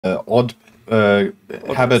odd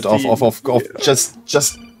habit of just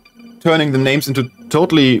turning the names into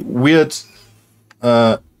totally weird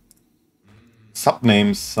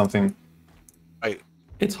subnames. Something.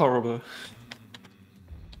 It's horrible.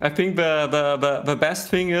 I think the best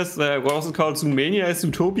thing is what was it called? Zoomania is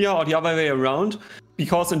Zootopia, or the other way around.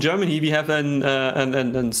 Because in Germany we have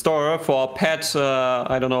an store for pet,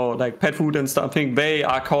 I don't know, like pet food and stuff. I think they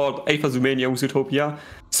are called A for Zoomania, Zootopia,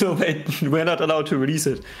 so we're not allowed to release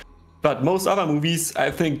it. But most other movies, I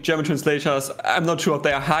think German translators, I'm not sure if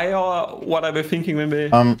they are high or what are they thinking when they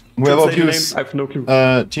translate the names. I have no clue.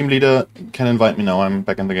 Team leader can invite me now. I'm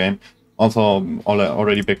back in the game. Also,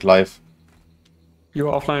 already big live.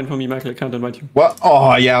 You're offline for me, Michael. I can't invite you. What?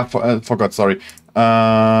 Oh yeah, forgot. Sorry.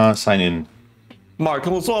 Sign in.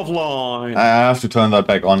 Michael's offline. I have to turn that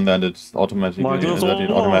back on. Then it automatically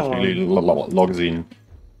logs in.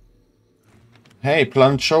 Hey,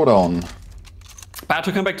 Plant Showdown. But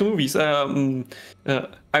to come back to movies, I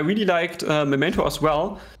really liked Memento as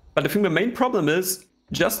well. But I think the main problem is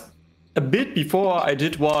just a bit before I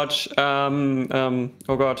did watch oh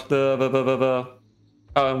god, the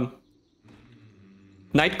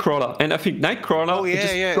Nightcrawler, and I think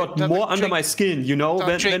Nightcrawler got more under my skin, you know.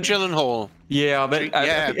 Jake Gyllenhaal. Yeah,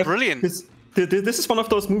 brilliant. This is one of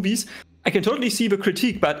those movies. I can totally see the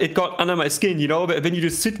critique, but it got under my skin, you know. When you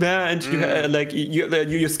just sit there and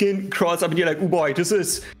your skin crawls up, and you're like, oh boy, this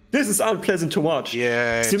is unpleasant to watch.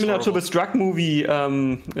 Yeah, similar to this drug movie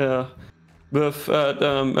with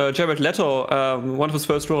Jared Leto, one of his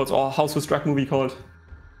first roles. Or how's this drug movie called?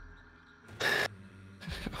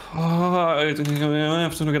 Oh, I have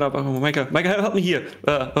to look it up. Oh, Michael, help me here.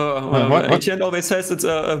 Etienne always says it's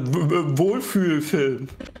a Wohlfühlfilm.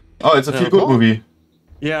 Oh, it's a feel-good movie.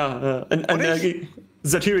 Yeah, and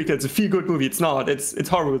satirical. It's a feel-good movie. It's not. It's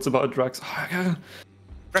horrible. It's about drugs.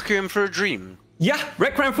 Requiem for a Dream. Yeah,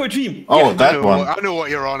 Requiem for a Dream. Oh, yeah. that one. I know what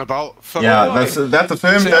you're on about. Yeah, that's a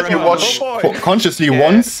film that you watch consciously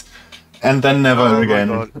once and then never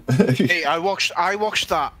again. Hey, I watched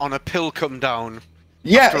that on a pill come down.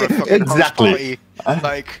 Yeah, exactly.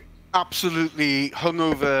 Like absolutely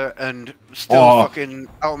hungover and still fucking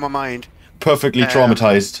out of my mind. Perfectly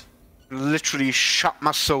traumatized. Literally shut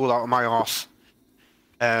my soul out of my arse.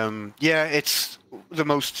 Yeah, it's the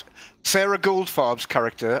most. Sarah Goldfarb's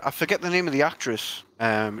character, I forget the name of the actress.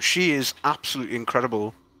 She is absolutely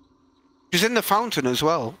incredible. She's in The Fountain as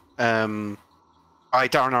well. By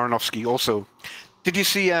Darren Aronofsky also. Did you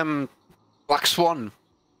see Black Swan?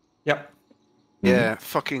 Yep. Yeah,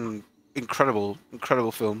 fucking incredible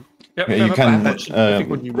film. Yep, yeah, you can. I think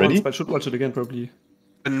when you ready? Once, but I should watch it again probably.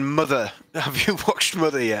 And Mother. Have you watched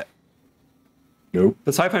Mother yet? Nope.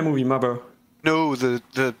 The sci-fi movie Mother. No, the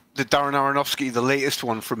Darren Aronofsky, the latest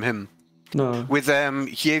one from him. No. With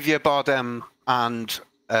Javier Bardem and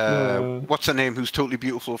what's her name, who's totally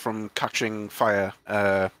beautiful from Catching Fire.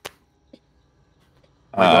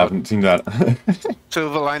 I haven't seen that.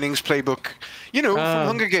 Silver Linings Playbook. You know, from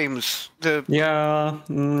Hunger Games. Yeah,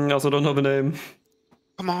 also don't know the name.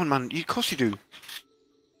 Come on, man. Of course you do.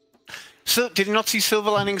 So, did you not see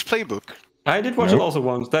Silver Linings Playbook? I did watch it also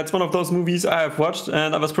once. That's one of those movies I have watched,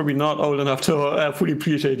 and I was probably not old enough to fully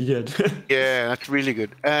appreciate it yet. Yeah, that's really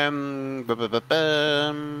good.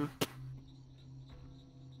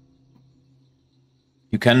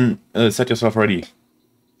 You can set yourself ready.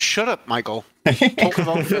 Shut up, Michael. Talk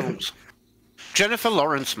about films. Jennifer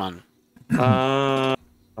Lawrence, man.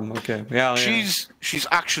 Okay. Yeah. She's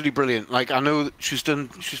actually brilliant. Like I know she's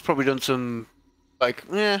probably done some like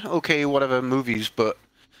okay whatever movies, but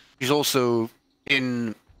she's also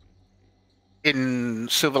in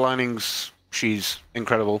Silver Linings. She's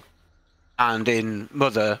incredible, and in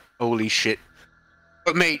Mother, holy shit.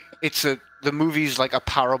 But mate, the movie's like a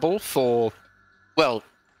parable for, well,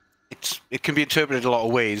 it can be interpreted a lot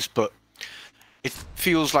of ways, but it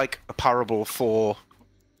feels like a parable for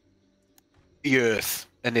the Earth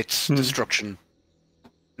and its destruction.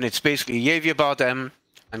 And it's basically Javier Bardem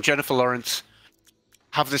and Jennifer Lawrence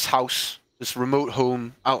have this house, this remote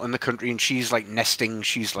home out in the country, and she's like nesting,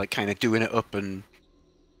 she's like kind of doing it up, and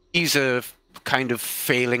he's a kind of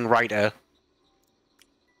failing writer.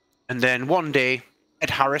 And then one day, Ed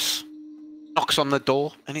Harris knocks on the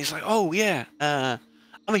door, and he's like, "Oh yeah, I'm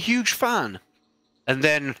a huge fan."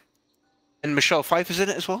 And Michelle Pfeiffer's in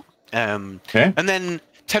it as well. Okay. And then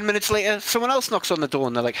 10 minutes later, someone else knocks on the door,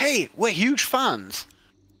 and they're like, "Hey, we're huge fans."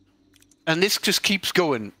 And this just keeps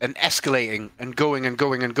going and escalating and going and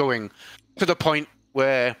going and going to the point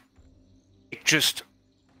where it just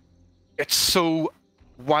gets so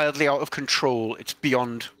wildly out of control. It's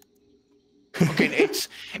beyond. Okay,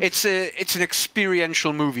 it's an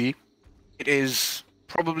experiential movie. It is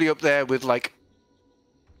probably up there with like.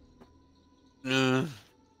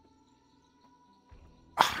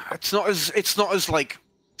 It's not as like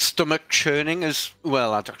stomach churning as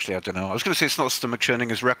well. Actually, I don't know. I was going to say it's not as stomach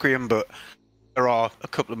churning as Requiem, but there are a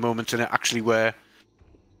couple of moments in it actually where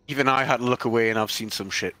even I had to look away, and I've seen some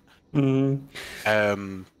shit.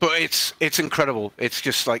 But it's incredible. It's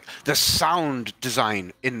just like the sound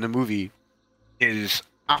design in the movie is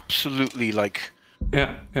absolutely like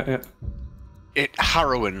it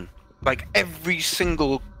harrowing. Like every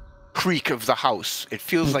single creak of the house, it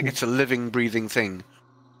feels like it's a living, breathing thing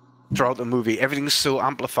throughout the movie. Everything's so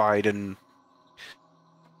amplified, and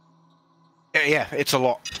yeah, it's a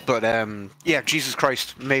lot. But yeah, Jesus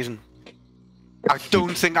Christ, amazing. I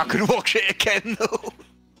don't think I could watch it again though.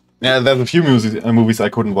 Yeah, there's a few movies I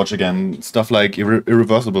couldn't watch again. Stuff like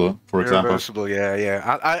Irreversible, for example. Irreversible,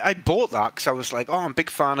 yeah. I bought that because I was like, oh, I'm a big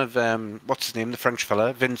fan of what's his name, the French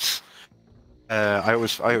fella, Vince. I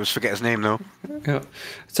always forget his name though. Yeah.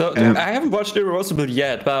 So I haven't watched Irreversible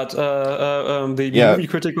yet, but the movie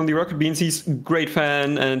critic on the Rocket Beans, he's a great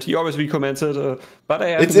fan, and he always recommends it. But I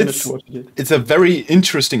haven't managed to watch it yet. It's a very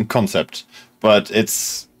interesting concept, but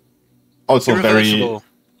it's also very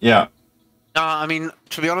I mean,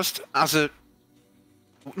 to be honest,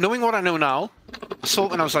 knowing what I know now, I saw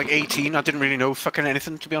it when I was like 18. I didn't really know fucking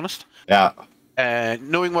anything, to be honest. Yeah.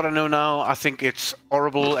 Knowing what I know now, I think it's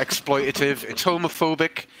horrible, exploitative, it's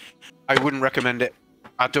homophobic. I wouldn't recommend it.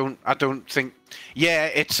 I don't think. Yeah,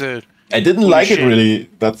 it's a. I didn't like it really.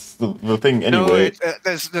 That's the thing anyway. No,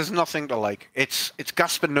 there's nothing to like. It's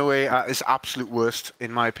Gaspar Noé at his absolute worst,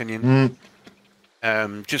 in my opinion.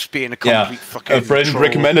 Just being a complete fucking a friend troll.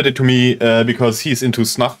 recommended it to me because he's into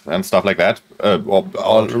snuff and stuff like that. Or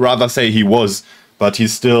rather say he was, but he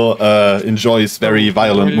still enjoys very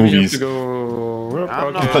violent movies.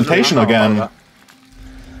 Plantation again.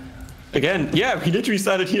 Again, yeah, he literally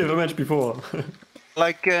started here the match before.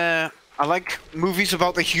 Like, I like movies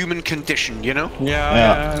about the human condition, you know?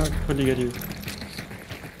 Yeah, I completely get you.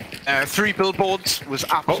 3 Billboards was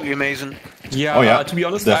absolutely amazing. Yeah, to be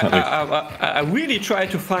honest, I really try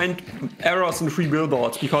to find errors in 3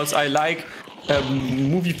 Billboards because I like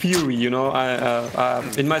movie theory, you know.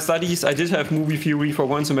 In my studies, I did have movie theory for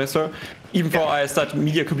 1 semester, even though I studied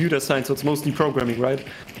media computer science, so it's mostly programming, right?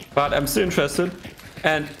 But I'm still interested.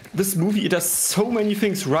 And this movie, it does so many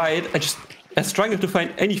things right. I struggle to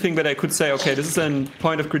find anything that I could say, okay, this is a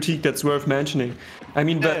point of critique that's worth mentioning. I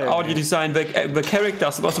mean, the audio design, the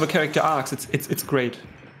characters, and also the character arcs, it's great.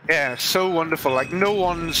 Yeah, so wonderful. Like no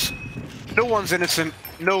one's innocent.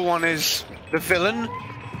 No one is the villain.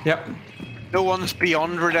 Yep. No one's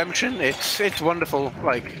beyond redemption. It's wonderful.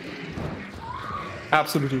 Like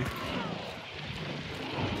absolutely.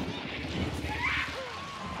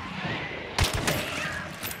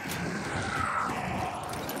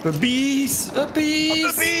 The bees! The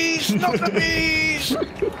bees! The bees! Not the bees!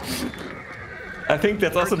 I think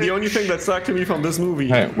that's also the only thing that stuck to me from this movie.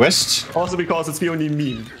 Hey, West. Also because it's the only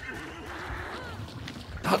meme.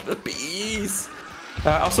 Not the bees!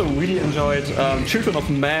 I also really enjoyed Children of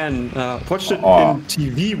Man. Watched it in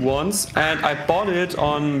TV once, and I bought it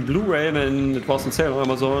on Blu-ray when it was on sale on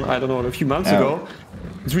Amazon, I don't know, a few months ago.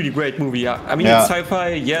 It's a really great movie, I mean, it's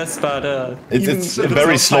sci-fi, yes, but... it's a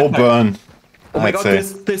very slow burn. Oh my god,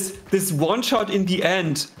 this one shot in the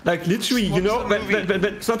end, like literally, you know,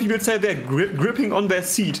 when some people say they're gripping on their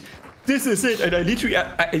seat. This is it, and I literally,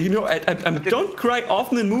 I don't cry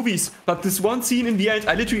often in movies, but this one scene in the end,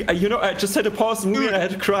 I literally, I just had to pause the movie and I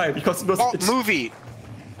had to cry because it was... What movie?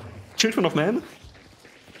 Children of Men?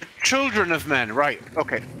 Children of Men, right,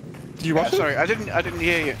 okay. Did you watch it? Sorry, I didn't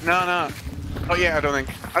hear you. No. Oh yeah, I don't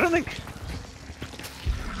think.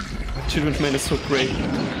 Children of Men is so great.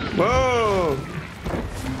 Whoa!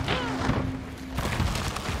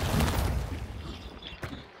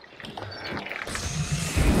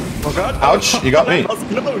 Oh god! Ouch! You got me. That was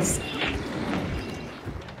close.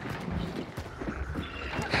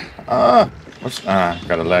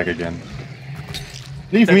 Got a lag again.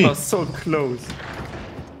 Leave me. That was so close.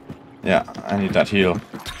 Yeah, I need that heal.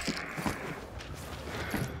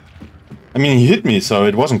 I mean, he hit me, so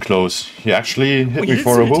it wasn't close. He actually hit me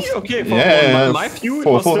for a wolf. Okay, yeah, my view, it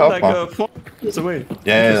was still like 4 meters away.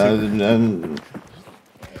 Yeah,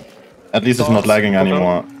 at least it's not lagging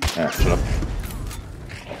anymore. Yeah, shut up.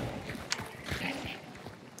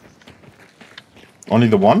 Only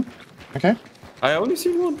the one? Okay. I only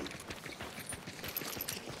see one.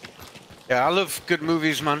 Yeah, I love good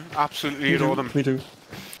movies, man. Absolutely adore them. Me too.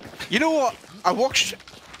 You know what? I watched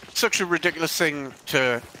such a ridiculous thing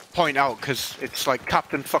to point out because it's like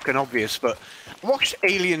Captain fucking obvious, but I watched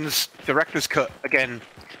Aliens director's cut again.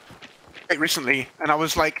 quite recently, and I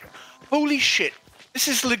was like, holy shit, this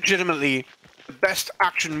is legitimately the best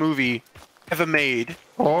action movie ever made.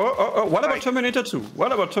 What about Terminator 2?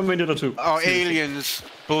 What about Terminator 2? Oh, Aliens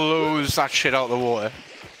blows that shit out of the water.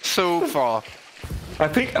 So far. I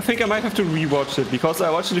think I might have to rewatch it because I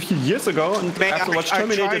watched it a few years ago and after watching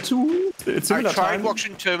Terminator 2, it's similar I tried time.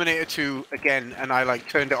 watching Terminator 2 again and I like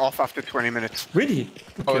turned it off after 20 minutes. Really?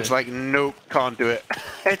 Okay. I was like, nope, can't do it.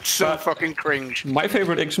 It's so fucking cringe. My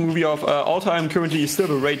favorite action movie of all time currently is still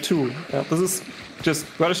the Raid 2. Yeah, this is just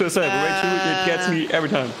what I should say. The Raid 2, it gets me every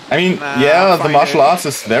time. I mean, yeah, the martial arts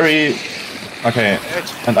is very okay,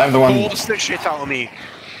 and I'm the one. It bores the shit out of me.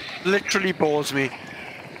 Literally bores me.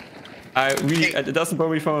 It doesn't bore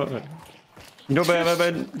me for. You know,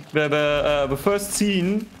 the first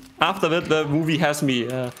scene after that, the movie has me.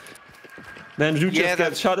 Then you just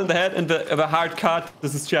get shot in the head and the hard cut.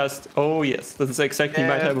 This is just, oh yes, this is exactly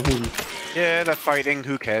my type of movie. Yeah, they're fighting.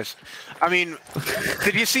 Who cares? I mean,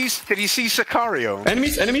 did you see Sicario?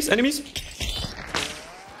 Enemies.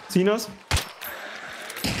 Seen us?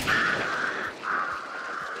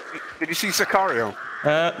 Did you see Sicario?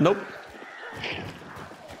 Nope.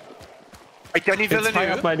 Denis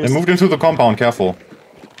Villeneuve. They moved into the compound, careful.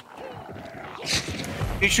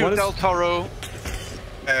 Benicio del Toro.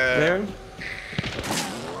 There.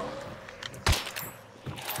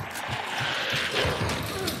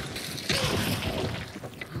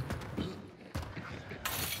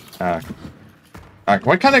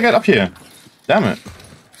 Why can't I get up here? Damn it.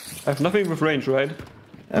 I have nothing with range, right?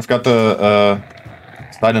 I've got the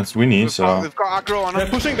silenced Winnie, so... We've got aggro on They're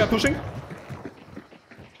pushing.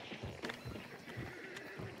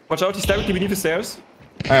 Watch out, he's directly beneath the stairs.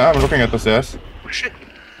 I'm looking at the stairs. Oh, shit.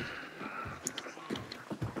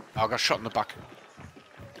 Oh, I got shot in the back.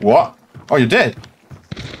 What? Oh, you're dead?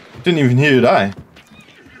 Didn't even hear you die.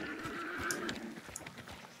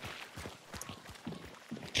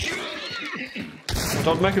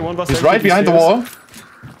 Don't make it one. He's right behind the wall.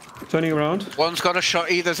 Turning around. One's got a shot.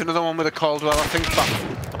 There's another one with a Caldwell, I think, back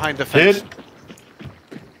behind the fence. Hit.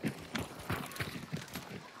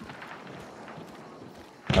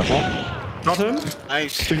 Got him.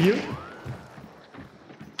 Nice. To heal.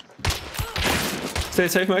 Stay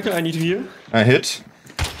safe, Michael. I need to heal. I hit.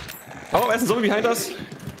 Oh, there's a zombie behind us.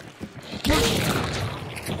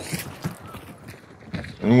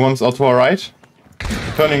 And one's out to our right.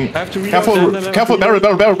 Turning. Careful, careful,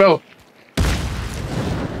 barrel.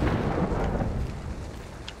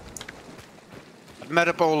 Met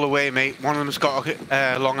up all the way, mate. One of them's got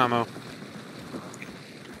long ammo.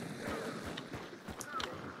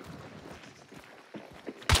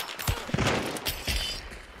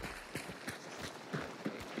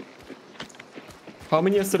 How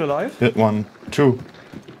many are still alive? Hit one, two.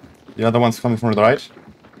 The other one's coming from the right.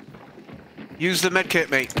 Use the medkit,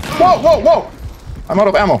 mate. Whoa! I'm out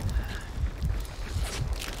of ammo.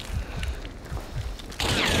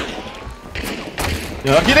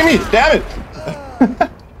 You're not getting me! Damn it!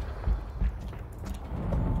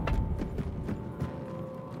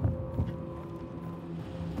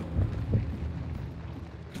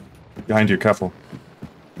 Behind you, careful.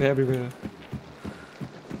 They're everywhere.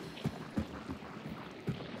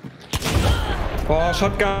 Oh,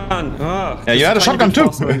 shotgun! Ah, yeah, you had a shotgun too!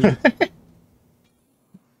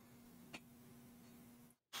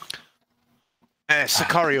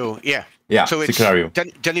 Sicario, yeah. Yeah, so it's Sicario.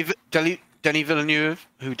 Denis Villeneuve,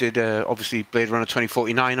 who did obviously Blade Runner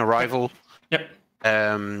 2049, Arrival. Yep.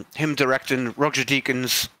 Him directing, Roger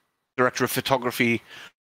Deakins, director of photography,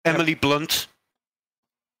 Emily Blunt,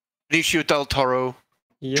 Benicio del Toro,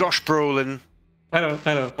 Josh Brolin. I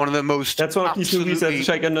know. One of the most. That's one of these movies that's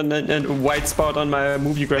like a white spot on my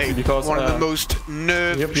movie graphic because one of the most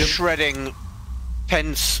nerve-shredding,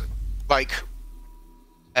 tense, like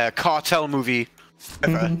cartel movie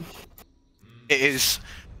ever. It is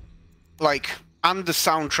like, and the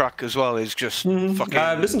soundtrack as well is just fucking.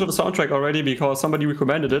 I've listened to the soundtrack already because somebody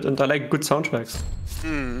recommended it, and I like good soundtracks.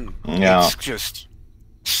 Yeah, it's just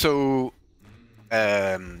so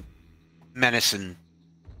menacing.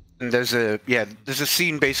 And there's a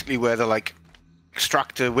scene basically where they like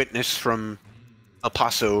extract a witness from El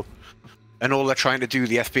Paso, and all they're trying to do,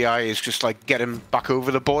 the FBI, is just like get him back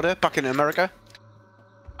over the border, back in America.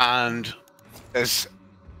 And there's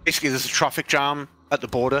a traffic jam at the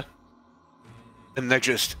border, and they're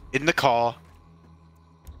just in the car,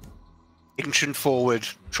 inching forward,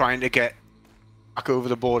 trying to get back over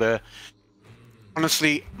the border.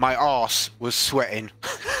 Honestly, my arse was sweating.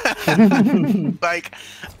 Like,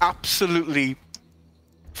 absolutely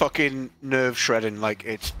fucking nerve shredding. Like,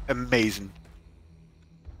 it's amazing.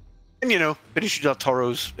 And you know, Benicio del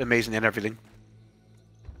Toro's amazing in everything.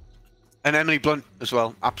 And Emily Blunt as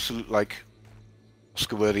well. Absolute, like,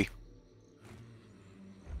 Oscar-worthy.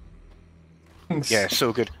 Yeah,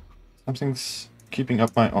 so good. Something's keeping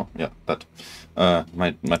up my... Oh, yeah, that.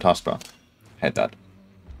 My taskbar. Had that.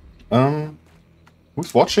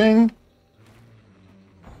 Who's watching?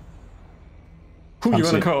 Who you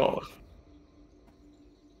wanna call?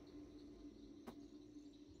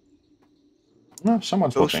 No,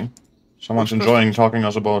 someone's watching. Someone's enjoying talking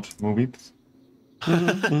us about movies.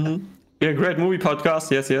 Yeah, great movie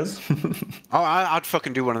podcast. Yes, yes. Oh, I'd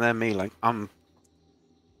fucking do one of them, me. Like,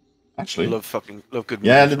 Actually, love good movies.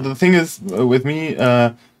 Yeah, the thing is, with me,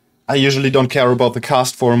 I usually don't care about the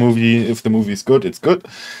cast for a movie. If the movie is good, it's good.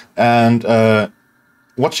 And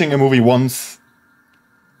watching a movie once,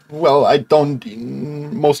 well, I don't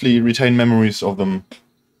mostly retain memories of them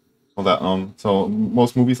for that long. So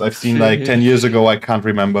most movies I've seen like 10 years ago, I can't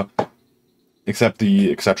remember, except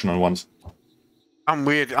the exceptional ones. I'm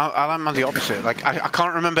weird. I'm on the opposite. Like, I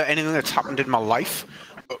can't remember anything that's happened in my life,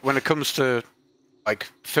 but when it comes to like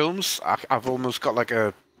films, I've almost got like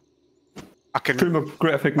a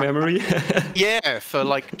filmographic memory. Yeah,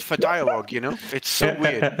 for dialogue, you know, it's so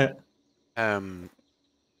weird.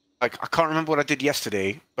 Like, I can't remember what I did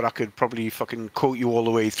yesterday, but I could probably fucking quote you all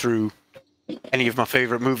the way through any of my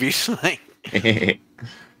favorite movies.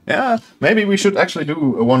 Yeah, maybe we should actually do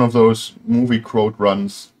one of those movie quote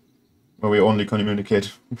runs where we only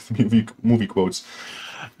communicate with movie quotes.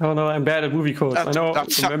 Oh no, I'm bad at movie quotes. I know.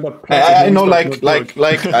 I know,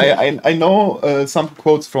 I know some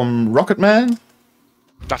quotes from Rocketman.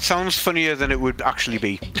 That sounds funnier than it would actually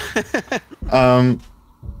be.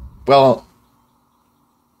 Well,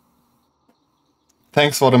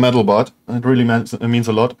 thanks for the medal, bud. It really means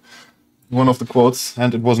a lot. One of the quotes,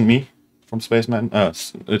 and it wasn't me, from Spaceman.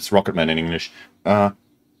 It's Rocketman in English.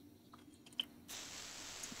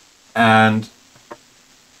 And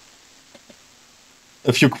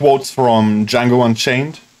a few quotes from Django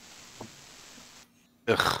Unchained.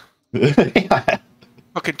 Ugh.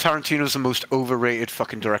 Fucking Tarantino's the most overrated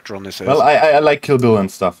fucking director on this earth. Well, I like Kill Bill and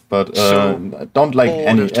stuff, but I don't like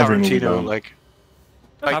every movie. Like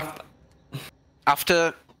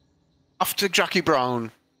after Jackie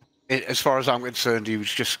Brown, as far as I'm concerned, he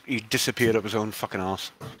disappeared up his own fucking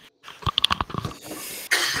arse.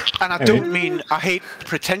 And I don't mean I hate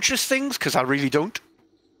pretentious things, because I really don't.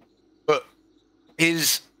 But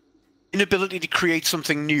his inability to create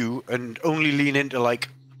something new and only lean into like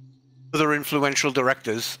other influential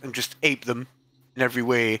directors and just ape them in every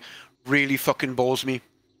way really fucking bores me.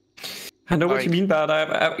 I know what you mean, but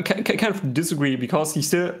I kind of disagree, because he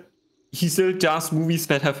still does movies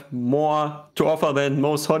that have more to offer than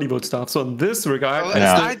most Hollywood stuff. So in this regard,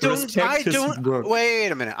 I don't work. Wait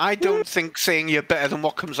a minute. I don't think saying you're better than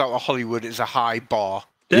what comes out of Hollywood is a high bar.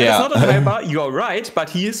 It's not a high bar, you're right, but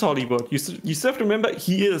he is Hollywood. You still have to remember,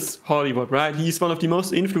 he is Hollywood, right? He's one of the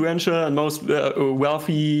most influential and most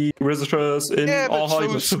wealthy researchers in all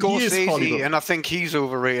Hollywood. So he is Hollywood. And I think he's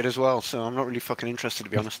overrated as well, so I'm not really fucking interested, to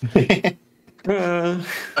be honest.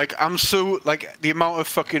 Like, I'm so, like, the amount of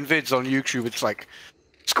fucking vids on YouTube, it's like,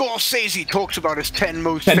 Scorsese talks about his 10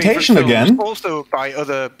 most Temptation favorite films, again. also by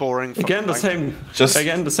other boring again the same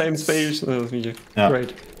space. Yeah.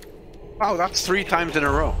 Great. Wow, that's 3 times in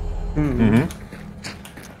a row.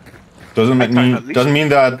 Doesn't mean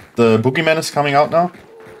that the Boogeyman is coming out now.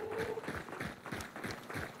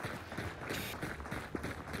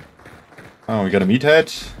 Oh, we got a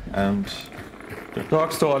meathead and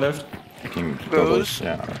Dog store left. Those.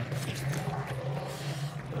 Yeah.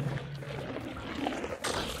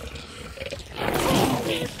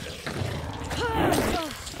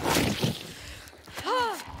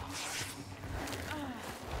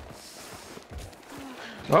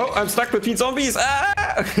 Oh, I'm stuck between zombies!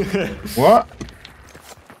 Ah! What?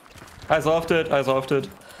 I solved it.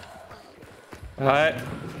 Alright.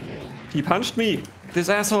 He punched me! This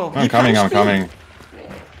asshole! I'm coming.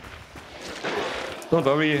 Don't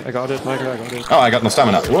worry, I got it, Michael, I got it. Oh, I got no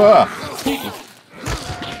stamina. Whoa!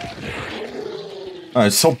 Oh,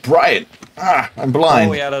 it's so bright! Ah, I'm blind.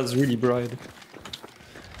 Oh yeah, that's really bright.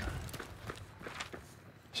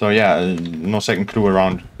 So yeah, no second clue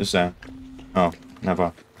around, is there? Oh,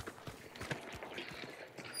 never.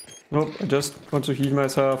 Nope, I just want to heal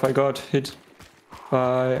myself. I got hit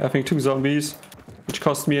by, I think, 2 zombies, which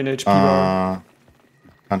cost me an HP bar.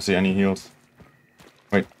 Can't see any heals.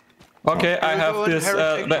 Wait. Okay, I have this.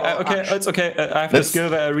 Okay, it's okay. I have this skill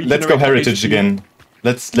that I regenerate. Let's go heritage again.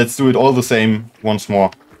 Let's do it all the same once more.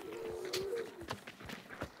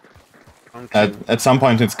 Okay. At some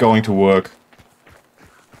point, it's going to work.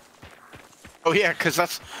 Oh yeah, because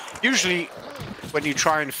that's usually when you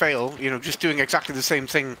try and fail, you know, just doing exactly the same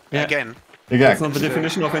thing again. Exactly. That's not the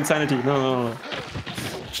definition of insanity. No.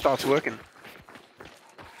 Starts working.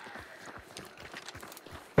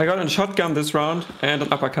 I got a shotgun this round and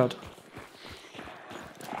an uppercut.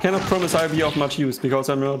 Cannot promise I'll be of much use because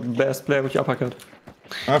I'm not the best player with the uppercut.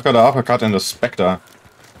 I've got an uppercut and a Spectre.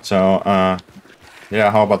 So, yeah,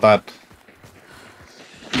 how about that?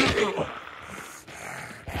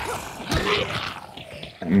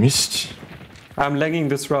 I missed. I'm lagging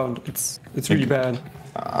this round. It's really bad.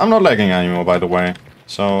 I'm not lagging anymore, by the way.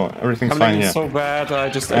 So everything's fine here. I'm so bad. I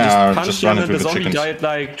just Yeah, punched just him run and into the the zombie chickens. died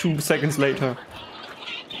like 2 seconds later.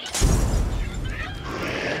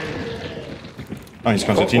 Oh, he's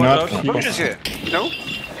concertina. watch out. Roger's here. No?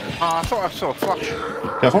 I thought I saw a flash.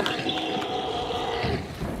 Careful.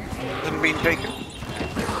 Hasn't been taken.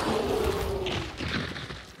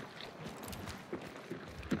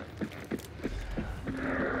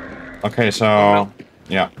 Okay, so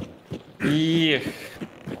yeah. Yeah.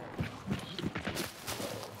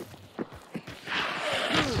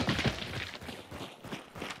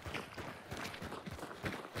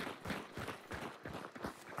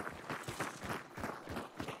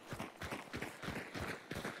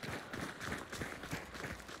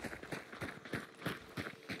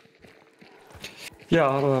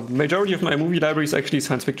 Yeah, the majority of my movie library is actually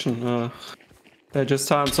science fiction. They just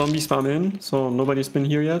had zombie spam in, so nobody's been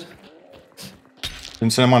here yet.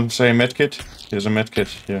 Didn't someone say medkit? Here's a medkit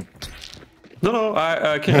here. No, I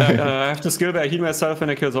have the skill where I heal myself when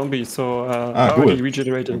I kill zombies, so I already good.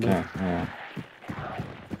 regenerated. Okay, yeah.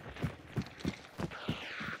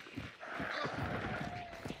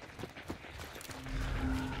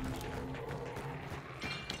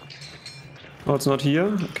 Oh, it's not here?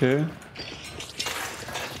 Okay.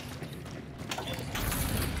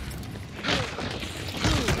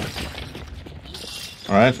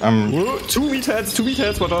 Alright, Whoa, 2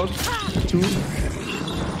 meatheads, what out? 2.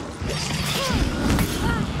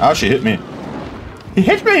 Oh, she hit me. He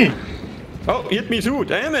hit me! Oh, he hit me too,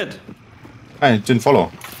 damn it! I didn't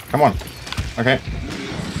follow. Come on. Okay.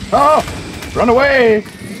 Oh! Run away!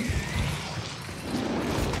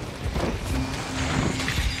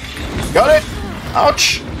 Got it!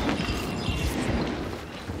 Ouch!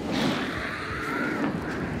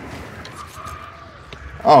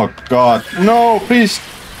 Oh god. No, please!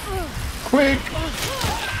 Quick!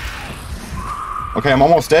 Okay, I'm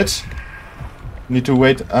almost dead. Need to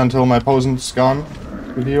wait until my potion's gone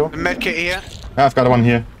to heal. The medkit here. Yeah, I've got one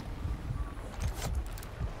here.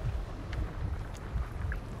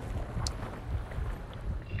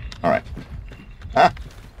 Alright. Ah!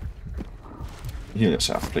 Heal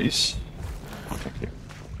yourself, please. Thank you.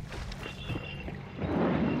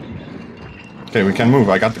 Okay, we can move.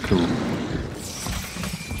 I got the clue.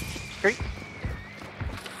 Okay.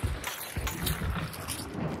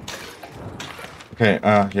 Okay,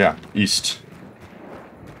 yeah, east.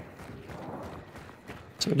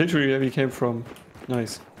 So literally where we came from.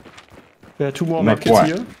 Nice. There are 2 more Not medkits quite.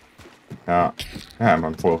 here. Yeah, I'm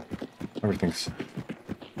on full. Everything's...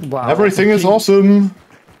 Wow. Everything is awesome!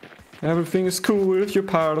 Everything is cool if you're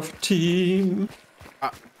part of a team.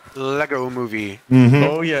 Lego movie.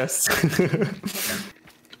 Oh yes.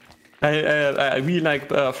 I really like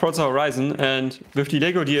Forza Horizon, and with the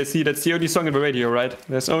Lego DLC, that's the only song in the radio, right?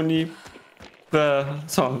 There's only the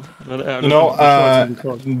song.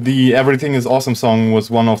 The Everything is Awesome song was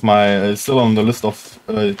one of my, still on the list of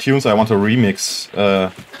tunes I want to remix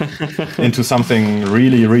into something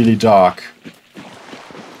really, really dark.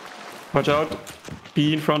 Watch out.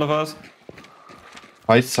 B in front of us.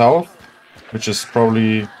 Fight south, which is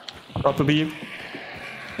probably Drop the B.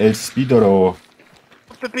 El Spidoro.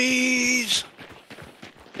 The bees!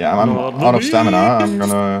 Yeah, I'm out of stamina. I'm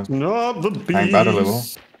gonna Not the bees. hang back a little.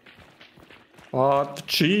 What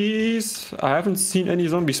cheese? I haven't seen any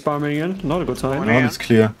zombie spamming in. Not a good sign. No, it's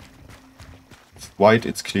clear. It's white,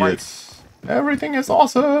 it's clear. White. It's... Everything is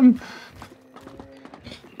awesome!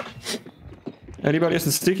 Anybody has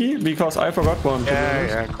a sticky? Because I forgot one.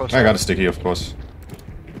 Yeah, of course. I got a sticky, of course.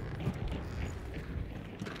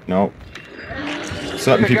 No.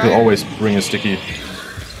 Certain Okay, people guy. always bring a sticky.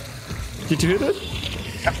 Did you hit it?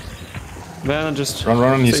 Yep. Then just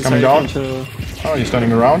Run, he's stay coming safe down. until- Oh, he's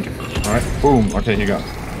turning around. Alright, boom. Okay,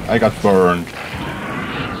 I got burned.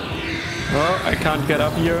 Oh, I can't get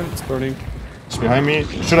up here. It's burning. He's behind me.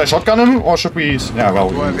 Should I shotgun him, or should we... Yeah, well...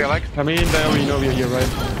 Whatever you like. I mean, they already know we're here, right?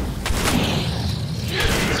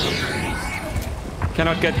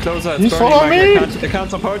 Cannot get closer. It's He's burning, following Mike. me! I can't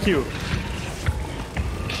support you.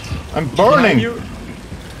 I'm Behind burning! you.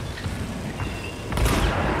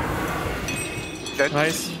 Dead.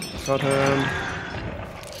 Nice. Got him.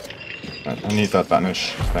 I need that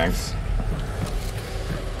vanish. Thanks.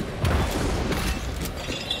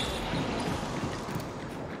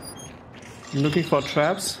 I'm looking for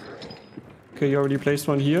traps. Okay, you already placed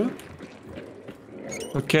one here.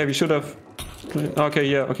 Okay, we should have... Okay,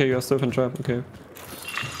 yeah, okay, you are still in trap, okay.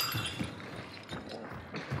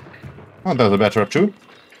 Oh, there's a bear trap too.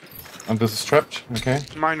 And this is trapped, okay.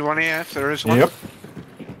 Mind one here if there is one. Yep.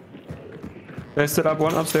 They set up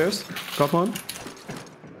one upstairs. Got one.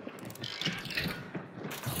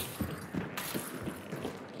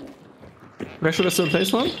 Where should I still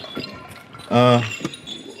place one?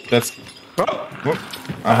 That's... Oh! Whoop.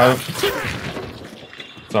 I have...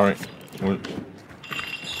 Sorry.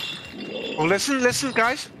 Oh, listen,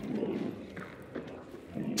 guys.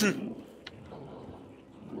 Listen.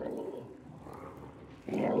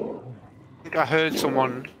 I think I heard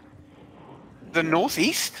someone... The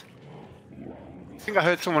northeast? I think I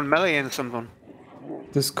heard someone meleeing someone.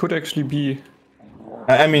 This could actually be...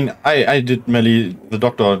 I mean, I did melee the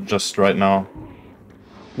doctor just right now.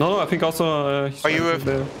 No, I think also... Are you a...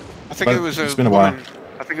 there. I think But it was a it's been a woman. while.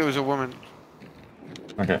 I think it was a woman.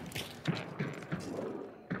 Okay.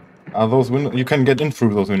 Are those windows... You can get in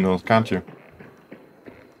through those windows, can't you?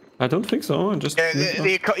 I don't think so. Just Yeah,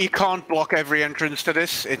 you can't block every entrance to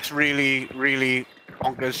this. It's really, really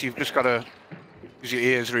bonkers. You've just got to use your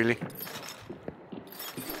ears, really.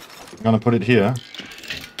 I'm gonna put it here.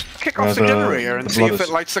 Kick off the generator and see if it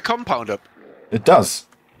lights the compound up. It does.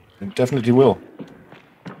 It definitely will.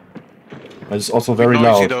 But it's also very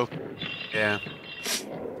Noisy, loud. though. Yeah.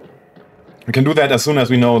 We can do that as soon as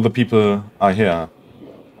we know the people are here.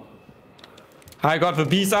 I got the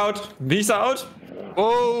bees out. Bees out.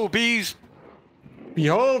 Oh, bees!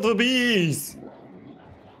 Behold the bees.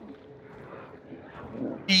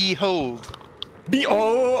 Behold.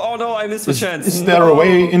 Oh no, I missed the chance. Is there a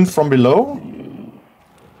way in from below?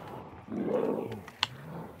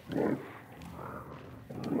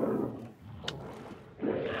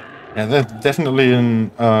 Yeah, there's definitely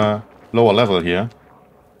an lower level here.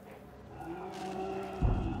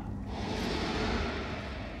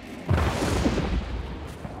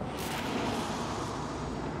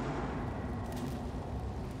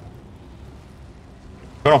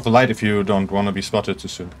 Turn off the light if you don't want to be spotted too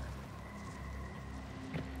soon.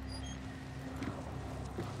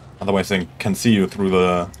 Otherwise they can see you through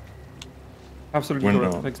the Absolutely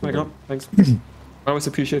window. correct. Thanks, Michael. Thanks. I always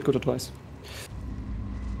appreciate good advice.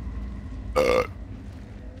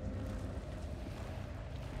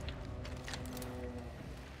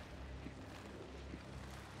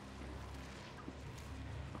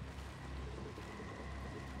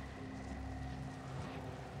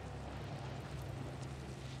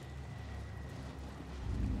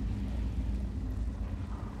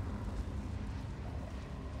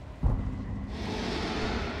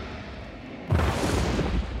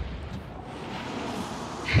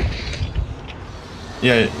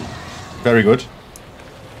 Yeah, very good.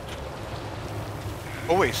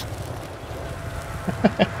 Always.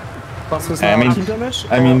 Was was I mean- team damage?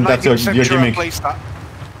 I mean, that's your 90% sure I gimmick. placed that.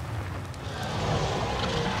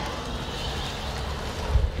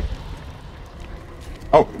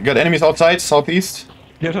 Oh, you got enemies outside, southeast.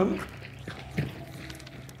 Get him.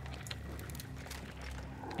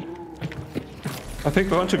 I think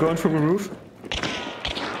we want to go in from the roof.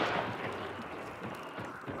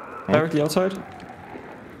 Directly outside.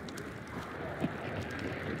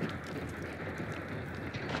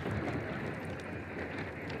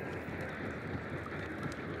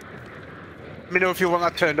 Let me know if you want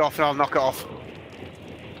that turned off and I'll knock it off.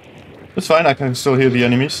 It's fine, I can still hear the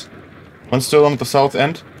enemies. One's still on the south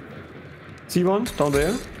end. See one down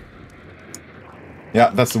there.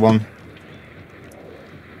 Yeah, that's the one.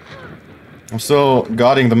 I'm still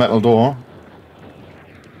guarding the metal door.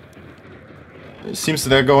 It seems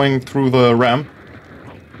they're going through the ramp.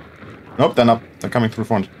 Nope, they're not. They're coming through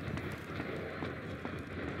front.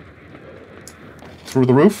 Through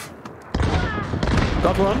the roof.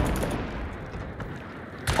 Got one.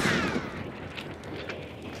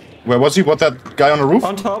 Where was he? What, that guy on the roof?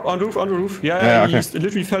 On top, on roof, on the roof. Yeah, Yeah, he okay.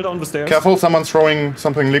 literally fell down the stairs. Careful, someone's throwing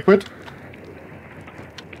something liquid.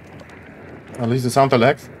 At least it sounded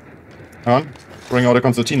like. Hang on. Bring out a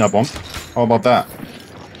concertina bomb. How about that?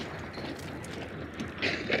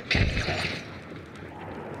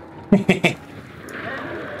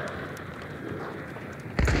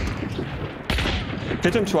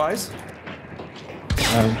 Hit him twice.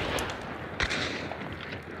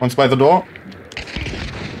 One's by the door.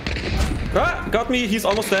 Ah, got me. He's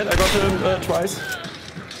almost dead. I got him twice.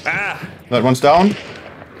 Ah. That one's down.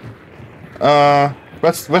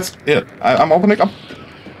 Let's yeah. I'm opening up.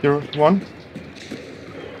 Here, one.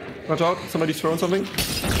 Watch out, somebody's throwing something.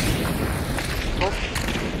 Oh.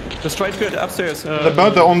 Just try to get upstairs. They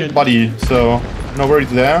burned their own body, so no worries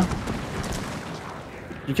there.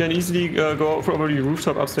 You can easily go over the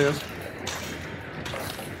rooftop upstairs.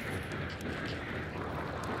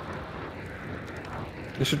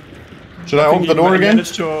 Should I open the door again?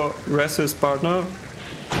 Managed to arrest his partner.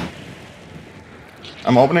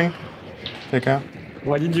 I'm opening. Take care.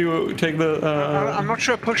 Why did you take the... I'm not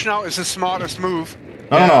sure pushing out is the smartest move.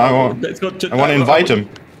 No, I want to invite him.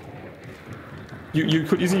 You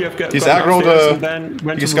could easily have He's aggro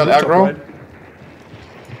he's got aggro. Right?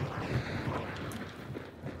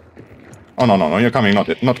 Oh no, you're coming,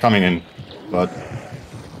 not coming in. But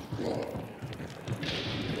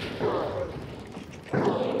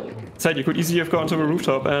said you could easily have gone to the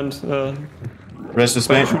rooftop and rest is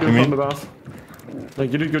made, you mean?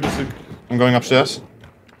 Like you just I'm going upstairs.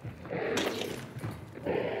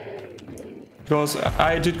 Because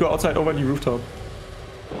I did go outside over the rooftop.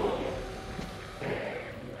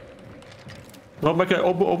 Not like I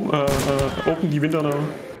open the window now.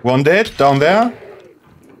 One dead down there.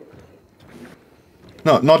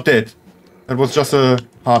 No, not dead. That was just a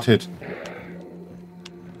hard hit.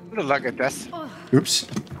 Look like a death. Oops.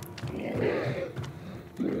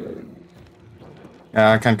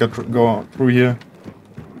 Yeah, I can't go through here.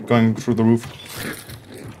 Going through the roof.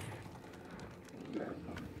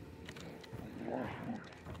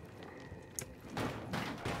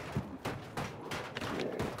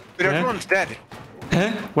 But everyone's dead.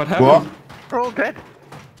 Huh? What happened? What? We're all dead.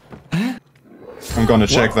 Huh? I'm gonna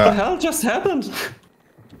check that. What the hell just happened?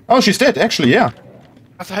 Oh, she's dead, actually, yeah.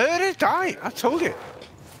 I heard it die. I told you.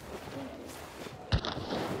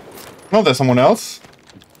 No, there's someone else.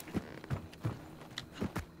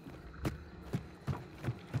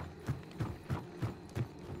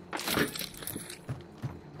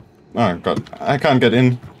 Oh god, I can't get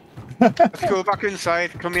in. Let's go back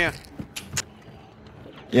inside. Come here.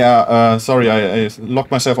 Yeah, sorry, I locked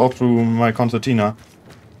myself out through my concertina.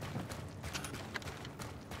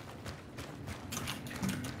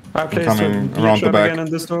 I placed coming around the back. Again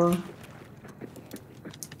in this door.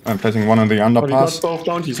 I'm placing one on the underpass. Oh, you got both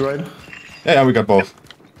bounties, right? Yeah, we got both.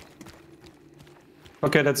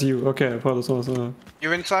 Okay, that's you. Okay, I thought this was...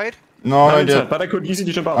 You inside? No, I'm I inside, did. but I could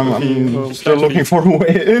easily jump out. I'm still looking for a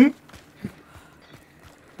way in.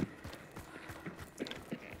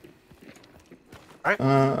 Right.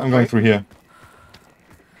 I'm going through here.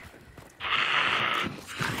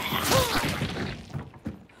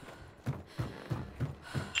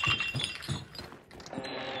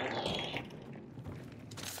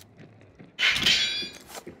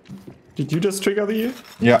 Did you just trigger the...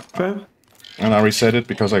 Yeah. Okay. And I reset it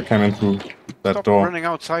because I came in through that Stop door. running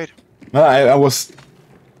outside. No, I was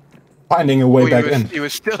finding a way back in. You were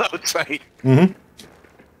still outside. Mm-hmm.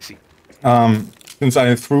 Since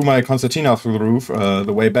I threw my concertina through the roof,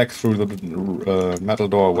 the way back through the metal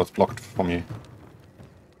door was blocked for me.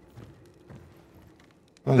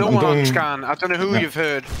 No one on scan. I don't know who you've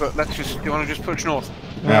heard, but let's just... Do you want to just push north?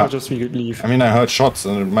 Yeah, just leave. I mean, I heard shots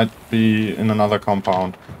and it might be in another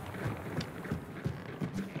compound.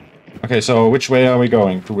 Okay, so which way are we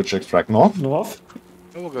going? To which extract? North? North?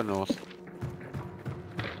 We'll go north.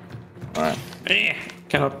 Alright.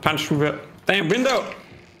 Cannot punch through the damn window!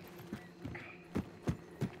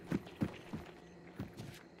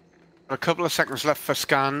 A couple of seconds left for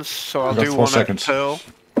scans, so I'll got do 4 one seconds. at Pearl.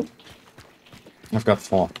 I've got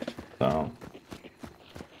 4.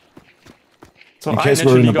 So in case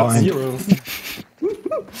we're in a bind. 0.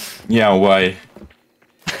 Yeah, why?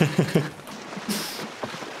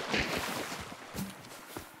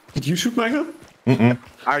 Did you shoot, Michael? Mm-mm.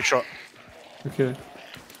 I shot. Okay.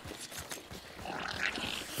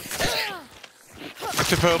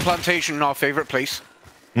 To Pearl Plantation, our favourite place.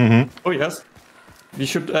 Mm-hmm. Oh, yes. We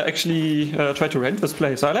should actually try to rent this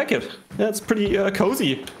place. I like it. Yeah, it's pretty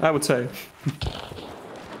cozy, I would say.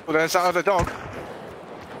 Well, there's that other dog.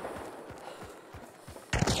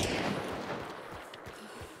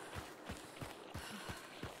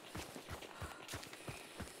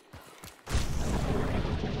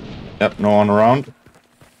 Yep, no one around.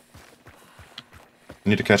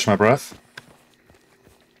 Need to catch my breath.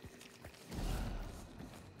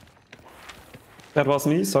 That was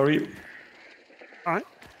me, sorry. Alright.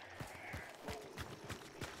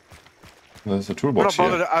 There's a I'm toolbox not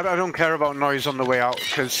here. bothered. I don't care about noise on the way out,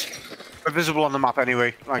 because we're visible on the map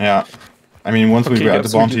anyway. Like, Yeah. I mean, once we Okay, were at the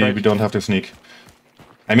bounty, right. we don't have to sneak.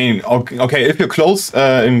 I mean, okay, if you're close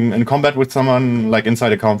in combat with someone, like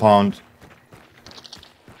inside a compound,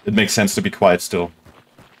 it makes sense to be quiet still.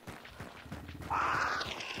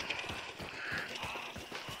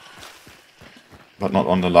 but not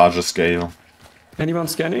on the larger scale. Anyone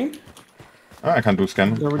scanning? I can't do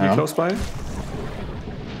scan. They're really close by.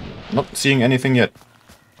 Not seeing anything yet.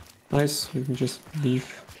 Nice, we can just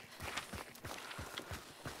leave.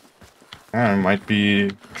 I might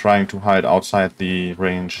be trying to hide outside the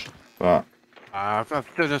range, but... I've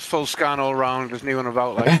done a full scan all around, there's no one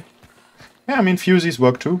about, like... Yeah, I mean, fusees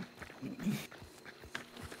work too.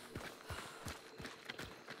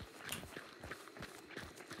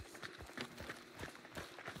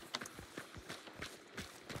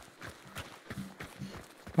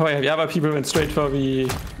 Oh yeah, the other people went straight for the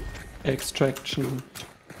extraction.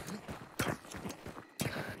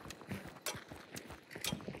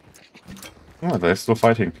 Oh, they're still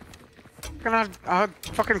fighting. I had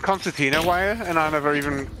fucking concertina wire, and I never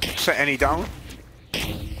even set any down.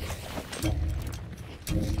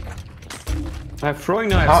 I'm throwing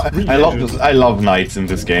knives. I love knights in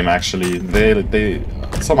this game. Actually, they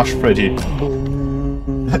so much pretty.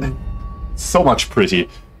 So much pretty.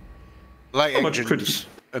 Light So much engines, pretty.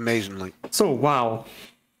 amazingly. So wow.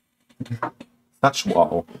 Such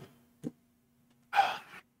wow.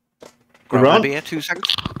 Grab my beer, 2 seconds.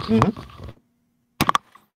 Mm-hmm.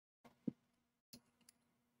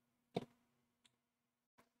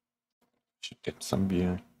 Should get some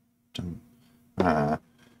beer. I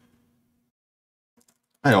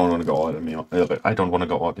don't want to go out anymore. I don't want to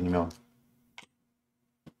go out anymore.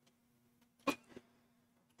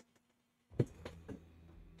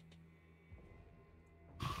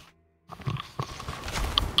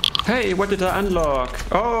 Hey, what did I unlock?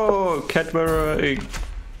 Oh,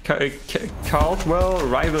 Caldwell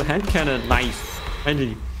rival hand cannon. Nice.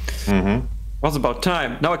 Finally. Mm-hmm. Was about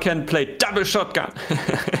time. Now I can play double shotgun.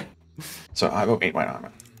 So I will eat my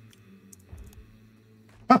armor.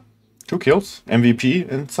 Huh. 2 kills, MVP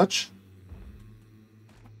and such.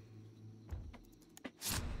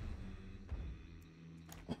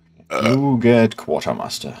 You get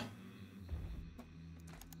Quartermaster.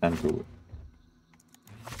 And good.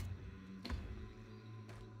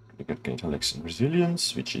 You get Gatalex and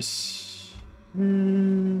Resilience, which is...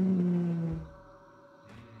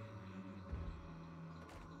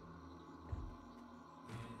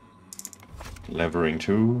 Levering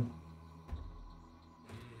 2.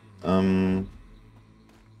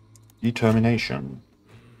 Determination.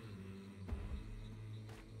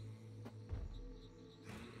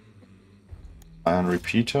 And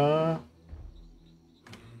repeater.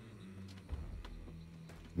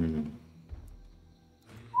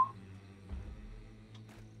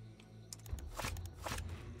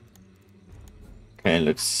 Okay,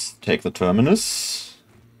 let's take the terminus.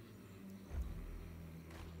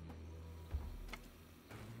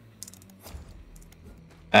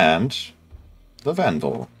 And the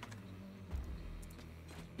Vandal.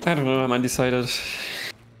 I don't know, I'm undecided.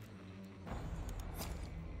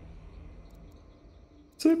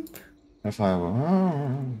 Zip. If I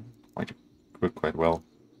quite well.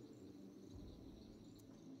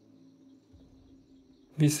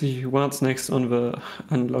 We see what's next on the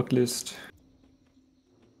unlock list.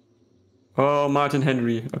 Oh, Martin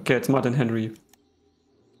Henry. Okay, it's Martin Henry.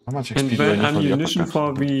 How much And XP do I then need for the ammunition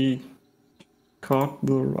uppercut? for the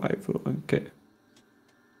cordable rifle. Okay.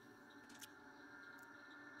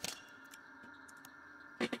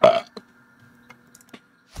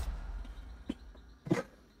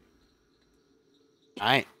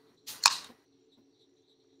 Alright.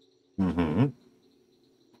 Mm-hmm.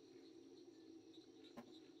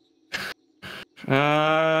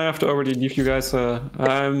 I have to already leave you guys.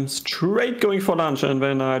 I'm straight going for lunch, and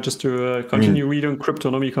then I just to continue reading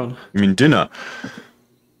Cryptonomicon. You mean dinner?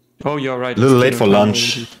 Oh, you're right. A little it's late for dinner time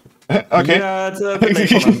lunch. already. Okay. Yeah, it's a bit late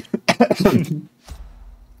for lunch.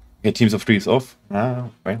 Okay, teams of 3 is off.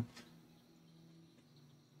 Well. You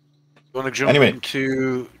want to jump Anyway.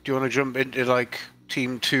 into? Do you want to jump into like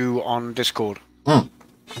Team 2 on Discord?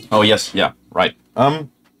 Oh yes, yeah, right.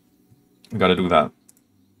 We gotta do that.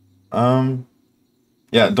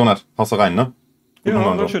 Ja, Donat, haust du rein, ne? Guten Ja,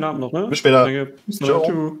 Morgen, einen so. schönen Abend noch, ne? Bis später. Danke. Bis dann. Ciao.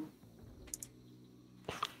 Tschüss.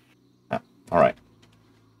 Yeah, alright.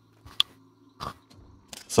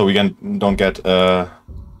 So we don't get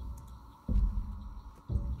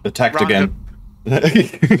attacked again.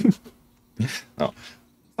 No,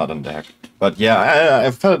 not on the hack. But yeah,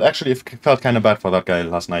 I felt kind of bad for that guy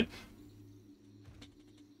last night.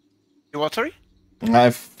 You what, sorry?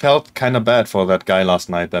 I felt kind of bad for that guy last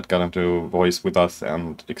night that got into voice with us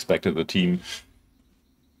and expected the team.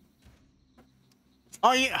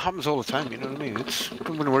 Oh yeah, it happens all the time. You know what I mean? I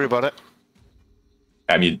wouldn't worry about it.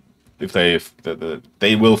 I mean, if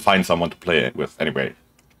they will find someone to play it with anyway.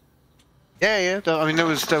 Yeah. I mean, there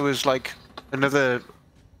was like another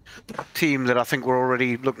team that I think we're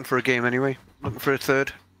already looking for a game anyway. Looking for a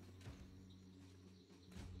third.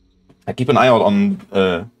 I keep an eye out on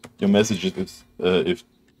your messages if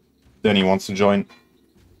Danny wants to join.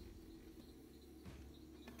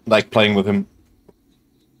 Like playing with him.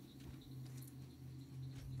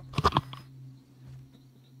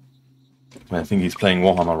 I think he's playing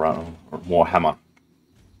Warhammer around, or Warhammer.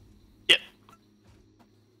 Yep.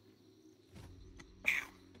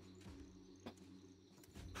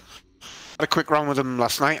 Had a quick round with him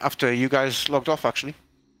last night after you guys logged off, actually.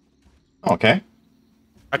 Okay.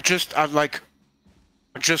 I just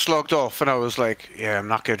logged off and I was like, yeah, I'm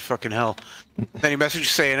not good, fucking hell. Then he messaged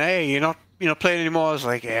saying, hey, you're not playing anymore. I was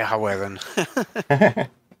like, yeah, how well then.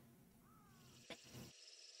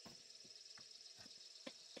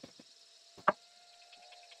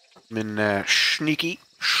 I'm in sneaky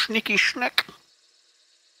schneck.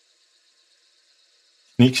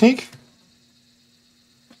 Sneak?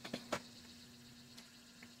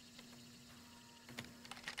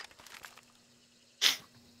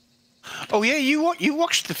 Oh yeah, you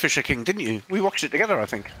watched The Fisher King, didn't you? We watched it together, I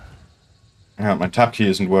think. Yeah, my tab key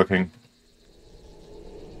isn't working.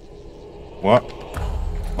 What?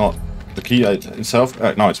 Oh, the key itself?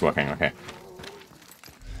 No, it's working, okay.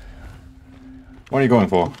 What are you going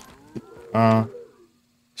for?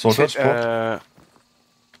 Soldier spot?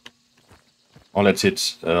 Or let's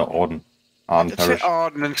hit Orden. Let's hit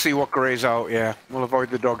Arden and see what grays out, yeah. We'll avoid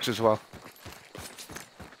the dogs as well.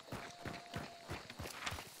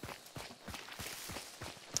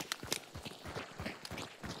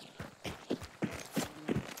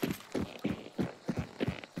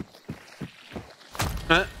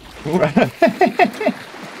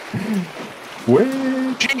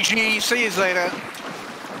 GG, see you later.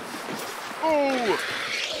 Oh!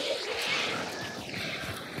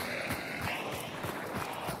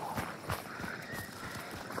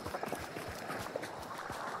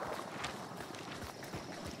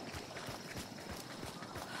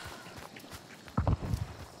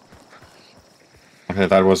 Okay,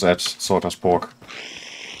 that was at Sorter's Pork.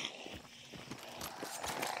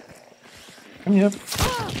 Come here.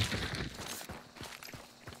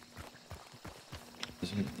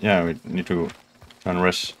 Yeah, we need to turn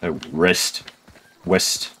west.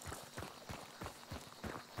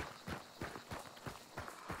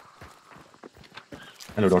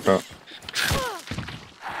 Hello, Doctor.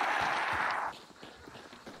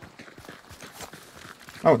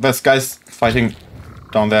 Oh, there's guys fighting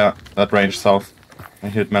down there, that range south. I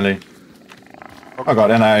hit melee. Oh god,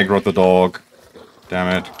 and I aggroed the dog.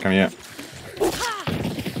 Damn it, come here.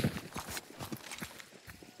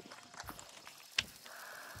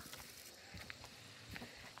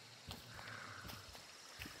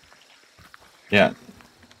 Yeah.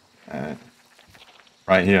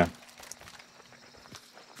 Right here.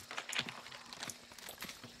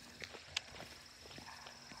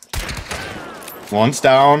 One's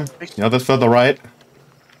down, the other's further right.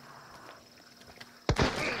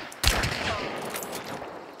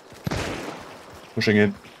 Pushing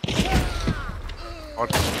in.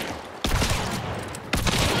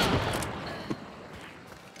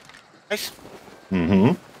 Nice.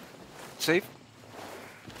 Mm-hmm. Safe.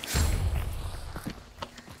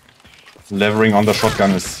 Levering on the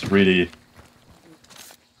shotgun is really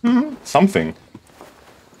something.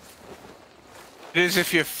 It is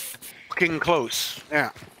if you're fucking close.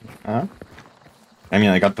 Yeah. I mean,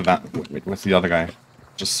 I got the van. Wait, what's the other guy?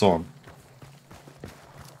 Just saw him.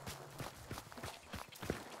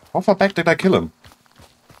 How far back did I kill him?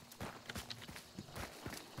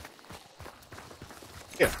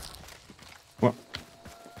 Yeah. What?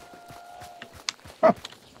 Oh.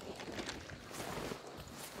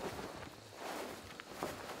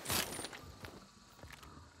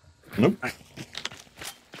 Nope.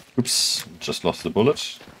 Oops, just lost the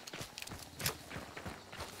bullet.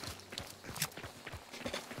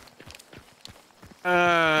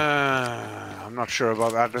 I'm not sure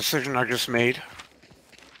about that decision I just made.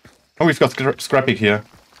 Oh, we've got Scrappy here.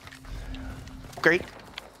 Okay.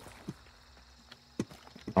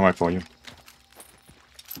 I'll wait for you.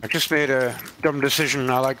 I just made a dumb decision.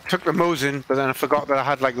 I took the Mosin, but then I forgot that I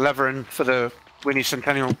had levering for the Winnie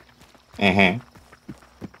Centennial.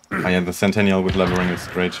 Oh yeah, the Centennial with levering is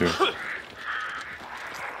great too.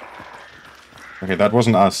 Okay, that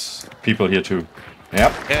wasn't us. People here too.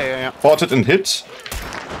 Yep. Yeah. Fought it and hit.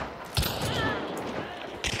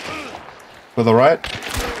 To the right.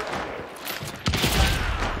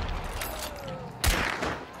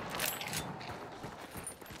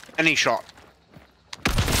 Any shot.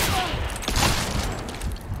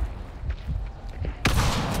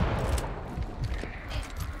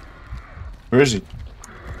 Where is he?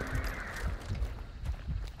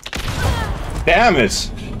 Damn it!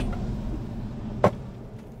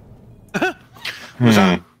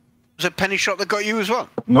 Was it Penny Shot that got you as well?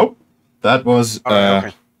 Nope. That was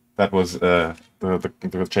Okay. that was the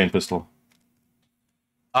chain pistol.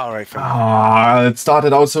 All right. Ah, it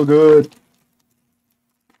started out so good.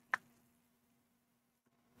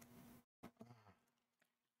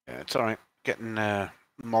 Yeah, it's all right. Getting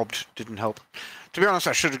mobbed didn't help. To be honest,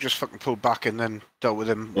 I should have just fucking pulled back and then dealt with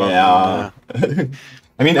him. Yeah.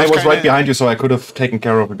 I mean, I was right behind you, so I could have taken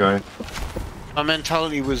care of a guy. My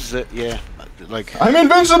mentality was that, yeah, like... I'm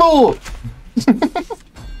invincible!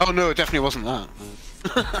 Oh no, it definitely wasn't that.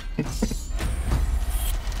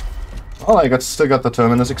 Well, I still got the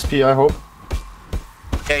Terminus XP, I hope.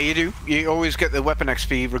 Yeah, you do. You always get the weapon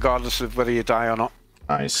XP regardless of whether you die or not.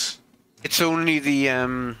 Nice. It's only the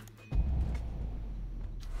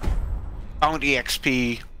bounty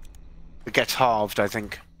XP that gets halved, I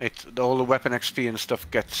think. All the weapon XP and stuff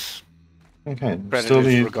gets Okay, credited still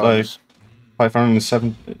need regardless. like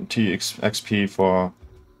 570 XP for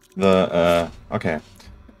the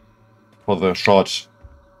for the short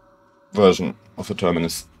version of the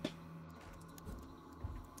Terminus.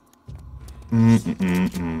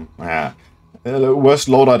 Yeah. The worst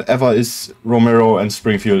loadout ever is Romero and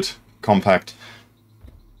Springfield Compact.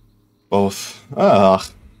 Both.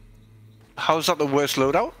 How's that the worst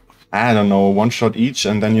loadout? I don't know, one shot each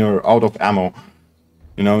and then you're out of ammo.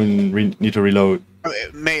 You know, and need to reload.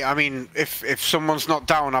 Mate, I mean, if someone's not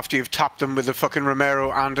down after you've tapped them with a fucking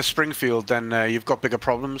Romero and a Springfield, then you've got bigger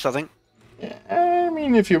problems, I think. Yeah, I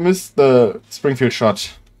mean, if you miss the Springfield shot,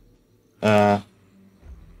 You know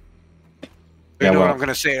what I'm going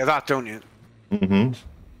to say to that, don't you? Mm-hmm.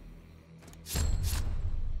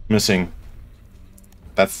 Missing.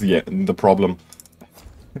 That's the problem.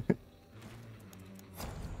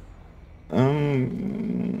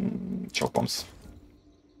 Choke bombs.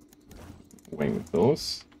 Away with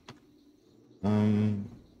those.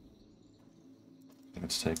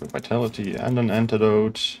 Let's take a vitality and an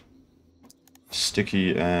antidote.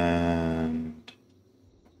 Sticky and...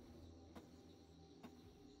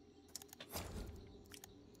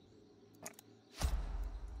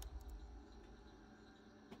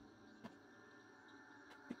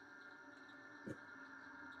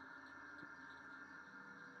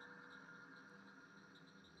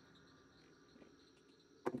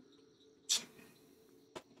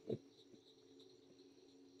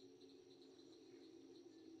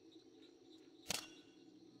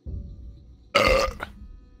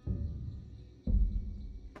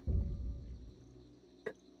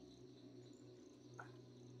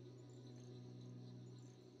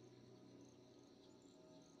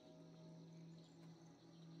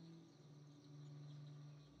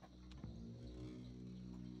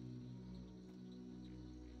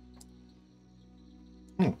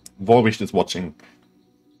 Volwicht is watching.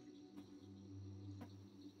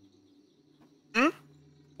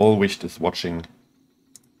 Volwicht is watching.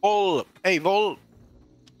 Vol! Hey, Vol!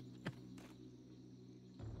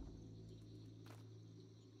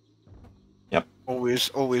 Yep.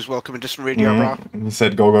 Always welcome in Distant Radio, bro. He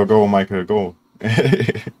said, go, go, go, Michael, go.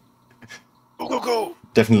 Go, go, go!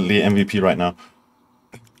 Definitely MVP right now.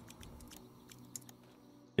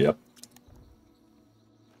 Yep.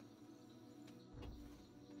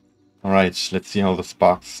 Alright, let's see how the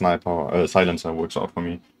Spark Sniper Silencer works out for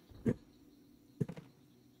me.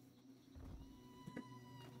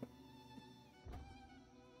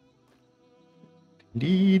 I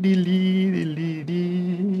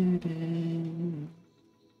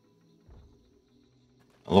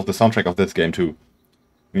love the soundtrack of this game too.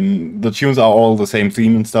 I mean, the tunes are all the same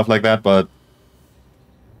theme and stuff like that, but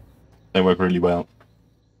they work really well.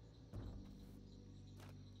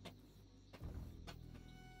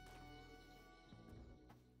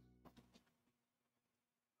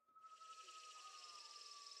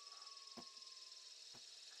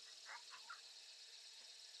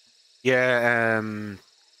 Yeah,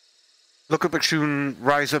 look up a tune,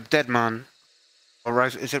 Rise Up Dead Man. Or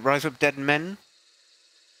is it Rise Up Dead Men?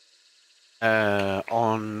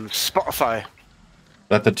 On Spotify.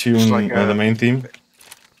 That the tune, like the main theme?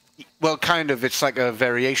 Well, kind of. It's like a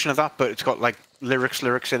variation of that, but it's got like lyrics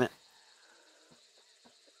in it.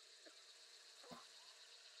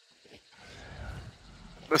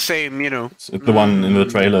 The same, you know. It's the one in the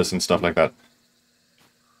trailers and stuff like that.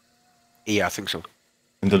 Yeah, I think so.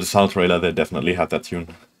 In the Desalt trailer, they definitely had that tune.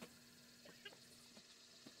 I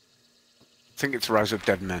think it's Rise Up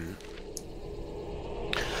Dead Men.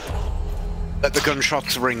 Let the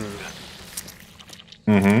gunshots ring.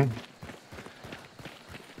 Mm-hmm.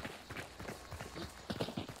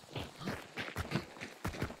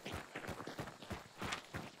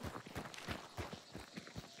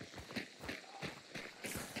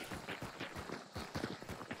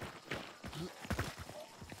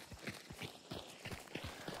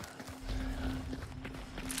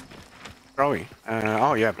 Where are we?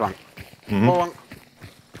 Oh yeah, blank. Mm-hmm. Blank.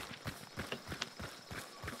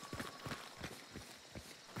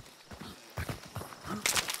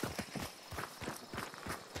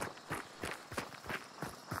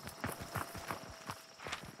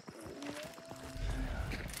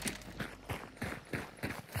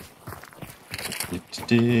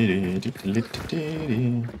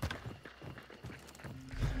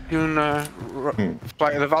 Doing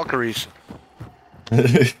Flight of the Valkyries.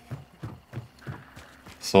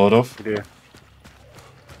 Sort of. Yeah.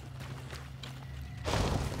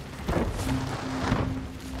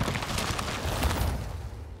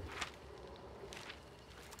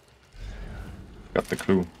 Got the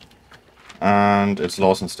clue. And it's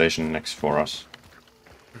Lawson Station next for us.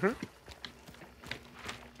 Mm-hmm.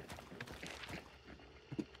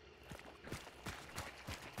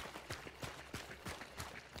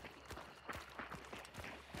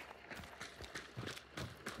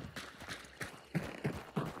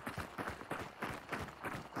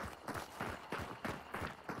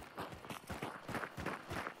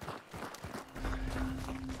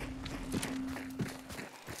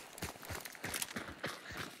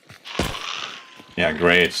 Yeah,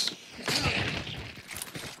 great.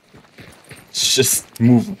 Just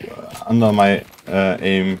move under my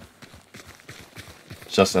aim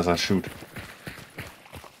just as I shoot.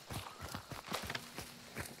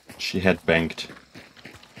 She had banked.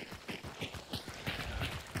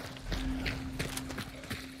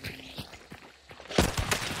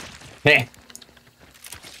 Hey!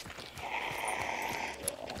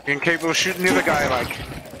 Being capable of shooting the other guy, like.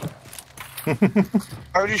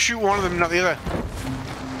 How do you shoot one of them, not the other?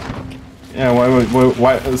 Yeah,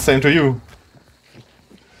 why same to you?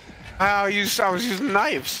 I was using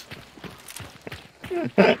knives.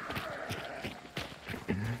 I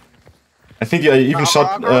think I even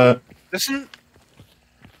shot... Listen.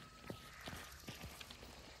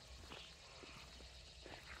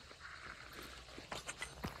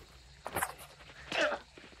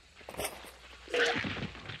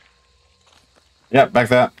 Yeah, back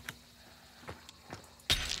there.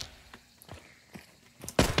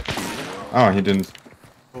 Oh, he didn't.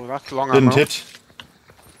 Oh, that's long Didn't ammo. hit.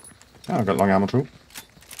 Oh, I got long ammo too.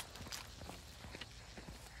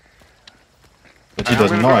 But he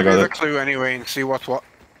doesn't know I got the it. clue anyway and see what's what.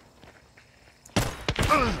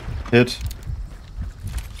 Hit.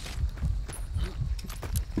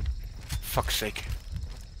 Fuck's sake.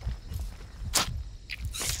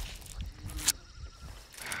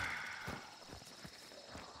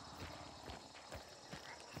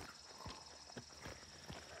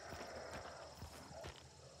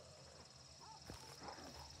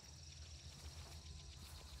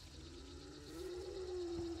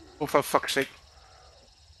 Oh, for fuck's sake.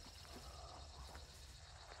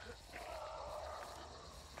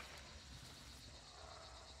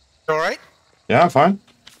 Alright? Yeah, I'm fine.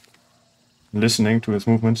 Listening to his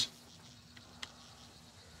movements.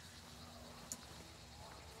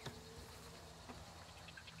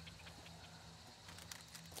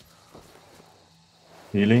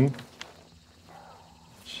 Healing.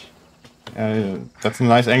 That's a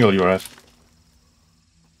nice angle you're at.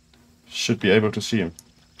 Should be able to see him.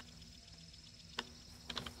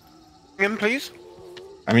 Him, please?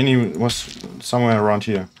 I mean, he was somewhere around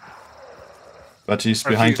here. But he's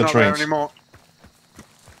behind the not trains. there anymore.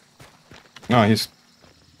 No, he's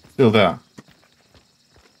still there.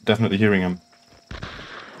 Definitely hearing him.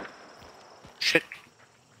 Shit.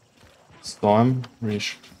 Saw him.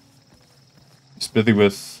 He's busy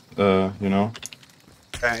with, you know.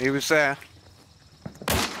 Yeah, he was there.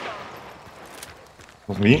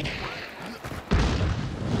 With me.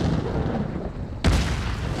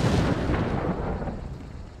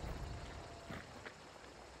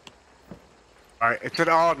 Alright, it's at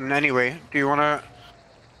Arden anyway. Do you wanna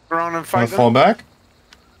go around and fight Wanna them? fall back?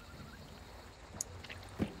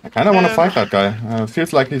 I kinda wanna fight that guy.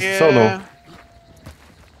 Feels like he's solo.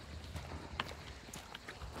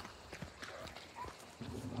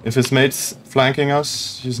 If his mate's flanking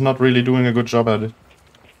us, he's not really doing a good job at it.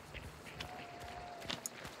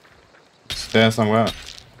 It's there somewhere.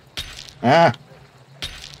 Ah!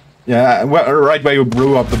 Yeah, right where you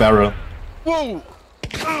blew up the barrel. Whoa!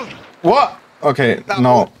 What? Okay,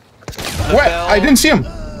 no. Wait, I didn't see him!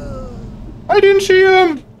 I didn't see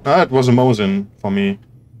him! That was a Mosin for me.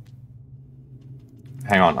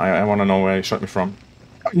 Hang on, I want to know where he shot me from.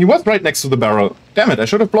 He was right next to the barrel. Damn it, I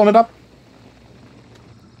should have blown it up.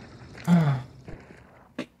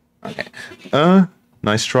 Okay.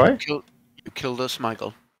 Nice try. You killed us,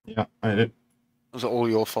 Michael. Yeah, I did. It was all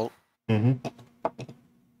your fault. Mm-hmm.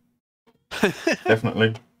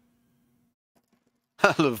 Definitely.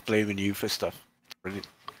 I love blaming you for stuff. It's brilliant.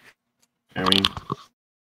 I mean,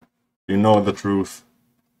 you know the truth.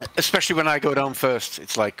 Especially when I go down first.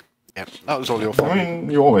 It's like, yeah, that was all your fault. I mean,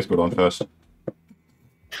 you always go down first.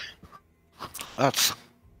 That's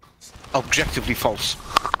objectively false.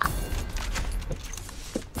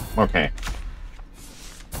 Okay.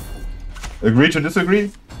 Agree to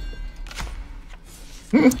disagree?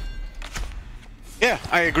 Yeah,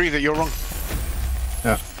 I agree that you're wrong.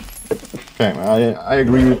 Yeah. Okay, I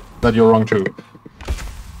agree that you're wrong too.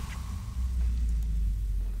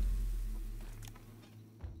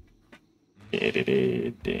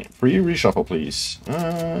 Free reshuffle, please.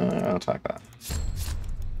 I'll take that.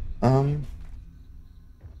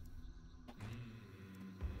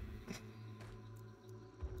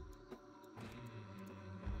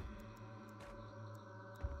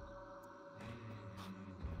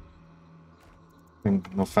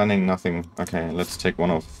 No fanning, nothing. Okay, let's take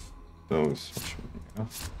one of those.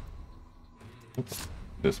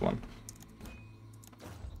 This one.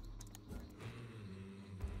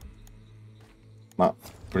 Ah,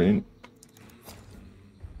 brilliant.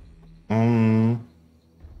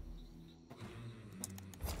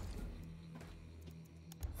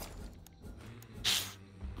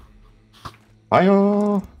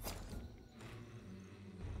 Fire!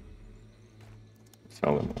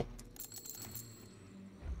 Sell them all.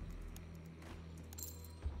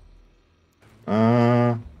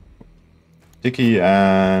 Sticky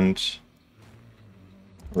and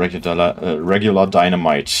regular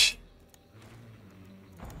dynamite.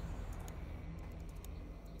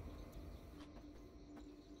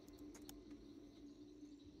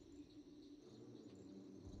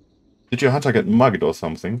 Did your hunter get mugged or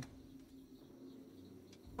something?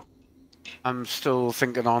 I'm still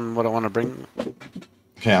thinking on what I want to bring.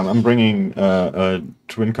 Okay, I'm bringing a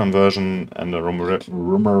twin conversion and a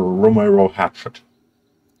Romero hatchet.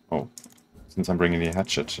 Oh, since I'm bringing the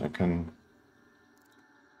hatchet, I can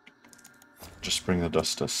just bring the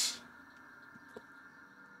dusters.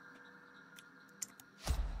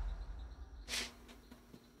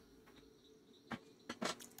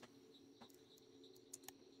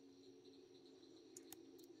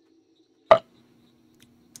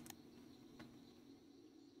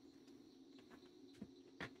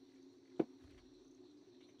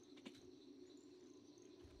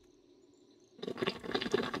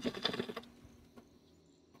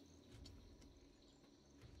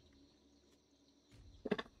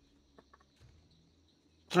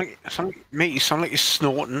 Mate, you sound like you're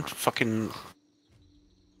snorting fucking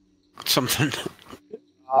something.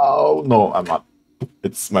 Oh, no, I'm not.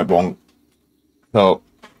 It's my bong. So,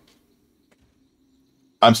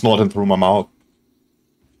 I'm snorting through my mouth.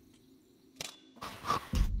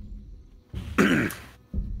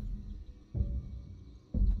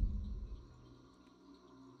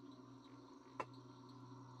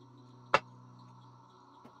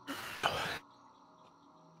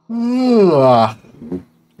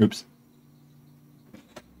 Oops.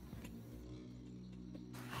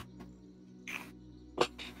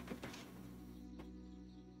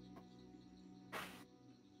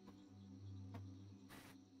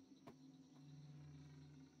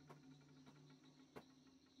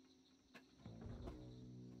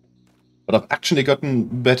 But I've actually gotten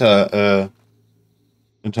better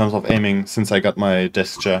in terms of aiming since I got my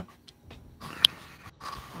desk chair.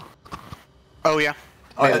 Oh yeah,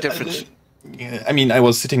 difference. I mean, I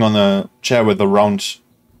was sitting on a chair with a round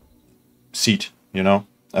seat, you know.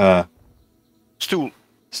 Stool.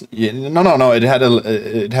 Yeah, no. It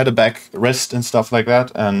had a back rest and stuff like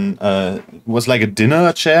that, and it was like a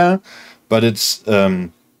dinner chair, but it's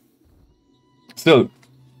still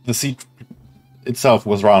the seat itself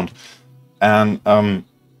was round, and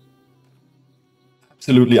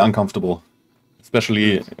absolutely uncomfortable,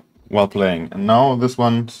 especially while playing. And now this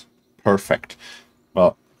one's perfect.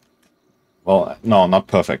 Well, no, not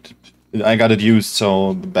perfect. I got it used,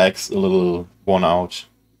 so the back's a little worn out,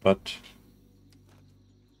 but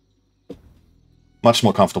much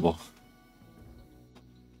more comfortable.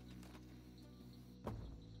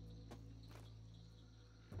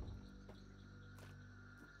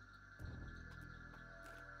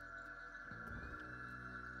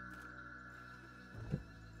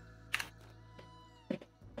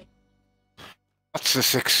 That's the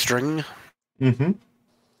 6 string. Mm-hmm.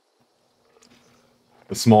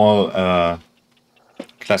 A small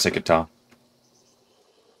classic guitar.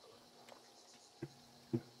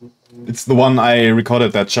 It's the one I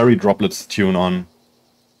recorded that Cherry Droplets tune on.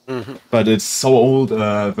 Mm-hmm. But it's so old,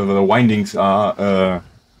 the windings are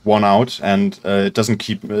worn out, and it doesn't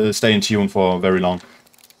stay in tune for very long.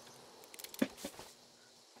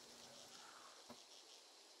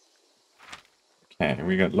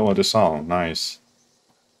 we got lower the sound. Nice.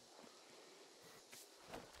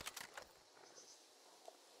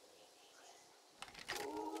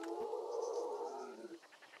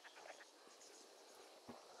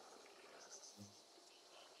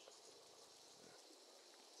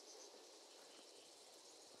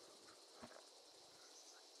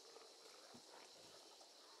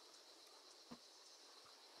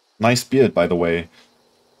 Nice beard, by the way.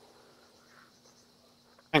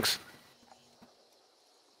 Thanks.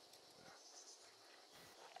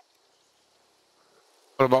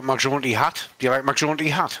 What about my jaunty hat? Do you like my jaunty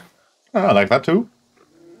hat? Oh, I like that too.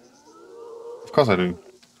 Of course I do.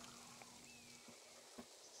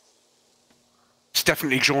 It's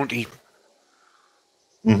definitely jaunty.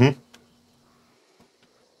 Mm-hmm.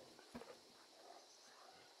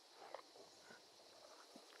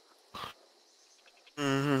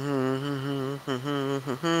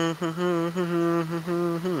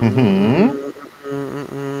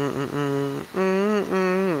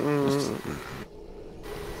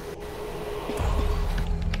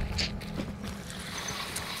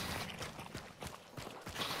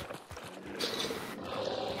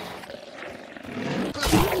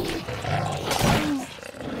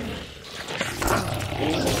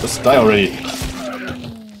 Just die already.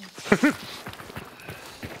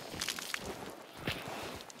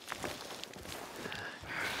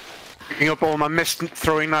 Picking up all my missed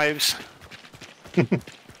throwing knives.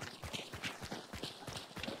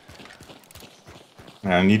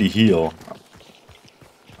 I need a heal.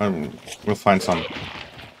 We'll find some.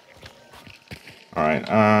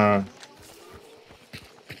 Alright,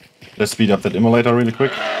 let's speed up that immolator really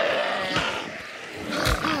quick.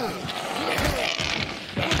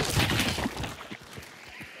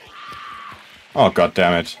 Oh, god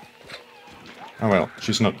damn it. Oh well,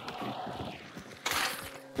 she's not...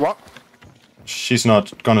 What? She's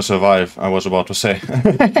not gonna survive, I was about to say.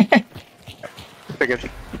 Figured.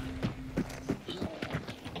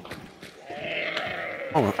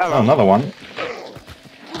 Oh, another one.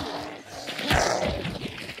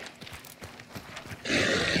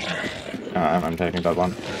 I'm taking that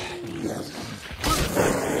one.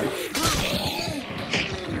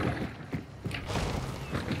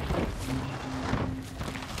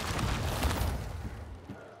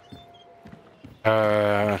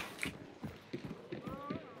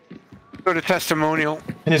 Go to testimonial.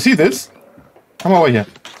 Can you see this? Come over here.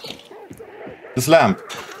 This lamp.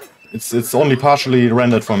 It's only partially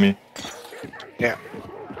rendered for me. Yeah.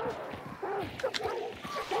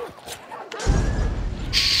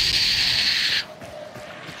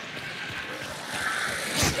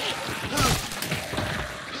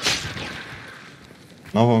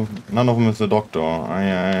 None of them is the doctor.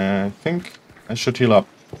 I think I should heal up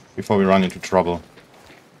before we run into trouble.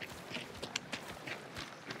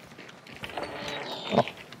 Oh,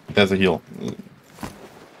 there's a heal. You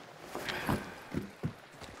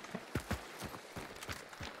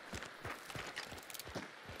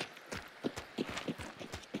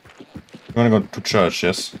wanna go to church,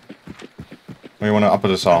 yes? Or you wanna up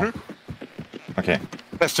this hall? Mm-hmm. Okay.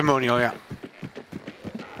 Testimonial, yeah.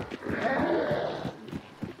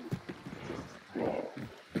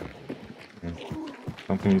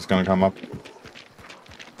 Something is gonna come up.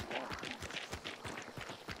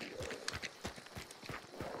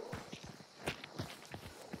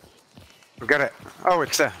 Get it. Oh,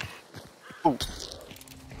 it's there. Ooh.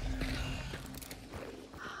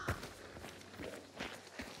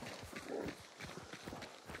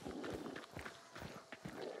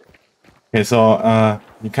 Okay, so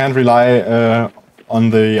you can't rely on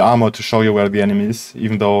the armor to show you where the enemy is,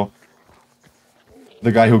 even though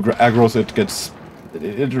the guy who aggroes it gets...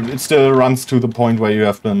 It still runs to the point where you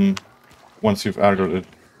have been once you've aggroed it.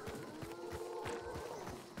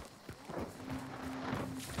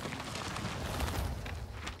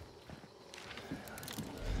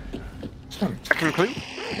 Second clue?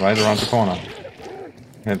 Right around the corner.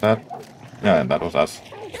 Hit that? Yeah, that was us.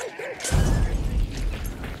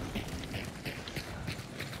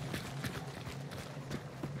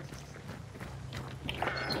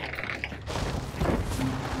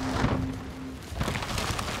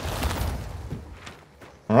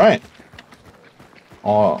 Alright.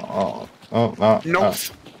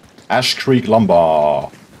 North. Ash Creek Lumber.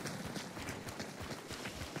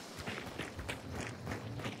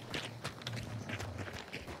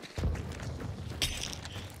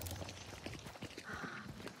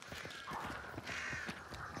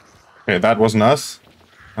 Okay, that wasn't us.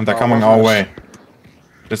 And they're coming our way.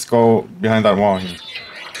 Let's go behind that wall here.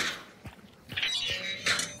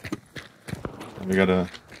 We gotta...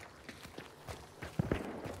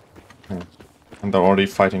 And they're already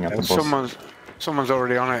fighting at the boss. Someone's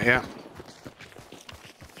already on it, yeah.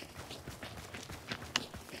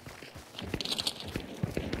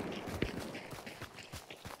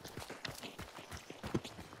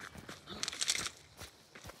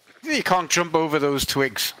 You can't jump over those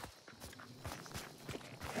twigs.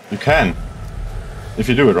 You can. If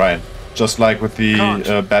you do it right. Just like with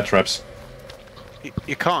the bat traps.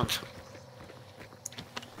 You can't.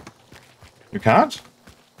 You can't?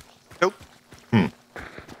 Nope.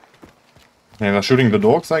 Yeah, they're shooting the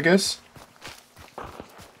dogs, I guess.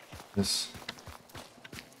 Yes.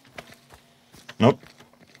 Nope.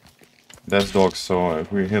 There's dogs, so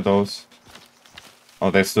if we hear those...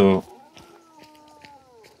 Oh, they still...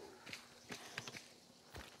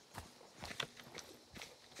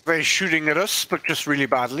 They're shooting at us, but just really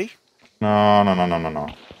badly. No.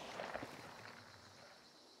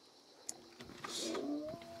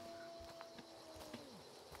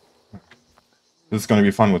 This is gonna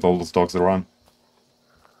be fun with all those dogs around.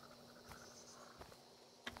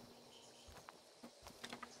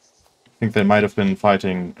 I think they might have been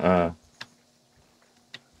fighting, Oh,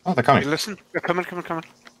 they're coming. Hey, listen, they're coming.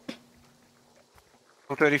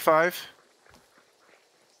 35.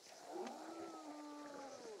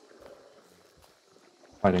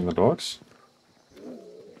 Fighting the dogs.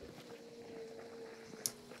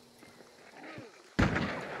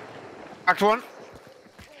 Act 1.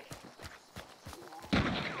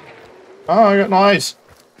 Oh, I got nice.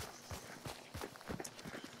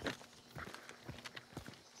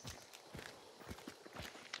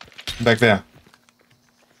 Back there.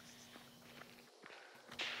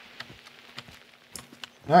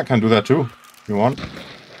 Yeah, I can do that too, if you want.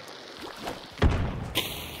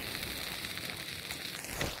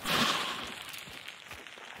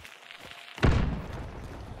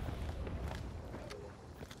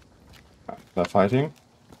 They're fighting.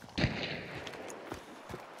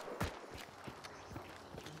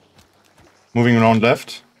 Moving around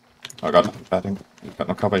left. Oh god, batting. Got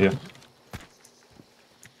no cover here.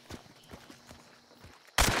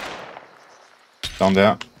 Down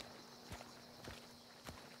there.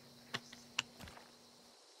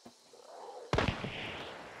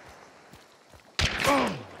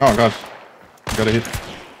 Oh god. Gotta hit.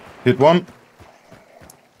 Hit one.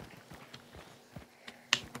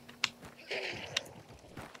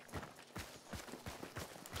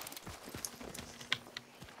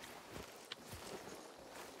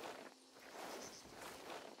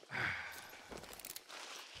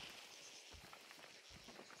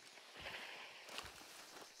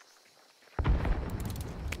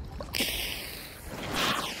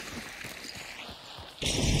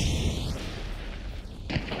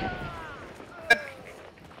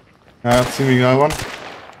 See me another one.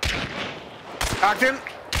 Knocked him.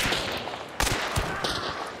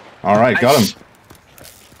 Alright, Nice. got him.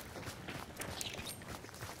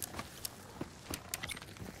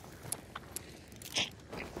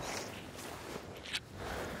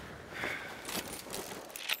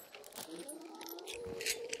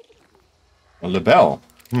 A label.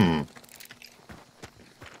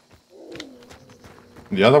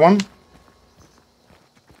 The other one?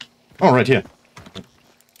 Oh, right here.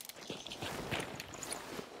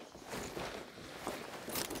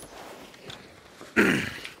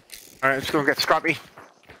 Alright, let's go and get Scrappy.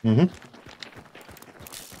 Mm-hmm.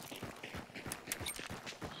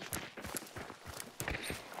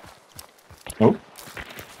 Oh.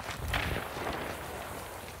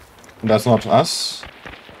 That's not us.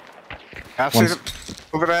 I see them.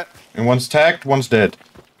 Over there. And one's tagged, one's dead.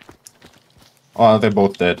 Oh, they're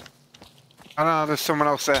both dead. Oh no, there's someone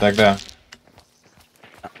else there. Back there.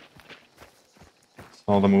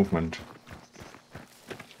 Saw the movement.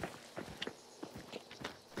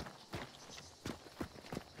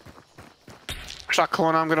 Watch that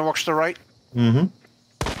corner, I'm gonna watch the right. Mm-hmm.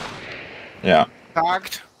 Yeah.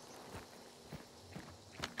 Tagged.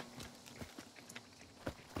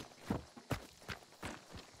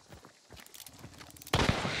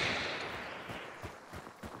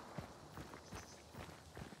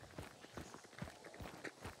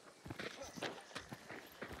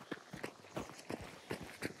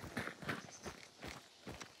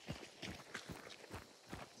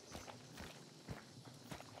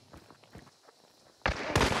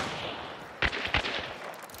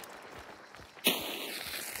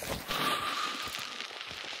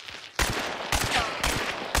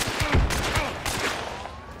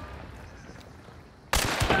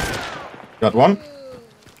 Got one.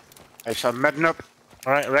 Nice, I'm medding up.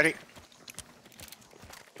 Alright, ready?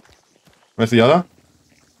 Where's the other?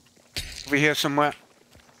 Over here somewhere.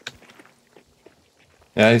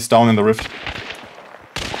 Yeah, he's down in the rift.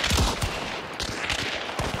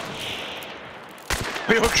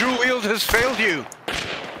 Your dual wield has failed you.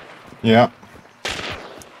 Yeah.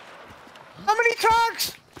 How many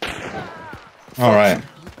tags? Alright.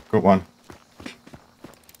 Good one.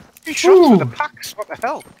 3 shots with the packs. What the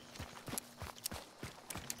hell?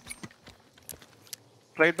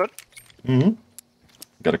 Played, bud? Mm-hmm.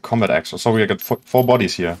 Got a combat axe. So we got 4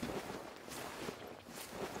 bodies here.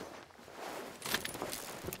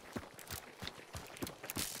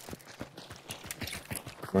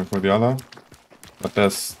 Going for the other. But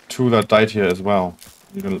there's 2 that died here as well.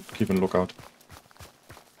 You can keep a lookout.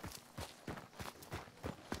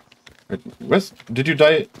 Wait, did you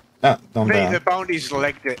die? Ah, down Mate, there. the bounties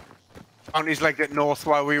legged it. Bounties legged it north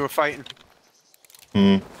while we were fighting.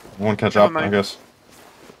 Won't catch Never up, mind. I guess.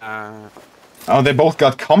 Oh, they both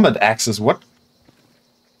got combat axes. What?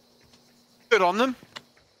 Good on them.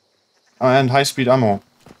 Oh, and high-speed ammo.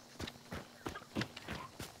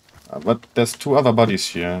 But there's 2 other bodies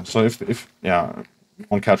here. So if yeah, we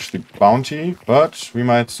won't catch the bounty, but we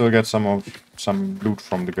might still get some loot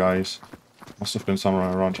from the guys. Must have been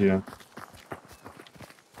somewhere around here.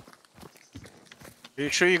 Are you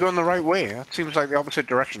sure you're going the right way? That seems like the opposite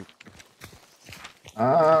direction.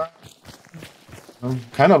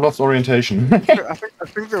 Kind of lost orientation. I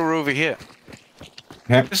think they were over here.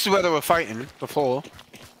 Yeah. This is where they were fighting before.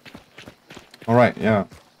 Alright, yeah.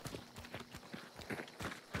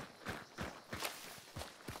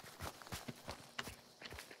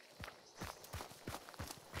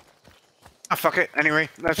 Ah, fuck it. Anyway,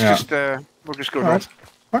 let's Yeah. just we'll just go All north.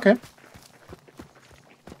 right. Okay.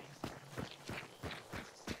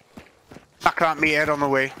 Back that meathead on the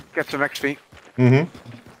way. Get some XP. Mm-hmm.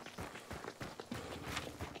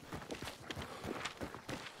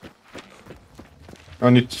 I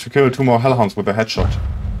need to kill 2 more hellhounds with a headshot.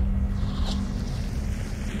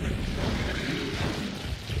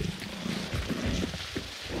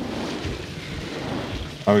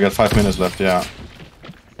 Oh, we got 5 minutes left, yeah.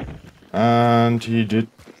 And he did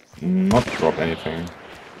not drop anything.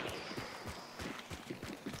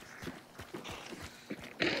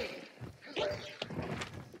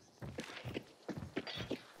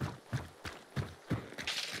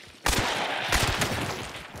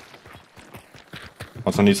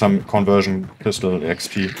 Also need some conversion pistol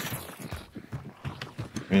XP.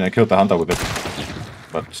 I mean, I killed the hunter with it,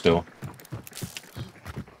 but still.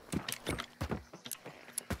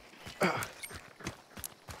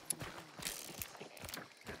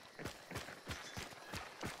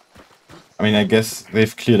 I mean, I guess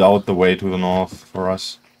they've cleared out the way to the north for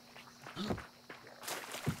us.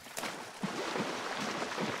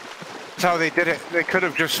 That's how they did it. They could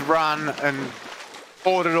have just ran and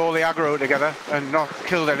ordered all the aggro together and not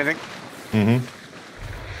killed anything. Mm-hmm.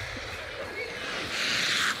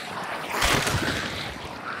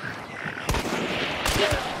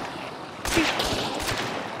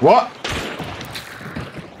 What?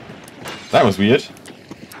 That was weird.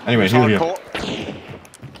 Anyway, here.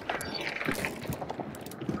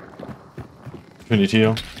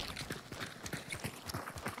 Finitio.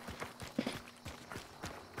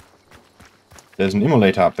 There's an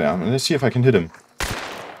immolator up there. Let's see if I can hit him.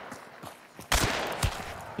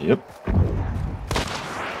 Yep.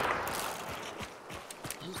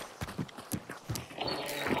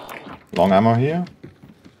 Long ammo here.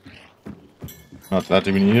 Not that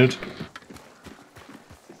we needed.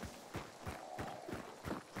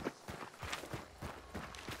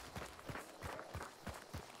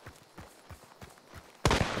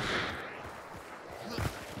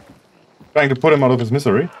 Trying to put him out of his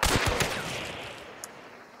misery.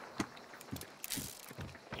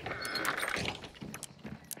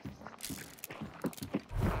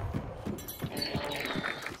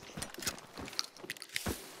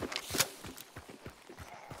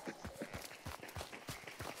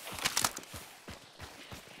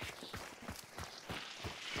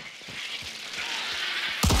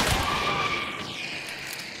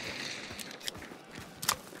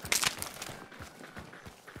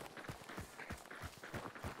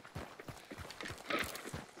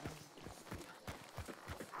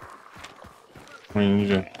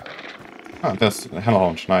 Ah, that's a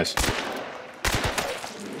hellhound, nice.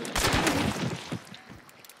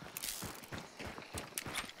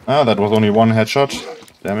 Ah, that was only 1 headshot.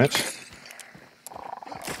 Damn it.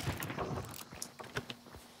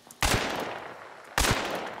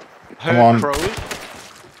 Come on. Crows?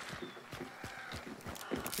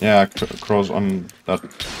 Yeah, crows on that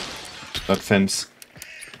fence.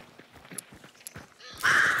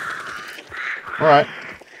 Alright.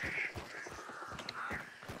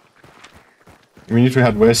 We need to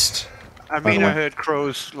head west. I mean, I heard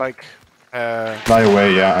crows like fly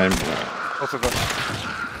away, yeah, I'm both of us.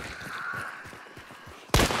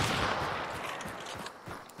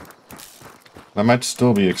 There might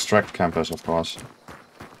still be extract campers, of course.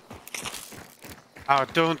 I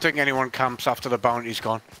don't think anyone camps after the bounty's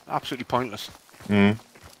gone. Absolutely pointless. Hmm.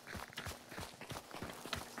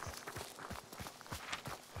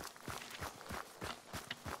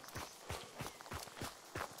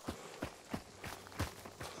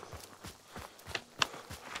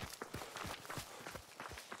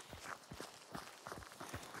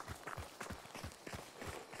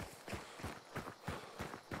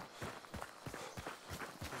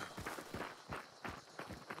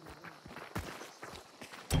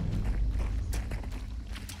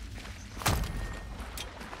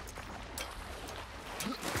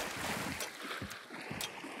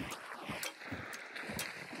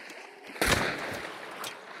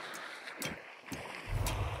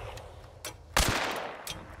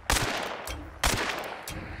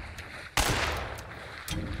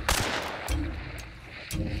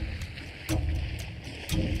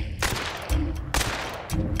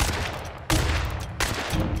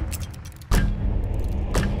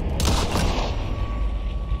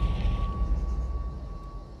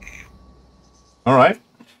 All right.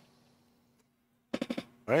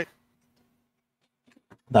 Right.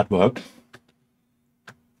 That worked.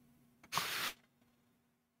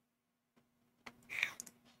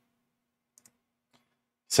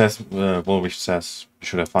 Says, Wolvish says, we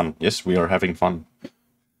should have fun. Yes, we are having fun.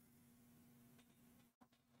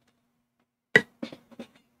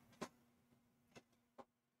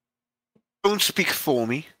 Don't speak for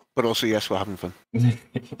me, but also yes, we're having fun.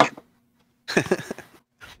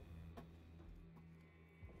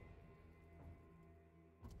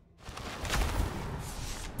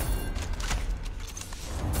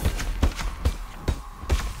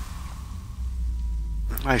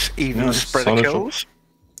 Nice even spread of kills.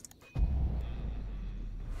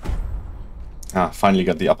 Ah, finally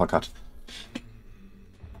got the uppercut.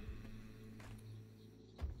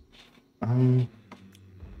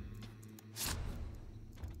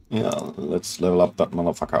 Yeah, let's level up that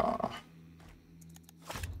motherfucker.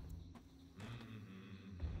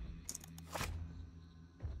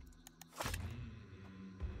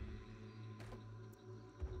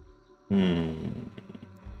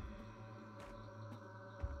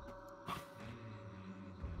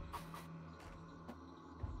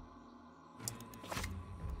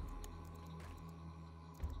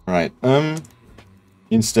 Right.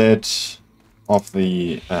 Instead of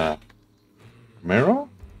the mirror,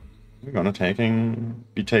 we're gonna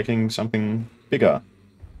be taking something bigger.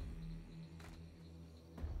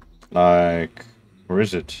 Like, where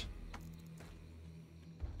is it?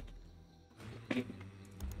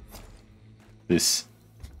 This.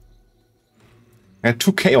 I had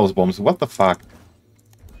 2 chaos bombs. What the fuck?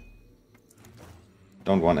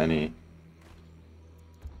 Don't want any.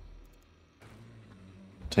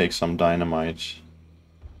 Take some dynamite.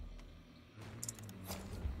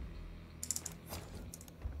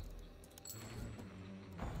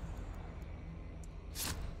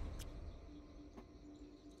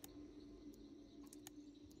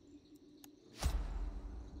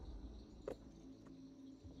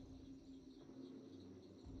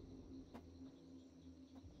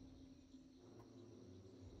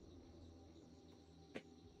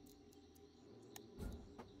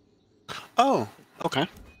 Oh, okay.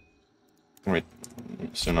 Wait,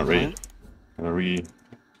 still not ready. Gonna re-equip.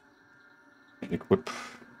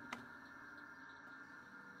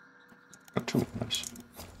 Got 2, nice.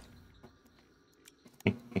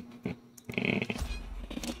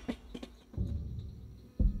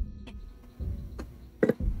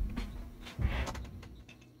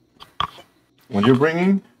 What you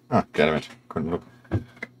bringing? Ah, damn it, couldn't look.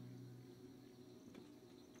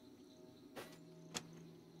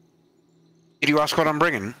 Did you ask what I'm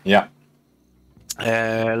bringing? Yeah.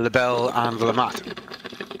 Lebel and Lamat.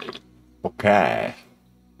 Okay.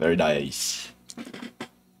 Very nice.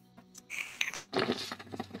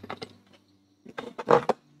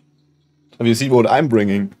 Have you seen what I'm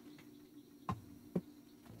bringing?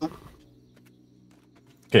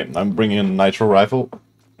 Okay, I'm bringing a nitro rifle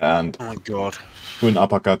and Oh my god. twin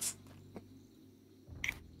uppercuts.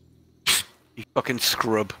 You fucking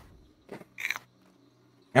scrub.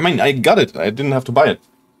 I mean, I got it. I didn't have to buy it.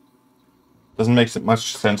 Doesn't make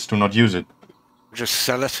much sense to not use it. Just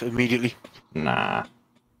sell it immediately. Nah.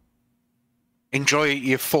 Enjoy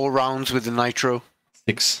your 4 rounds with the nitro.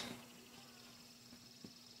 6.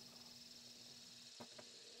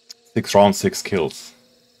 6 rounds, 6 kills.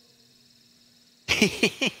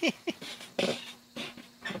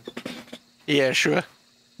 Yeah, sure.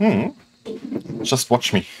 Just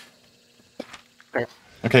watch me. Okay.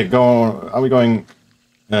 Okay, go. Are we going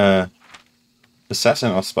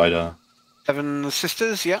assassin or spider? Seven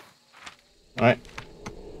Sisters, yeah. Alright.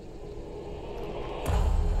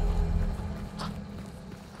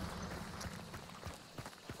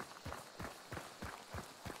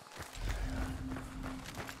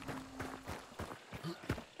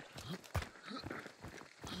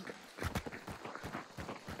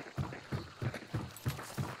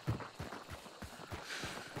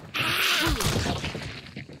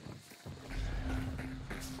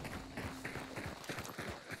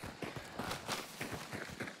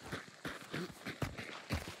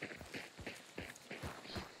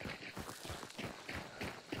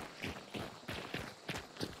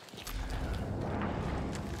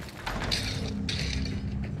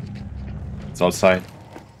 It's outside.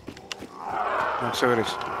 Oh, so it is.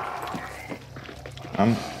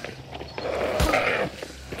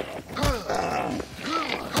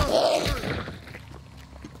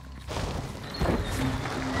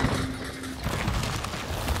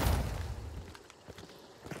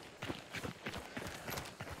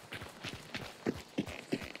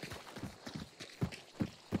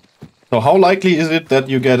 So how likely is it that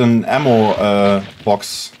you get an ammo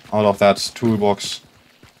box out of that toolbox?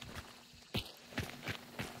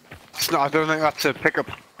 It's not, I don't think that's a pickup.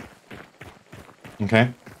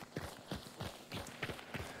 Okay.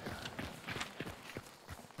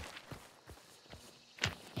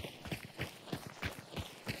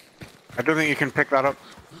 I don't think you can pick that up.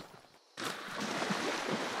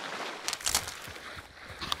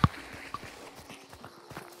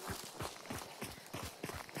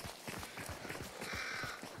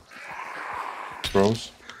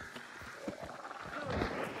 Gross.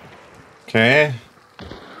 Okay.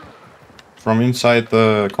 From inside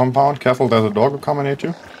the compound, careful, there's a dog coming at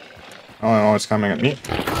you. Oh no, it's coming at me.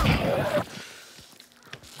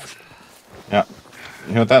 Yeah,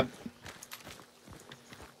 you heard that?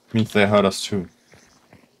 Means they heard us too.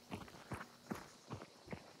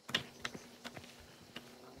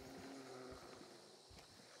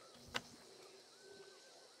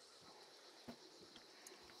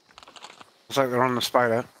 Looks like they're on the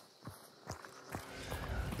spider.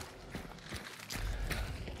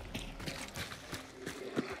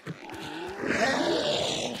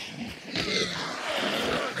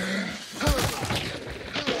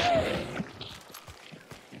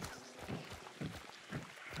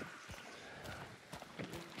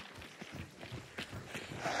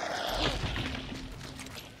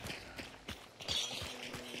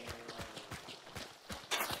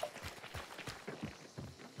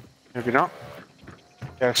 Maybe not.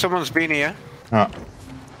 Yeah, someone's been here. Ah.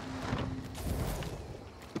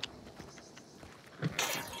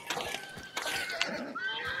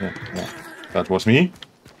 Yeah. That was me,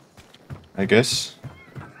 I guess.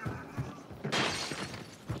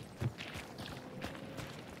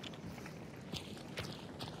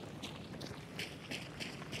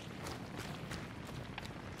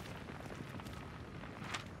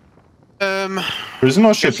 Prison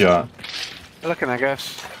or shipyard? Looking, I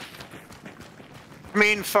guess. I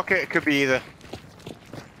mean, fuck it could be either.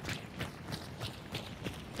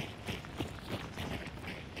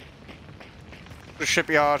 The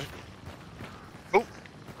shipyard. Oh.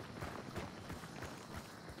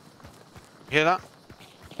 Hear that?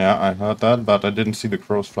 Yeah, I heard that, but I didn't see the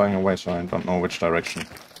crows flying away, so I don't know which direction.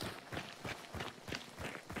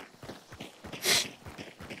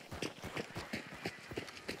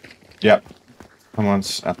 Yep.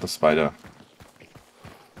 Someone's at the spider.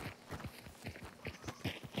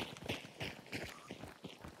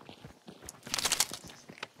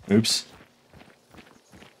 Oops.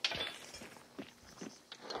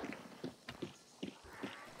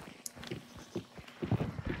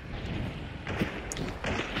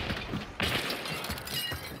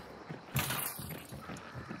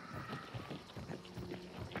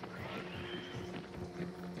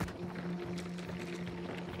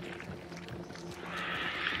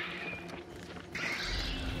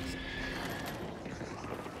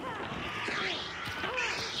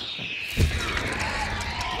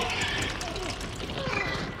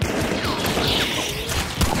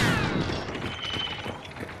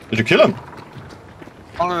 Did you kill him?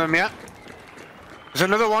 One of them, yeah. There's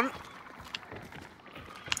another one.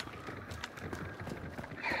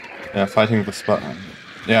 Yeah, fighting the spot.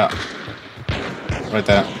 Yeah. Right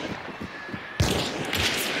there.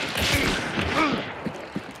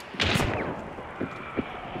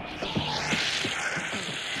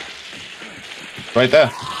 Right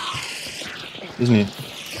there. Isn't he?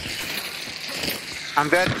 I'm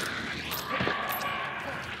dead.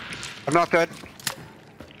 I'm not dead.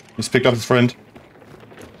 He's picked up his friend.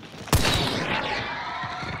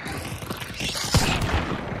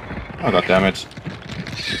 Oh, god damn it.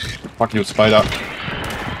 Fuck you, spider.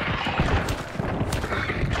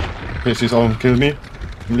 Please, don't kill me.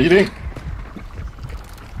 I'm bleeding.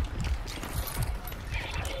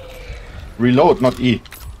 Reload, not E.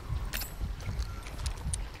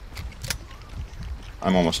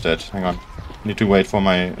 I'm almost dead. Hang on. Need to wait for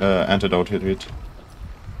my antidote hit.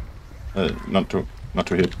 Not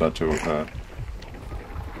to hit, but to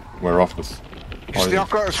wear off this. Still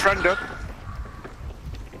got his friend up.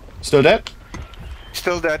 Still dead?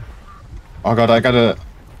 Still dead. Oh god, I gotta...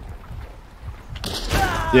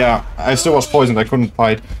 Yeah, I still was poisoned. I couldn't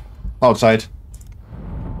fight outside.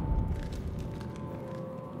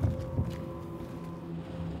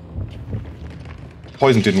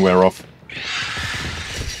 Poison didn't wear off.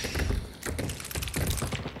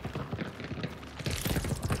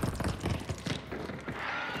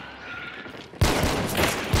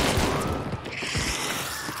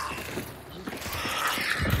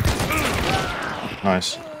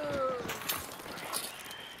 Nice.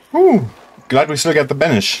 Whew. Glad we still get the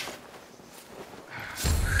banish.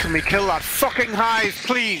 Can we kill that fucking hive,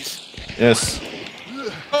 please? Yes.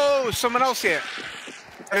 Oh, someone else here.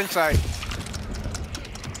 They're inside.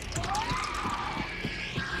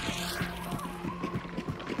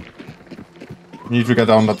 Need to get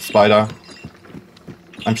down that spider.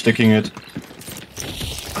 I'm sticking it.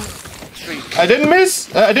 I didn't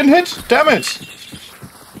miss! I didn't hit! Damn it!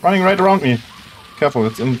 Running right around me. Careful,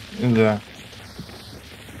 it's in there.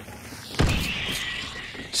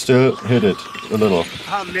 Still hit it a little.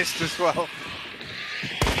 I missed as well.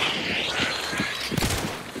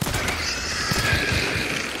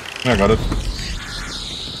 I got it.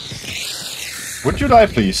 Would you die,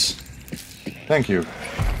 please? Thank you.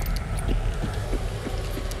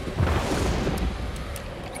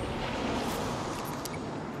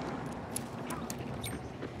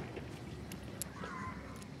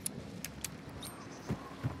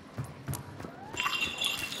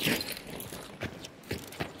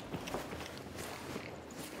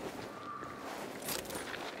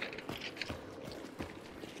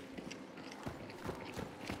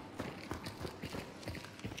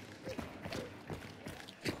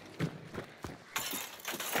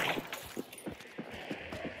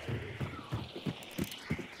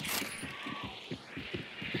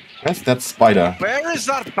 Where's that spider? Where is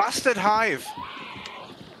that bastard hive?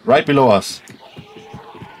 Right below us.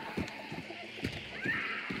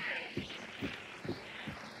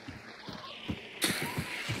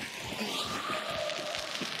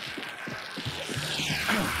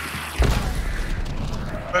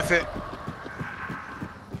 Worth it.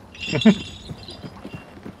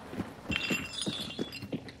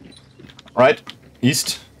 Right,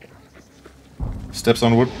 east. Steps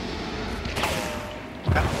on wood.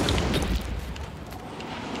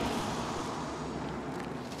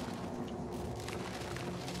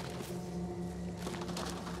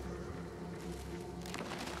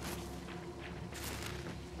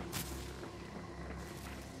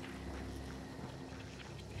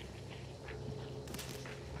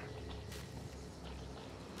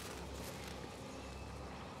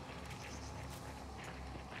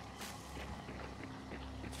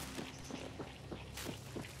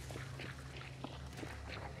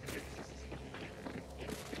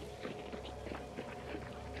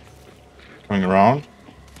 Going around.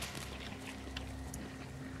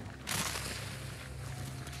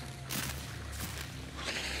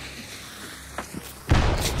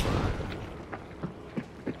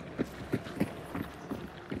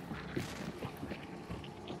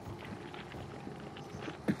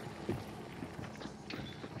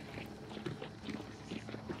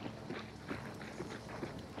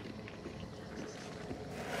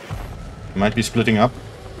 Might be splitting up.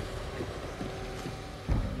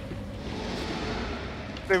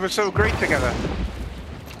 They were so great together.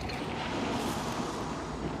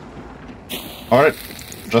 Alright,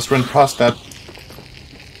 just went past that.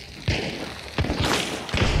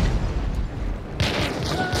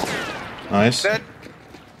 Nice. Dead.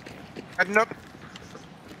 Heading up.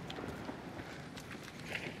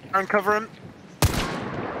 Uncover him.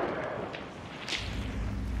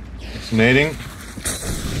 Nading.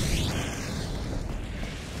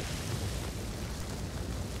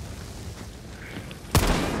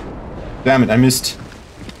 Damn it, I missed.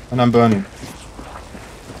 And I'm burning.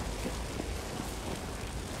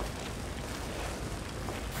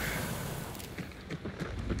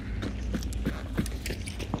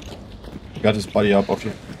 Got his body up off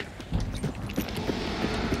you.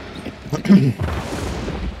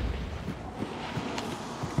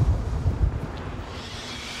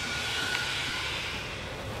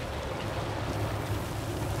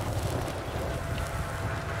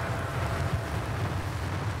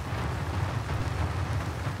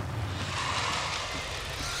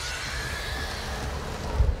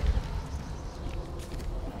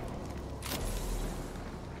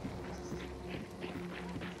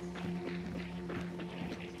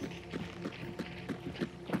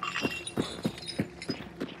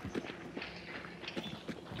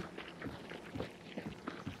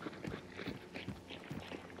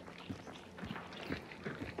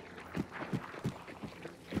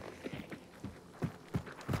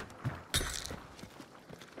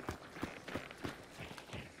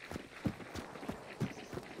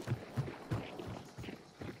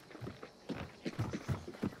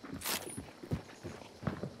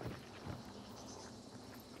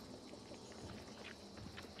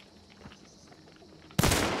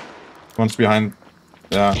 One's behind.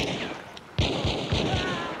 Yeah.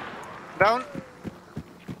 Down.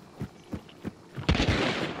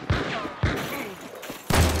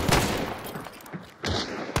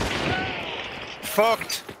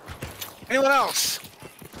 Fucked. Anyone else?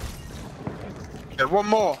 One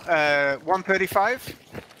more. 135.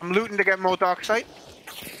 I'm looting to get more dark sight.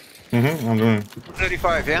 I'm doing.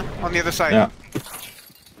 35, yeah? On the other side. Yeah.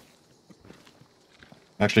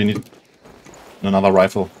 Actually need another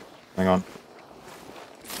rifle. Hang on.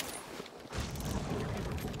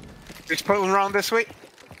 Just pulling around this way.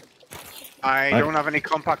 I don't have any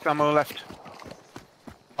compact ammo left.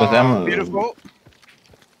 But ammo. Beautiful.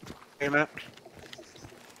 Wait a minute.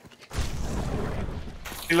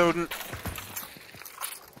 Reloading.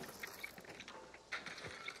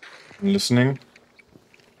 Listening.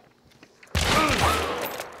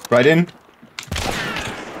 Right in.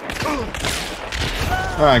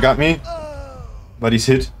 Ah, got me. But he's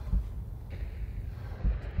hit.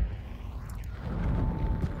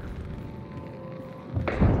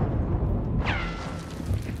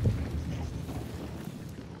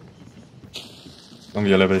 On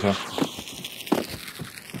the elevator.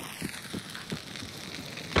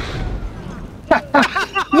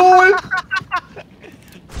 LOL!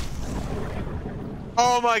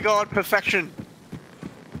 Oh my god, perfection.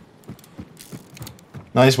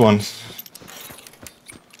 Nice one.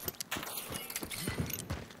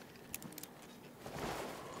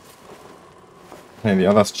 Hey, the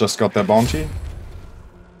others just got their bounty.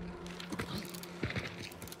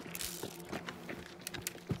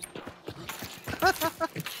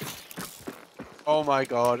 Oh my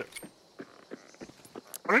god.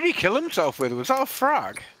 What did he kill himself with? Was that a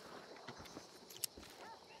frag?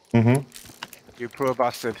 You poor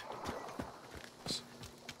bastard.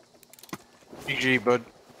 GG, bud.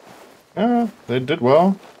 Yeah, they did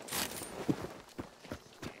well.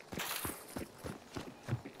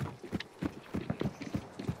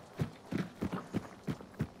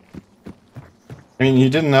 I mean, he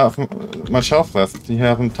didn't have much health left. He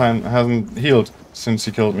hasn't healed since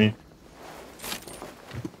he killed me.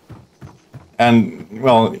 And,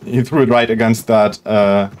 well, he threw it right against that,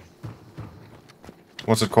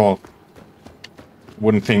 what's it called?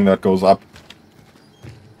 Wooden thing that goes up.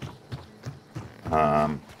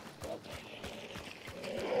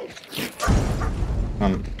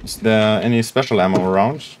 Is there any special ammo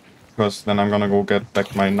around? Because then I'm gonna go get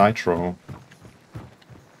back my nitro.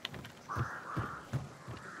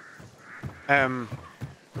 I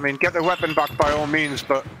mean, get the weapon back by all means,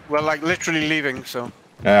 but we're like literally leaving, so.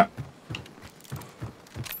 Yeah.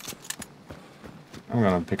 I'm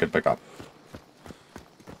gonna pick it back up.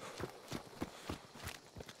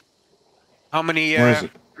 How many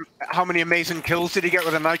amazing kills did he get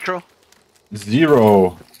with a nitro?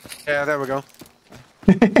 0. Yeah, there we go.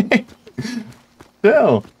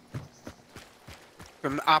 Still.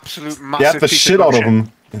 An absolute massive Get the piece shit of out of shit.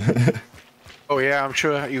 him. Oh yeah, I'm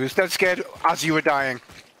sure he was dead scared as you were dying.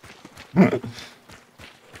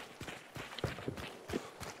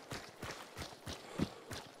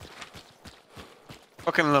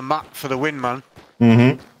 Fucking Lamat for the win, man.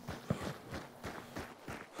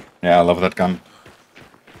 Yeah, I love that gun.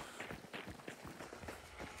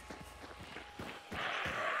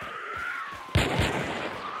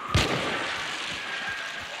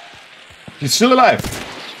 He's still alive.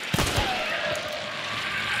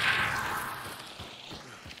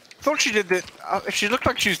 Thought she did the. She looked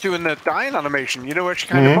like she was doing the dying animation. You know where she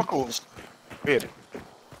kind of buckles. Weird.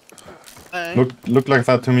 Looked like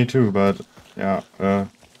that to me too, but yeah.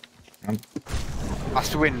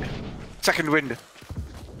 Last wind. Second wind.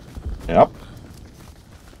 Yep.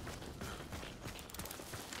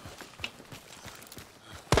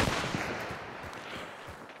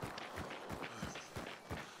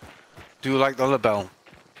 Do you like the label?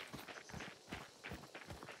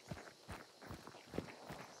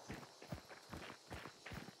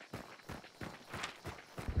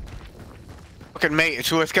 Fucking mate,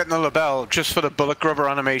 it's worth getting the label just for the bullet grubber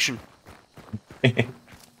animation.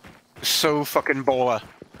 So fucking baller.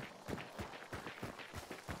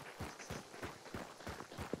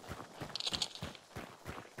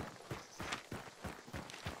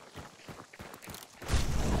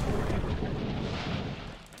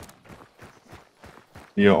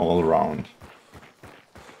 You're all around.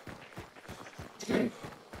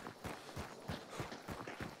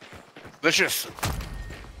 Delicious.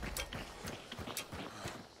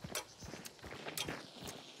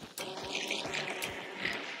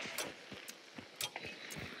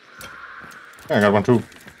 Yeah, I got one too.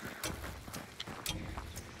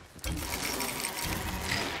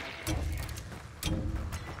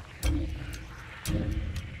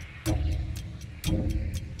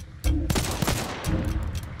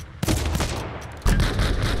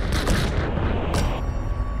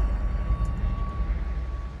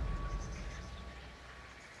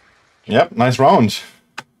 Yep, nice round.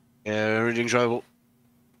 Yeah, really enjoyable.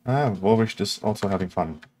 Warwick is also having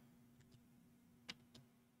fun.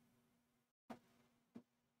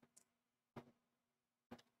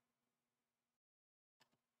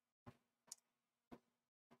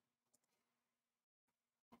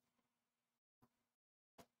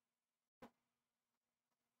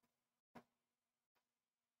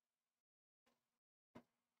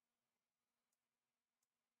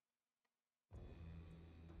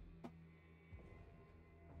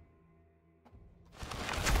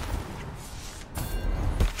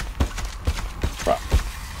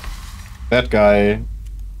 That guy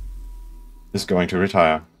is going to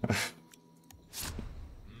retire.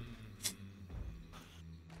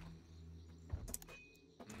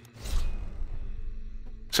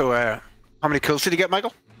 So, how many kills did he get,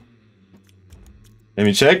 Michael? Let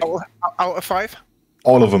me check. Out of 5?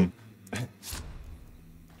 All of them.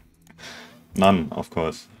 None, of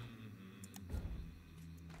course.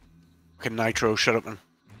 Fucking Nitro, shut up, man.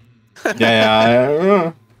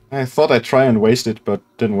 Yeah, I thought I'd try and waste it, but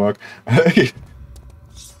didn't work.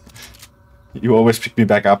 You always pick me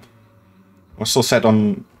back up. I was so set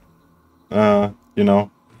on, you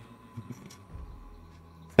know,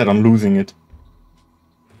 set on losing it.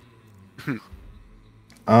 What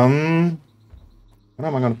am I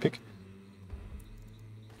gonna pick?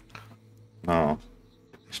 No.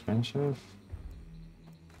 Expensive?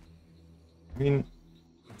 I mean,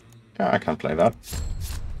 yeah, I can't play that.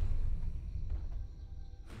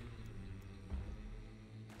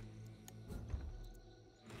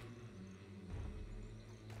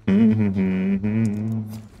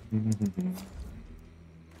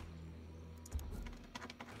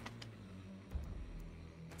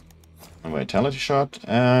 A vitality shot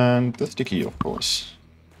and the sticky, of course.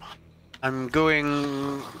 I'm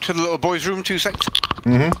going to the little boys' room, 2 seconds.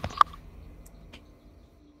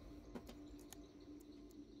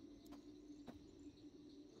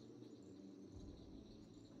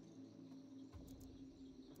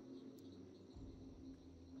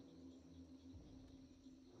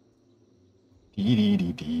 Dee dee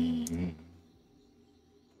dee dee.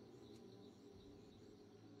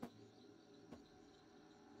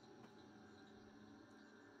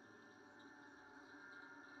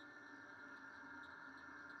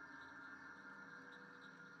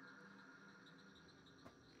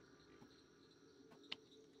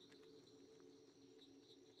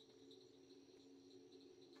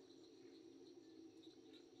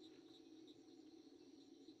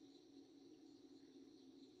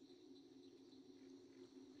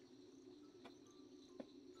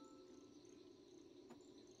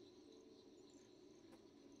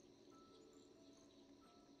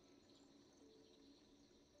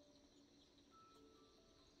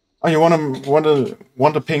 Oh, you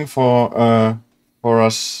want a ping for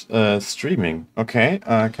us streaming? Okay,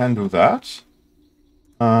 I can do that.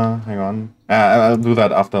 Hang on. I'll do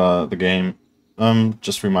that after the game.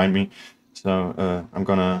 Just remind me. So I'm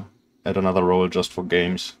gonna add another role just for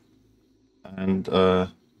games, and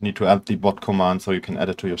need to add the bot command so you can add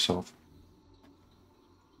it to yourself.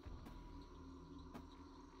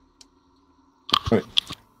 Wait.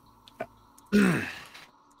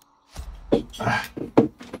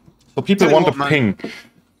 So people want a ping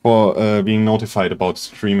for being notified about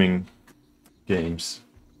streaming games.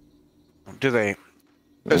 Do they?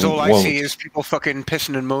 Because all I see is people fucking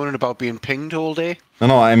pissing and moaning about being pinged all day.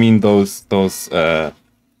 No, I mean those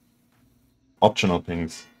optional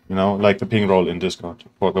pings. You know, like the ping roll in Discord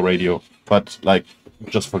for the radio, but like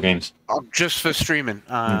just for games. Oh, just for streaming.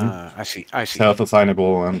 I see.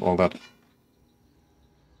 Self-assignable and all that.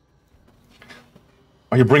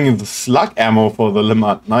 Are you bringing the slug ammo for the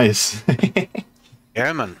Limmat? Nice.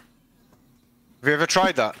 Yeah, man. Have you ever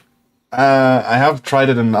tried that? I have tried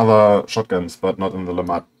it in other shotguns, but not in the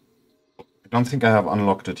Limmat. I don't think I have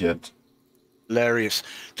unlocked it yet. Hilarious.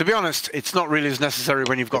 To be honest, it's not really as necessary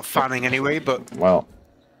when you've got fanning anyway, but... Well,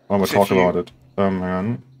 when we talk about it. Hang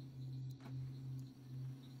on.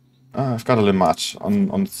 I've got a Limmat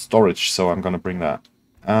on storage, so I'm gonna bring that.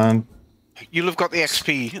 And... You'll have got the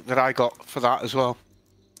XP that I got for that as well.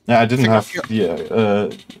 Yeah, I didn't have... Yeah,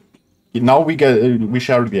 now we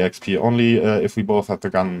share the XP, only if we both have the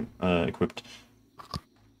gun equipped.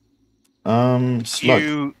 Slug.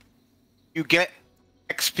 You get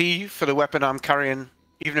XP for the weapon I'm carrying,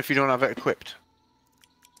 even if you don't have it equipped.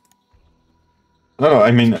 No, I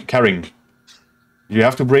mean carrying. You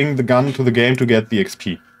have to bring the gun to the game to get the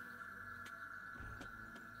XP.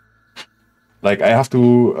 Like, I have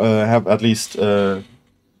to have at least...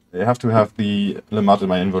 I have to have the Limmat in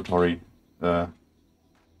my inventory. Oh,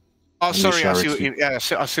 sorry, I see what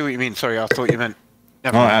you mean. Sorry, I thought you meant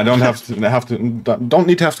Never No, mind. I don't don't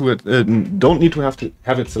need to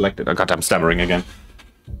have it selected. Oh, God, I'm stammering again.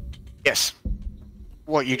 Yes.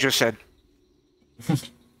 What you just said.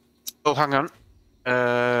 Oh, hang on.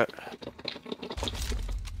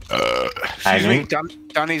 Excuse me,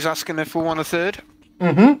 Danny's asking if we want a third.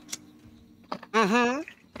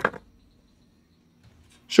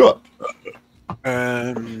 Sure.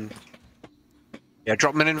 Yeah,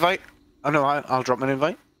 drop him an invite. Oh no, I'll drop him an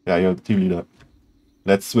invite. Yeah, you're the team leader.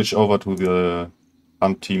 Let's switch over to the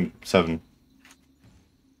Hunt Team 7.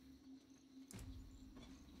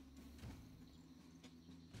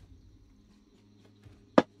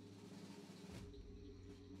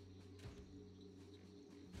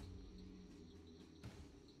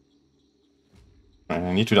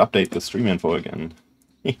 I need to update the stream info again.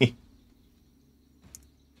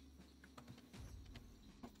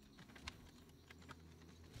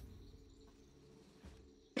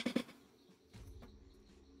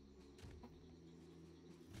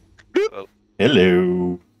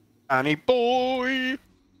 Hello. Annie boy.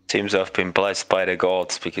 Seems I've been blessed by the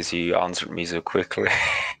gods because you answered me so quickly.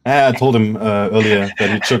 I told him earlier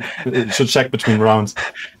that he should check between rounds.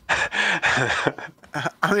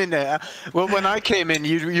 I'm in there. Well, when I came in,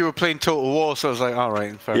 you were playing Total War, so I was like, all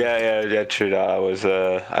right. Fair. Yeah, true. I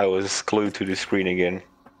was glued to the screen again.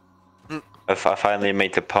 I finally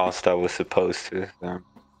made the pass that I was supposed to. So. You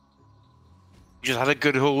just had a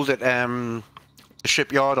good hold at the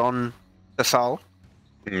shipyard on the Sal.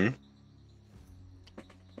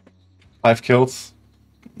 5 kills.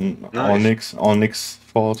 Nice. All Nick's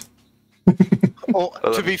fault.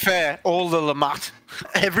 To be fair, all the Lamat.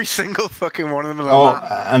 Every single fucking one of them. Oh,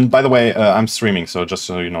 and by the way, I'm streaming, so just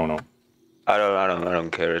so you know. No. I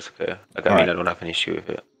don't care. It's okay. Like, I don't have an issue with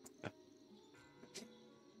it.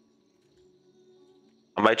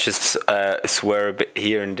 I might just swear a bit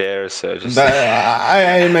here and there, so just.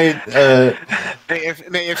 I made.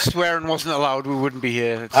 If swearing wasn't allowed, we wouldn't be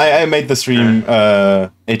here. I made the stream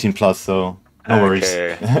 18 plus, so no worries.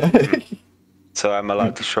 So I'm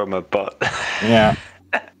allowed to show my butt. Yeah.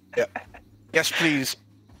 Yes, please.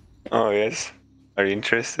 Oh yes. Are you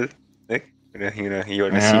interested, Nick? You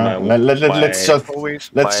want to see my? Let's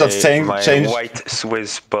just change white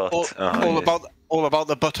Swiss butt. All about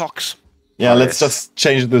the buttocks. Yeah, let's just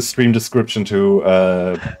change the stream description to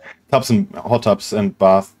tubs and hot tubs and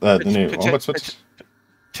bath.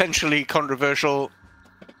 Potentially controversial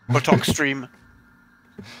buttock stream.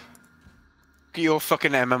 You're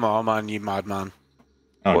fucking MMR, man, you madman.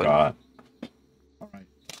 Oh what? God. Alright.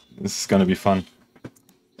 This is gonna be fun.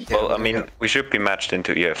 Well, I mean, we should be matched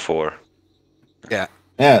into EF4. Yeah.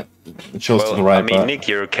 Yeah, it shows to the right. I mean, Nick,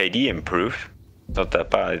 your KD improved. Not that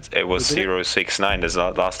bad. It was 069 this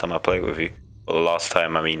last time I played with you. Well, the last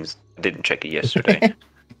time, I mean, I didn't check it yesterday.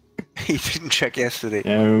 He didn't check yesterday.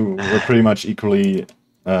 Yeah, we're pretty much equally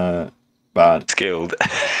bad. Skilled.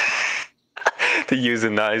 To use a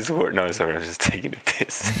nice word. No, sorry, I'm just taking a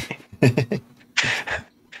piss.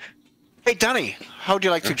 Hey, Danny, how do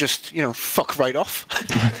you like to just, fuck right off?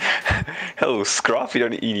 Hello, Scruff, you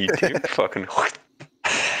don't need to. Fucking.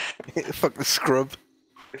 Fucking scrub.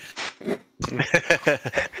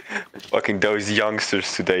 Fucking those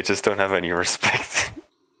youngsters today just don't have any respect.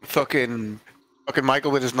 Fucking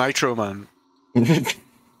Michael with his nitro, man. Maybe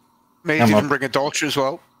he didn't bring a Dolce as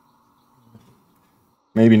well.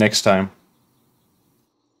 Maybe next time.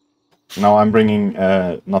 No, I'm bringing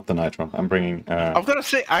not the nitro. I'm bringing. I've got to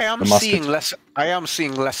say, I am seeing less. I am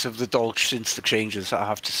seeing less of the Dolce since the changes. I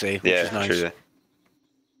have to say, which is nice. True.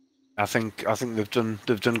 I think they've done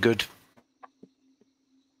good.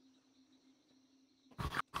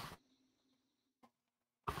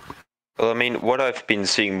 Well, I mean, what I've been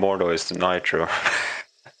seeing more though is the nitro.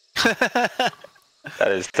 that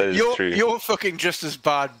is true. You're fucking just as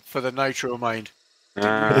bad for the nitro, mind.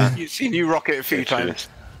 You've seen you rock it a few times.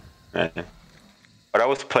 Yeah. But I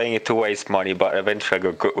was playing it to waste money, but eventually I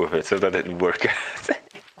got good with it, so that didn't work.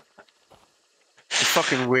 It's a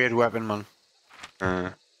fucking weird weapon, man.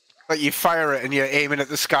 Like you fire it and you're aiming at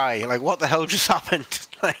the sky. Like, what the hell just happened?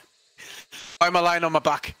 Like, why am I lying on my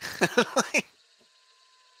back?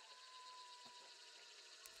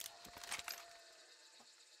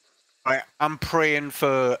 I'm praying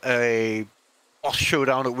for a boss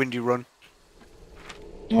showdown at Windy Run.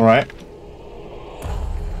 All right.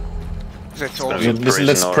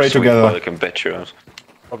 Let's pray together. I can bet you.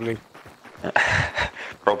 Probably.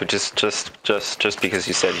 Probably just because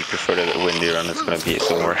you said you preferred it at Windy Run, it's gonna be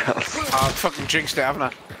somewhere else. I fucking jinxed it, haven't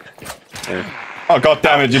I? Yeah. Oh god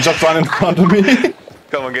damn it! You just ran in front of me.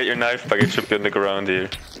 Come on, get your knife back. It should be on the ground here.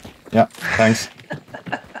 Yeah, thanks.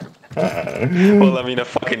 Well, I mean, I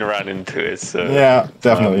fucking ran into it, so... Yeah,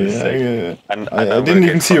 definitely. And I didn't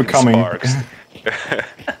even see you coming. Sparks.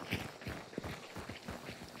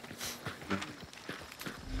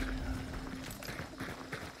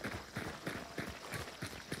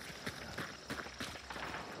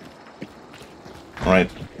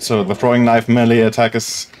 Alright, so the throwing knife melee attack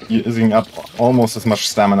is using up almost as much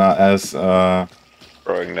stamina as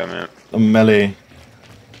Throwing them, yeah. a melee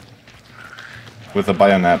with a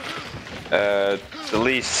bayonet. The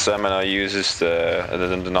least stamina uses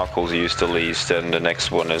the knuckles use the least, and the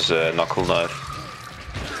next one is knuckle knife.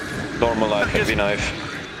 Normal knife, heavy knife.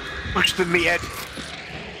 Push the meathead.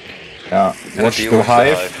 Yeah, watch the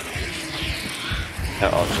hive. Yeah,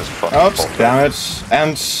 I'll just fucking Oops, pop damn it.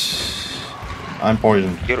 And I'm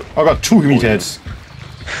poisoned. Oh god, 2 meatheads.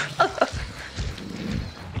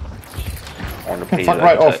 I want to be Fuck like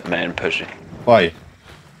right that off. man pushing. Why?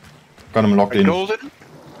 Got him locked in. Golden?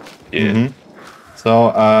 Yeah.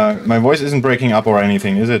 So, my voice isn't breaking up or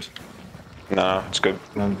anything, is it? No, it's good.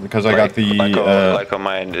 Because I got the... like on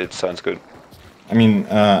my end, it sounds good. I mean,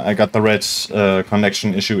 I got the red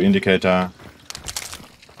connection issue indicator.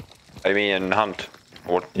 I mean, in Hunt.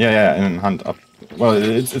 Or Yeah, in Hunt up. Well,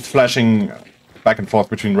 it's flashing back and forth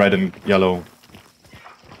between red and yellow.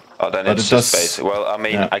 oh, then But it's it just does- space. Well, I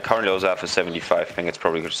mean, yeah. I currently also have a 75. I think it's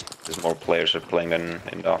probably because there's more players are playing than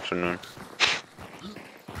in the afternoon.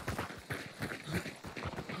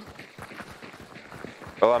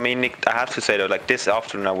 Well, I mean, Nick, I have to say though, like this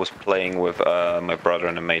afternoon I was playing with my brother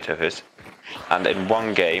and a mate of his, and in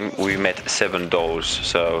one game we met 7 dolls,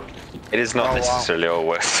 so it is not necessarily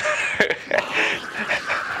always.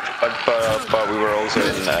 but we were also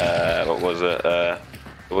in what was it?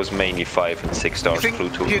 It was mainly 5 and 6 stars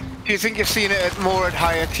Pluto. Do you think you've seen it more at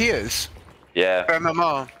higher tiers? Yeah. For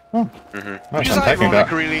MMR? Which is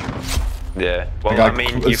ironic, really. Yeah. Well, I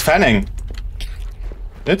mean, it's fanning.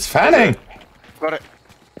 It's fanning. Got it.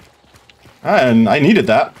 And I needed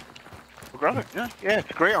that. Grab it. Yeah,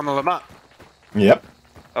 it's great on the Lamat. Yep.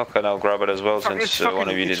 Okay, I'll grab it as well Fuck, since it's one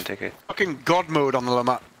of you fucking- didn't take it. Fucking God mode on the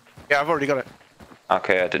Lamat. Yeah, I've already got it.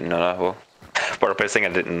 Okay, I didn't know that. Well, but I think I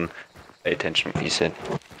didn't pay attention what you said.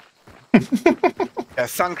 Yeah,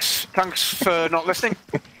 thanks for not listening.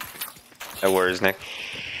 No worries, Nick.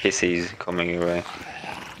 Kissy's coming your way.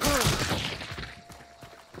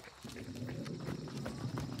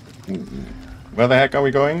 Where the heck are we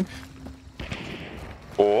going?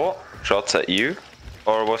 Or shots at you,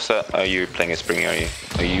 or was that? Are you playing a spring? Are you?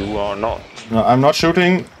 You are not. No, I'm not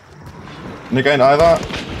shooting. Nick ain't either.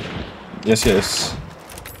 Yes.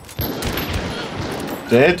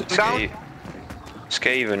 Dead. Down.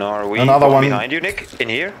 Skaven, are we? Another one. Behind you, Nick. In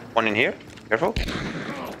here. One in here. Careful.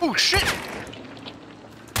 Oh shit!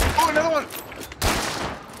 Oh, another one!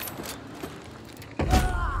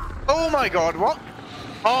 Oh my god, what?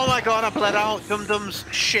 Oh my god, I bled out. Dum-dums.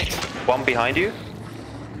 Shit. One behind you.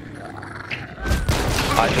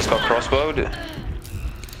 I just got crossbowed.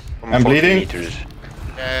 From I'm 40 bleeding. meters.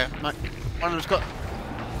 One of them's got...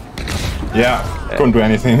 Yeah, couldn't do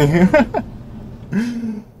anything.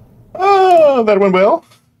 Oh, that went well.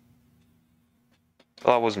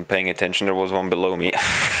 Well, I wasn't paying attention. There was one below me.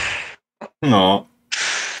 No.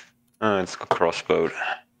 Oh, it's got crossbowed.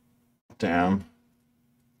 Damn.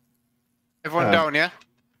 Everyone down, yeah?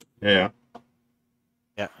 Yeah.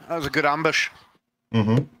 Yeah. That was a good ambush.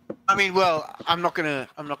 Mm-hmm. I mean, well, I'm not gonna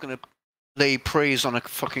lay praise on a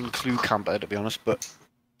fucking clue camper, to be honest, but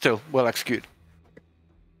still, well executed.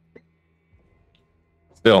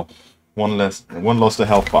 Still, one lost a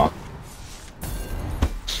health bar.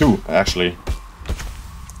 2, actually.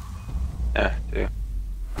 Yeah, too.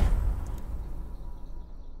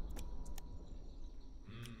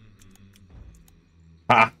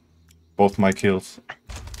 Ha! Both my kills.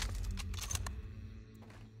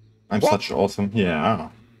 I'm such awesome. Yeah.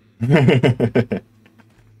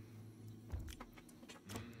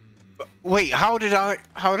 Wait, how did I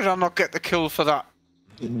not get the kill for that?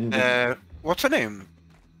 What's her name?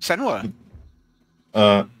 Senwa.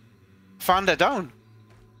 Found her down.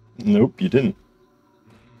 Nope, you didn't.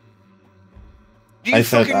 Do you I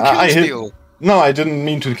said fucking kill I hit. steal? No, I didn't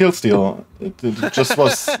mean to kill steal. It just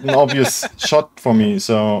was an obvious shot for me.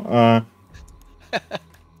 So,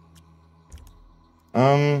 what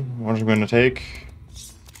are we gonna take?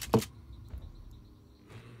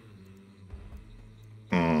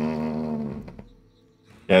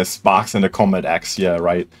 Yeah, sparks and a combat axe. Yeah,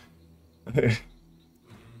 right.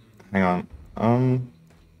 Hang on.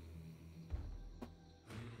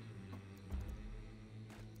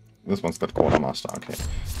 This one's got quartermaster. Okay.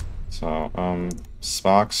 So,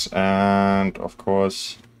 sparks and of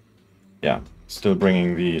course, yeah, Still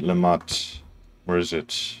bringing the Lamont. Where is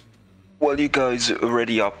it? While you guys are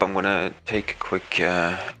ready up, I'm gonna take a quick,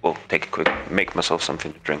 make myself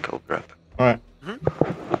something to drink. I'll grab. All right.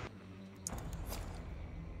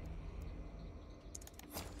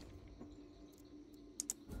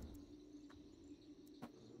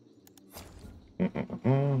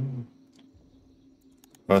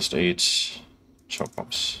 First aid, chop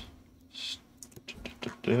ups.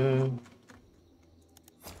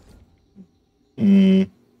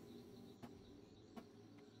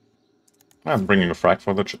 I'm bringing a frag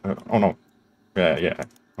for the. Oh no, yeah.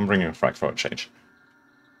 I'm bringing a frag for a change.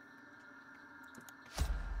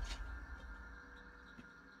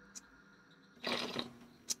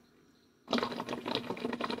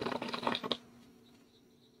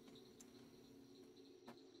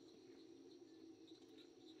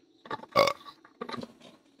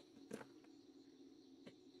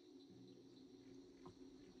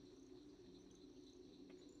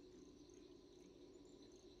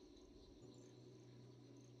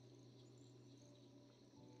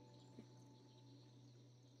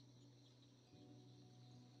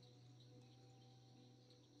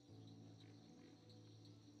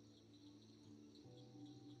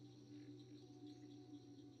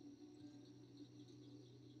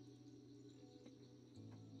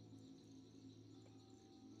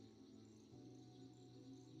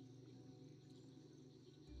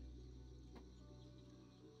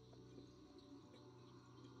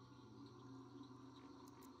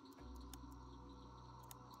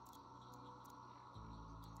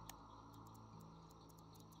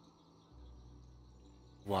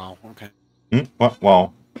 Wow, okay. What?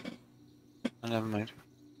 Wow. Never mind.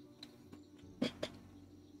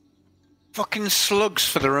 Fucking slugs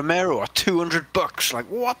for the Romero are $200. Like,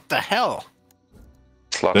 what the hell?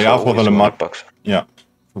 Slugs They are for the Lamont. $100. Yeah,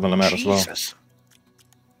 for the Lamont as well. Jesus.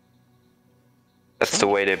 That's the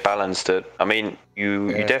way they balanced it. I mean,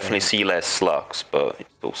 you definitely see less slugs, but you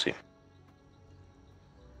still see.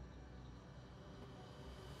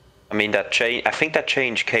 I mean, that change. I think that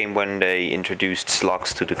change came when they introduced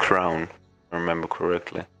slugs to the crown. If I remember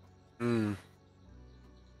correctly.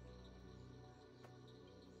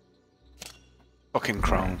 Fucking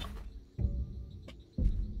crown.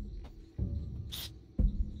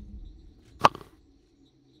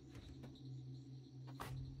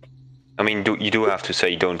 I mean, you do have to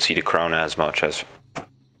say you don't see the crown as much as,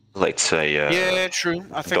 let's say. Yeah, true.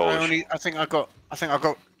 I think I got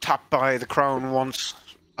tapped by the crown once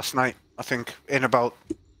last night. I think in about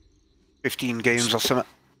 15 games or something.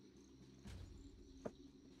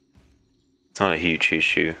 It's not a huge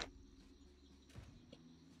issue.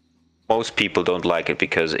 Most people don't like it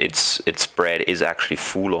because its spread is actually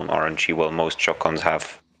full on RNG, while most shotguns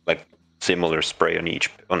have like similar spray on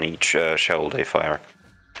each shell they fire.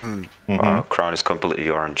 Crown is completely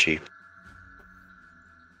RNG.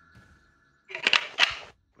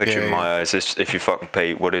 Which in my eyes, is if you fucking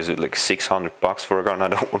pay, what is it, like $600 for a gun? I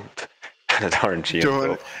don't want that RNG.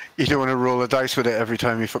 You don't want to roll the dice with it every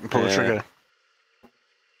time you fucking pull the trigger.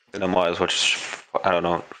 Then I might as well just, I don't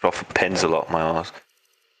know, drop a pencil up my ass.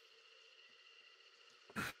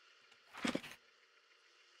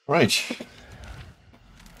 Right.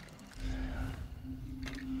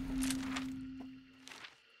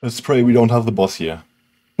 Let's pray we don't have the boss here.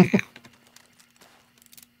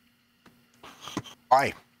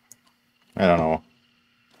 Why? I don't know.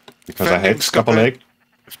 Because I hate Scupper Lake.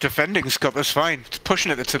 If defending Scupper's fine. It's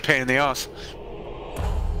pushing it that's a pain in the ass.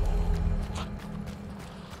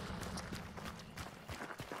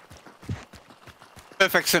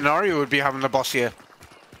 Perfect scenario would be having the boss here.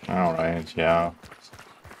 Alright, yeah.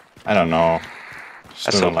 I don't know. I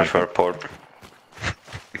still prefer port.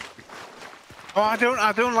 Oh, I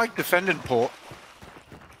don't like defending port.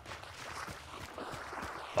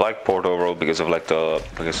 I like port overall because of like the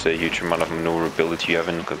huge amount of maneuverability you have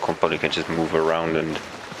in the compound. You can just move around and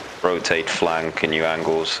rotate, flank, and new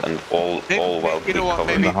angles, and all while being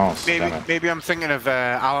covered in the house. Maybe I'm thinking of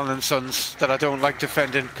Alan and Sons that I don't like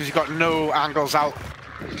defending because you got no angles out.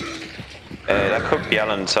 That could be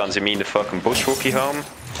Alan and Sons. You mean the fucking bush rookie home,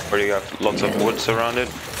 where you have lots of woods around it?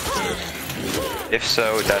 If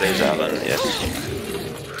so, that is Alan. Yes.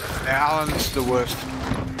 Yeah, Alan's the worst.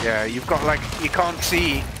 Yeah, you've got like you can't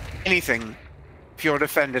see anything if you're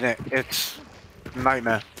defending it. It's a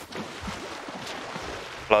nightmare.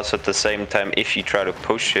 Plus, at the same time, if you try to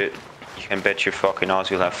push it, you can bet your fucking ass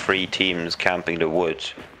you'll have 3 teams camping the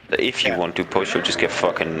woods. If you want to push, you'll just get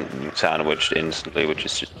fucking sandwiched instantly, which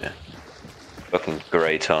is just fucking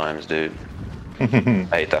great times, dude. I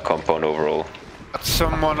hate that compound overall. That's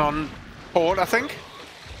someone on board, I think.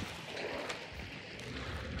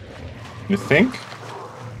 You think?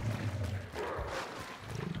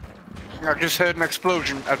 I just heard an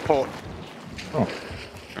explosion at port. Oh.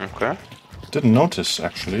 Okay. Didn't notice,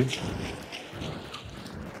 actually.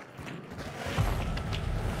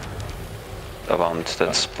 I want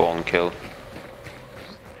that spawn kill.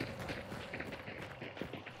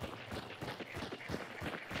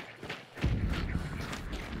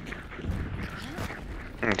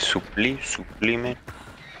 Sublime.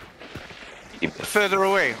 Further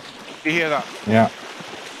away. You hear that? Yeah,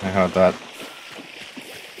 I heard that.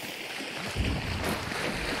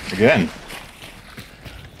 Again.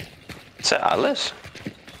 Is that Alice?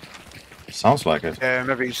 Sounds like it. Yeah,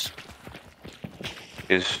 maybe he's...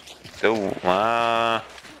 Is still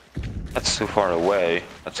that's too far away.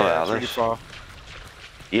 That's not really Alice. far.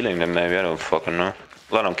 Healing them maybe, I don't fucking know.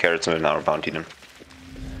 Well, I don't care, it's not our bounty then.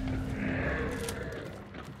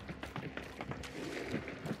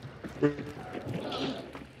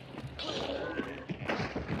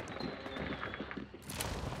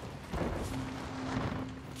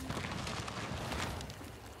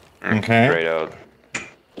 Okay. Straight out.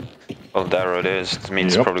 Well, there it is. It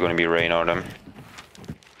means it's probably going to be Reynard then.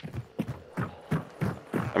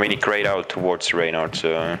 I mean, he grayed out towards Reynard,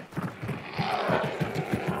 so...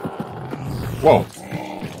 Whoa.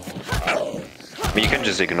 I mean, you can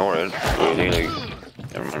just ignore it, really, like...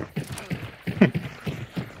 Never mind.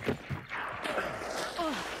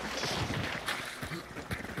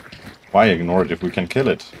 Why ignore it if we can kill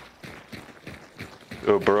it?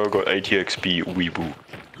 Oh, bro, got 80 XP, weeboo.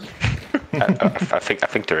 I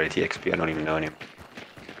think they're 80 XP, I don't even know anymore.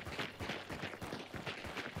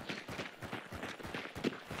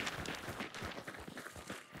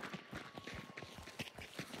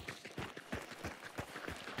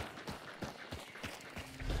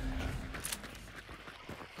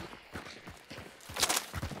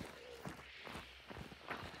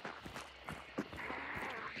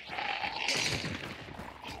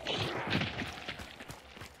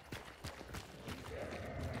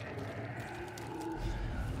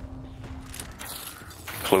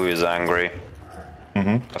 Clue is angry.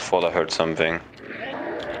 I thought I heard something.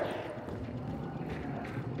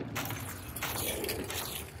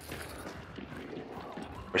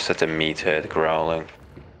 Where's that the meathead growling?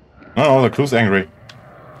 Oh, the Clue's angry.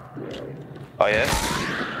 Oh yeah?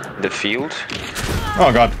 The field?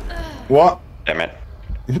 Oh god. What? Damn it.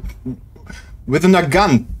 With a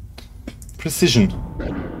gun. Precision.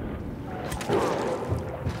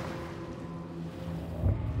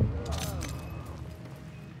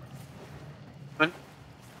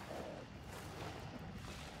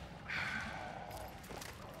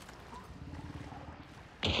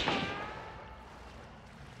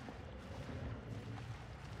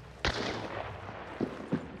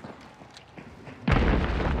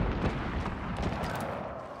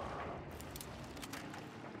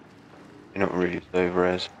 You're not really low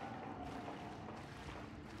res.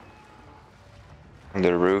 On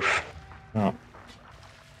the roof. Oh.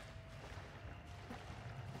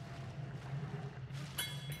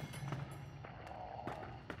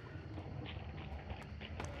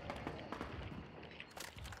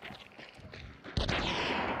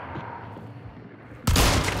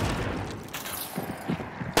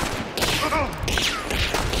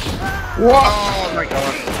 What? Oh my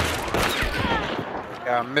god.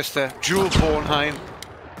 Yeah, Mr. Jewel Bornheim.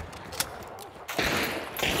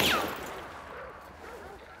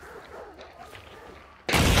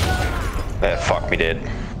 Fuck me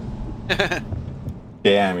dead.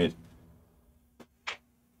 Damn it.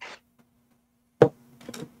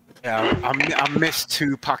 Yeah, I missed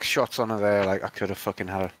 2 pack shots on her there. Like I could have fucking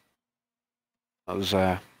had her. That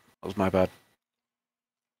was my bad.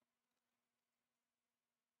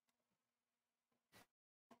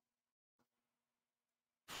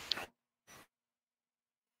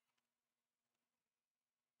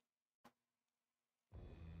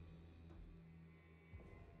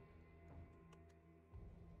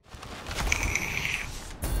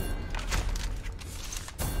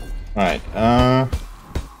 Right,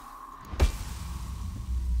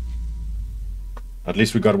 at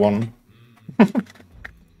least we got one.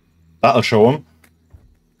 That'll show him.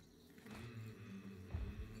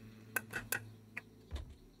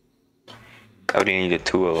 How do you need the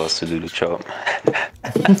 2 of us to do the job?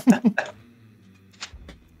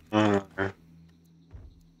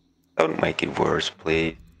 Don't make it worse,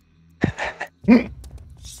 please.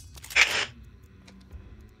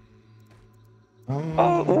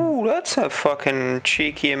 Oh, ooh, that's a fucking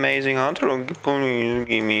cheeky, amazing hunter.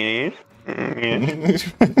 Give me it.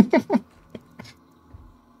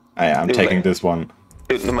 I'm taking this one.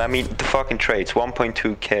 Dude, I mean, the fucking traits,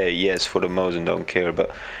 1.2k, yes, for the Mosin, don't care,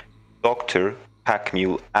 but doctor, pack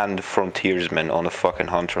mule, and frontiersman on a fucking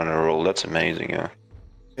hunter on a roll. That's amazing, yeah.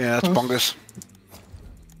 Yeah, that's bonkers.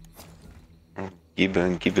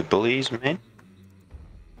 Give a bullies, man.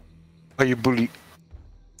 Are you bully?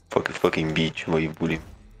 Fucking beach, why you bully?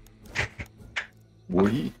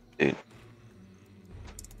 Bully? Dude.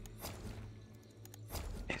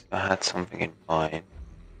 If I had something in mind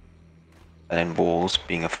that involves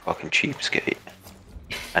being a fucking cheapskate,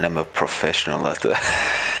 and I'm a professional at that.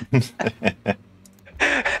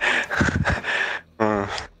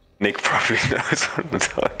 Nick probably knows what I'm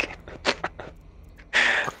talking.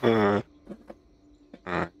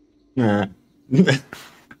 Yeah.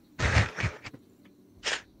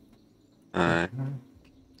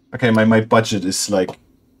 Okay, my budget is like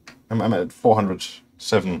I'm at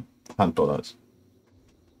 $407.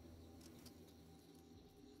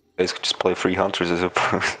 Basically, just play free hunters, I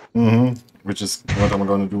suppose. Which is what I'm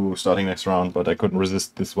going to do starting next round, but I couldn't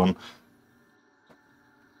resist this one.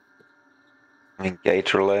 I mean,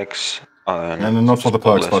 gator legs. And not for the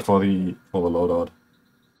perks, but for the loadout.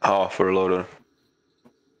 Oh, for a loadout.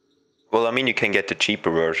 Well, I mean, you can get the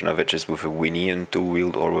cheaper version of it just with a Winnie and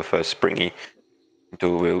dual-wield, or with a Springy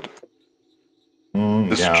dual-wield.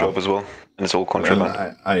 This job as well, and it's all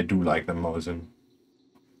contraband. I do like them, Mosin.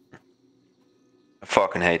 I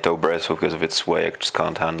fucking hate Obresso because of its sway. I just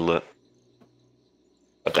can't handle it.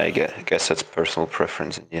 But I guess that's personal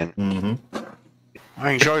preference in the end.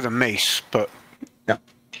 I enjoy the mace, but yeah,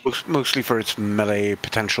 mostly for its melee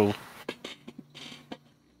potential.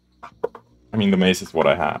 I mean, the mace is what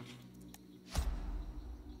I have.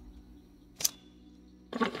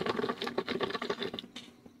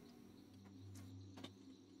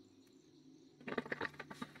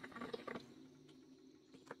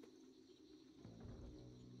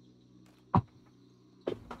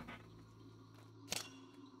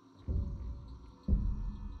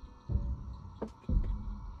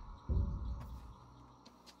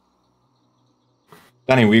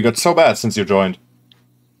 Danny, we got so bad since you joined.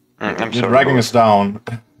 I'm You're sorry, dragging boys. us down.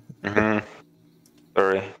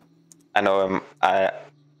 Sorry. I know I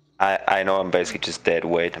know I'm basically just dead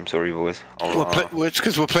weight. I'm sorry, boys. It's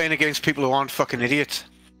because we're playing against people who aren't fucking idiots.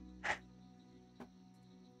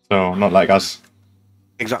 So, not like us.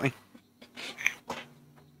 Exactly.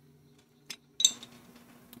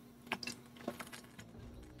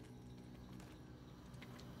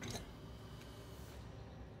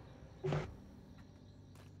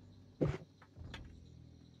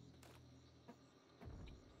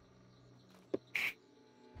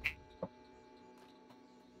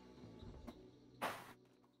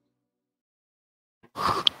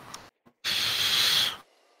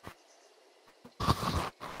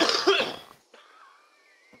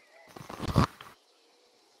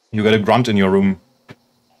 You got a grunt in your room.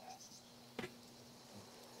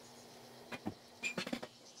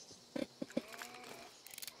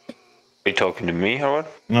 Are you talking to me or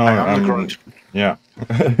what? No, I'm the grunt. Yeah.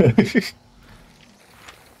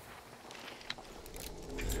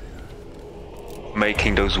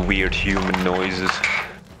 Making those weird human noises.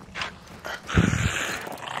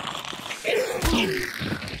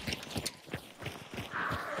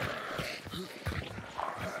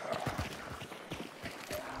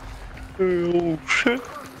 Oh shit.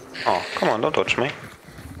 Oh, come on, don't touch me.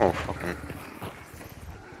 Oh, fucking.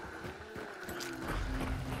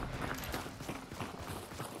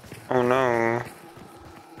 Oh no.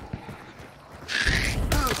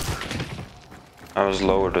 I was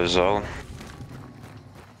lowered as well.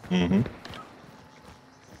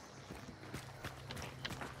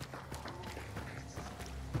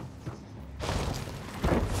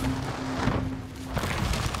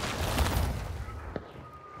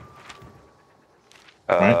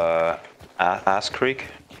 Ass Creek.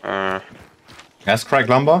 Ass Crack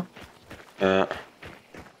Lumber? That's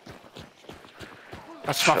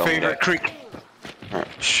my favorite creek.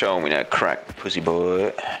 Show me that crack, pussy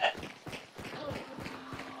boy.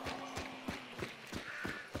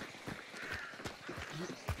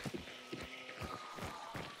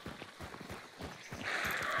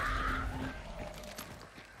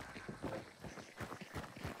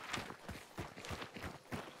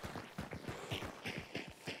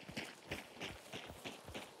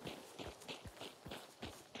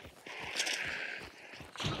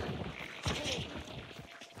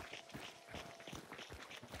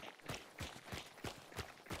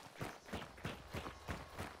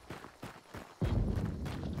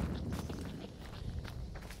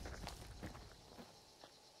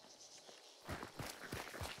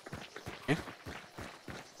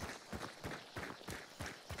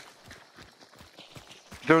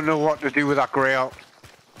 Don't know what to do with that grey out.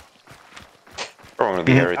 Probably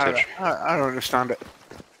be heritage. I don't understand it.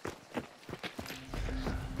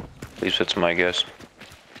 At least that's my guess.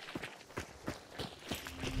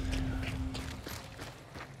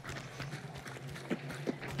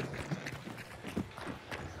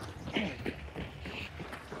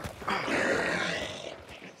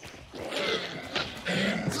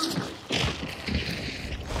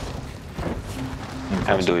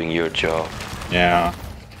 I'm doing your job. Yeah.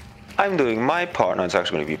 I'm doing my part. No, it's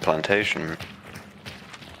actually going to be plantation.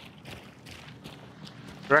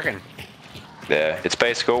 You reckon? Yeah, it's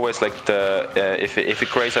basically always like the if it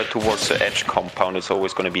grays out towards the edge compound, it's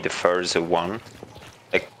always going to be the furthest one,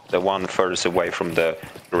 like the one furthest away from the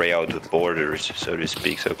gray out borders, so to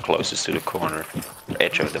speak, so closest to the corner,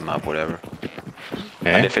 edge of the map, whatever.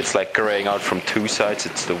 Okay. And if it's like graying out from two sides,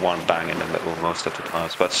 it's the one bang in the middle most of the time.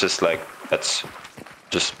 So that's just like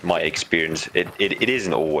just my experience. It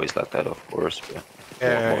isn't always like that, of course, but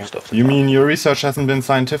most of the You time. mean your research hasn't been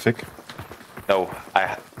scientific? No,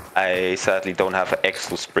 I sadly don't have an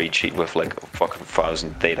Excel spreadsheet with like a fucking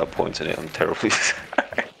 1,000 data points in it. I'm terribly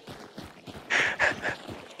sorry.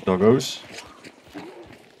 Doggos.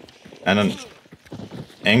 And an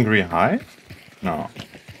angry hive? No.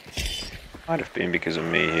 Might have been because of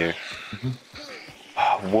me here.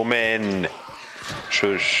 Woman!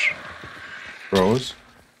 Shush. Rose.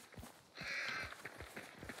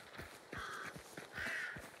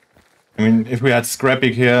 I mean, if we had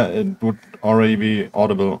Scrappy here, it would already be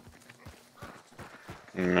audible.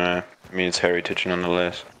 Nah, I mean it's heritage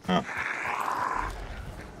nonetheless. Oh.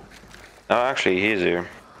 No, actually he's here.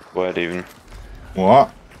 What even?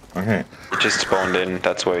 What? Okay. He just spawned in,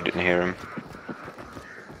 that's why I didn't hear him.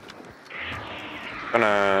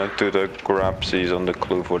 Gonna do the grabsies on the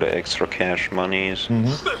clue for the extra cash monies.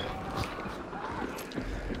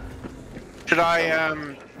 Should I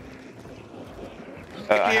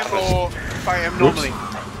pick him or fight him normally?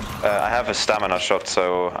 I have a stamina shot,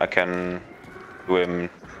 so I can do him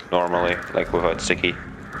normally, like without sticky.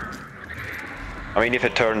 I mean, if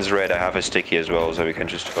it turns red, I have a sticky as well, so we can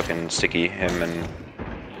just fucking sticky him and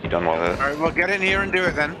be done with it. Alright, well get in here and do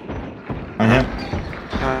it then. I'm here.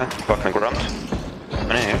 Fucking grunt.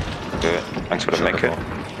 I'm in here. Good. Thanks for the medkit.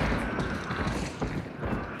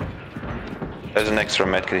 There's an extra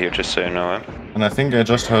medkit here, just so you know. And I think I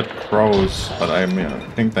just heard crows, but I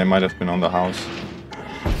think they might have been on the house.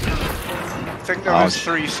 I think there was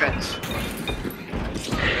 3 sets.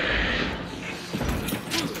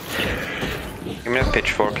 Give me a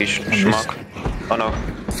pitchfork, you schmuck. Oh no.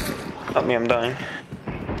 Not me, I'm dying.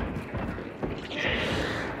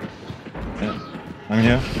 Yeah. I'm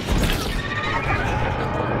here.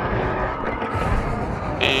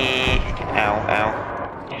 Ow, ow.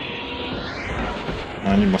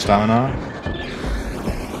 I need more stamina.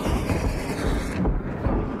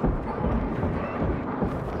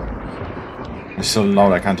 It's so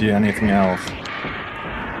loud, I can't hear anything else.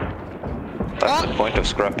 That's the point of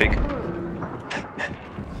scrapping.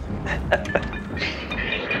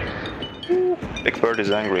 Big Bird is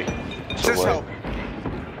angry. So help.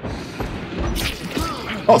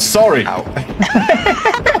 Oh, sorry! Ow.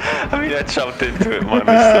 I mean, I jumped into it, my mistake.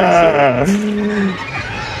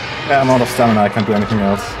 Yeah, I'm out of stamina, I can't do anything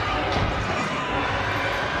else.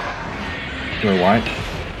 You're white.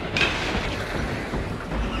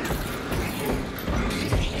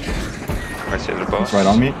 Where's the other boss? It's right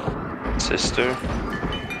on me. Sister.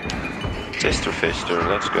 Sister Fister,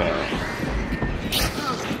 let's go.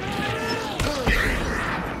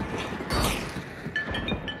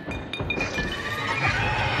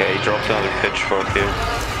 Okay, he dropped another pitchfork here.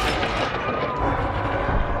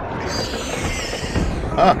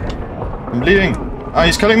 Ah! I'm bleeding! Ah,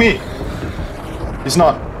 he's killing me! He's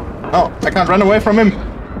not. No, I can't run away from him!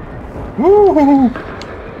 Woo!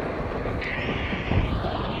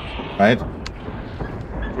 Right?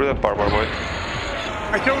 Where's that barbar boy?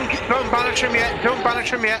 Don't banish him yet. Don't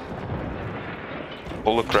banish him yet.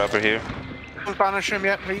 Bullet grabber here. Don't banish him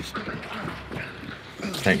yet, please.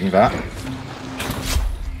 Taking that.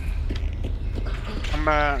 I'm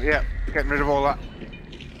yeah, getting rid of all that.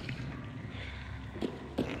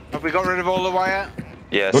 Have we got rid of all the wire?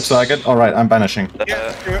 Yes. Looks like it. Alright, I'm banishing.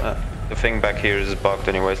 The thing back here is bugged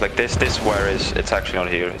anyways. Like this wire is, it's actually not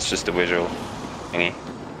here. It's just the visual thingy.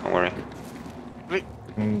 Don't worry.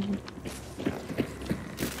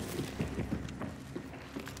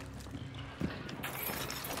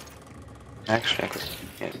 Actually, I could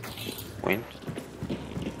win.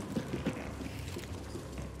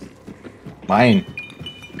 Mine.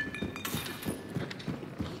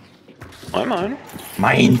 Mine.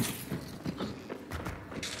 Mine.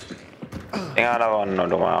 Another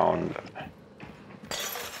one around.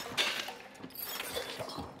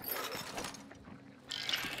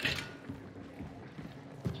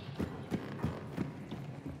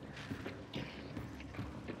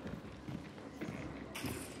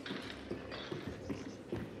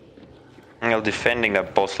 Well, defending a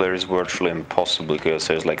boss lair is virtually impossible because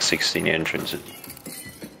there's like 16 entrances,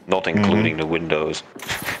 not including the windows.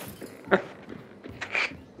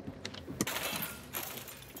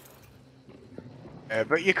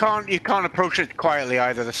 But you can't approach it quietly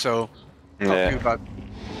either, so not Yeah. too bad.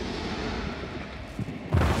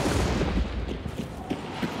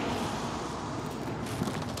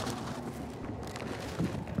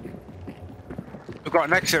 We've got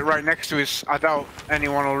an exit right next to us. I doubt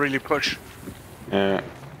anyone will really push. Yeah.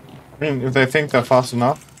 I mean, if they think they're fast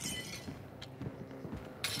enough.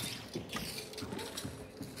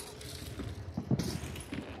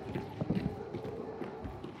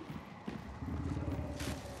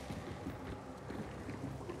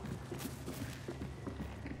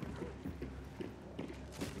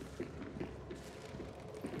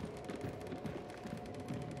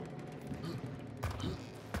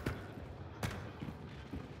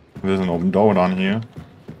 There's an open door down here.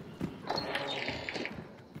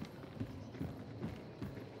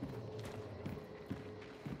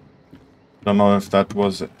 Don't know if that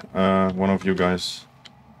was one of you guys.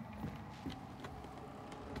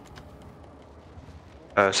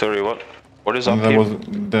 Sorry, what? What is And up here?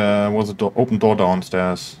 there was a open door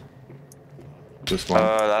downstairs. This one.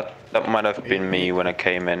 That might have been me when I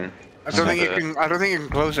came in. I don't think you can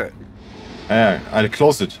close it. Yeah, I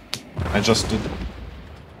closed it. I just did.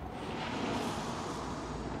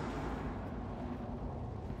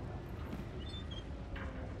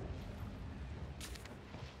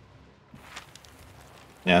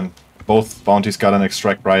 Yeah, and both bounties got an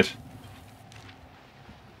extract right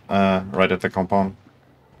at the compound.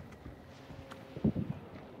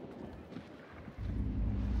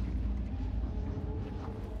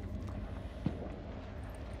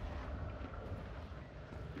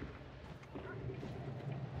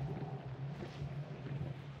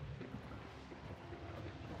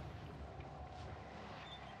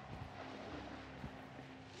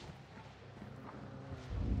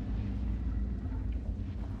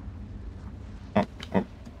 Oh, oh.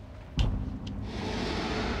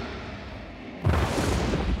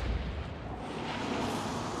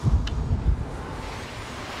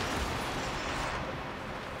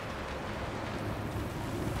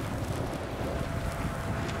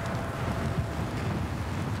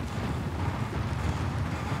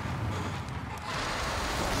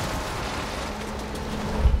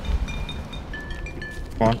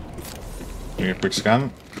 Come on. Give me a quick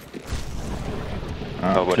scan.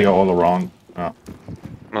 Clear all around. Oh.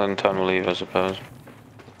 Well, then time to leave, I suppose.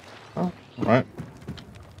 Oh, alright.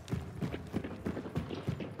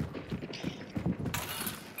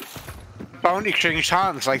 Bounty changed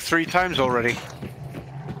hands like 3 times already.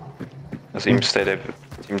 It seems they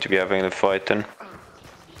seem to be having a fight then.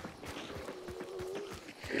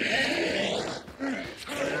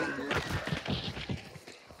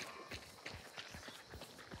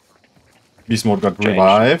 Beast Mode got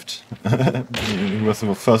revived. He was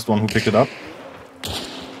the first one who picked it up.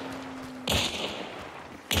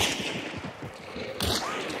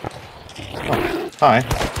 Oh, hi.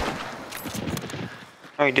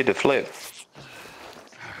 Oh, he did a flip.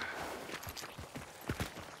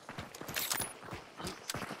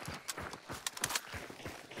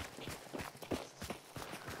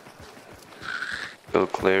 Still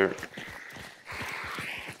clear.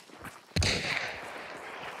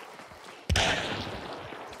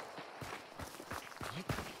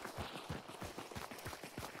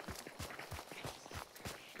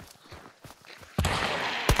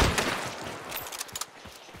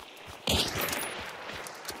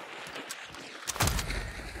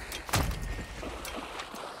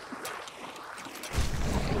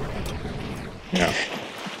 Yeah.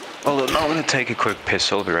 Well, I'm gonna take a quick piss.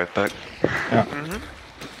 I'll be right back. Yeah.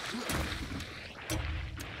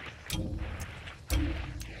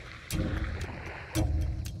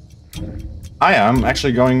 I am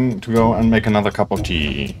actually going to go and make another cup of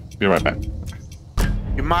tea. Be right back.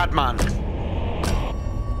 You madman.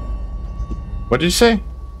 What did you say?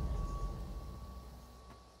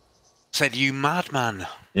 Said you madman.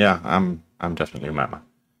 Yeah, I'm definitely a madman.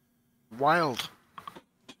 Wild.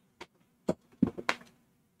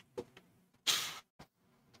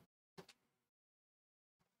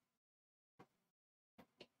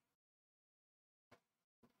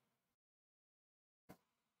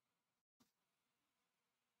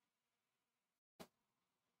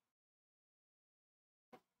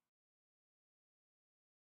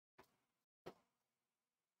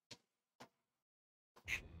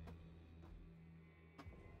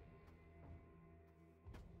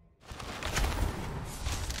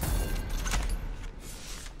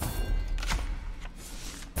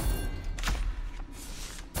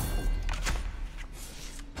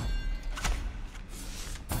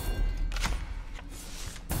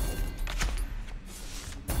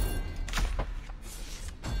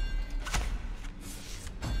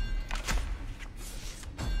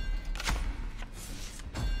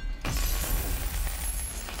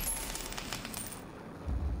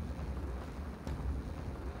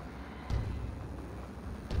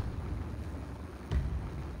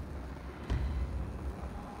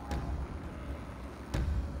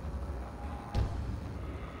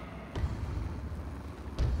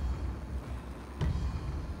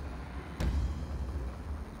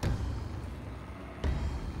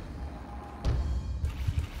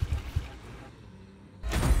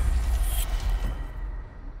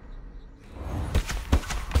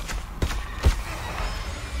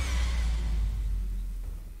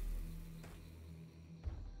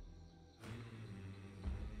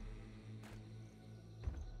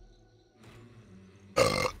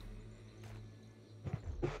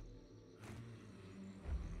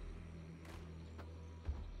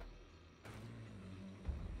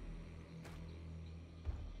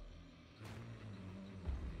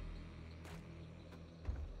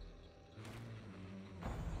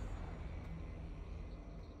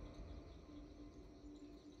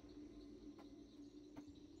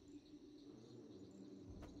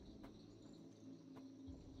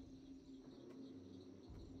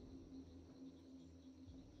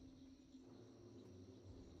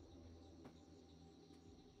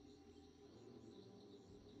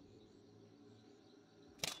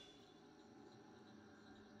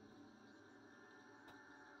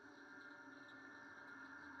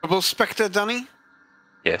 Double Spectre, Danny?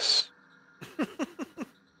 Yes.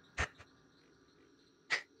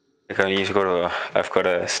 I've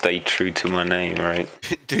gotta stay true to my name, right?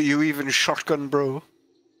 Do you even shotgun, bro?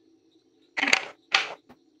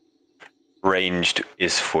 Ranged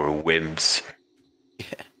is for wimps. Yeah.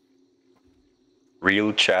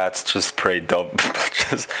 Real chats just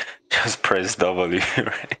just press W,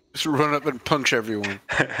 right? Just run up and punch everyone.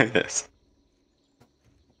 Yes.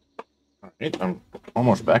 Alright, I'm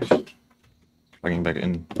almost back. Plugging back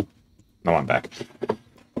in. No, I'm back.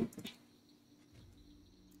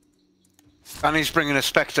 Danny's bringing a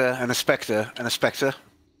Spectre and a Spectre and a Spectre.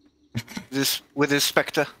 with his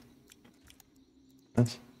Spectre.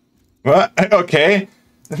 What? Okay.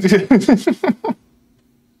 Okay.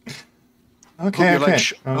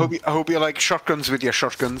 I hope you like shotguns with your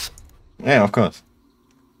shotguns. Yeah, of course.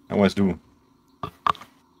 I always do.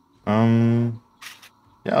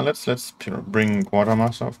 Yeah, let's bring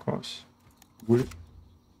Quartermaster, of course.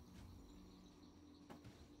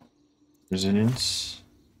 Resilience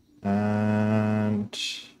and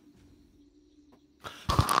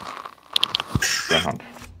Greyhound.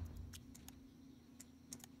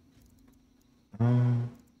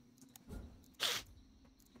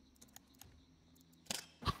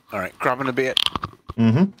 All right, grabbing a bit.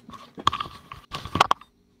 Mm-hmm.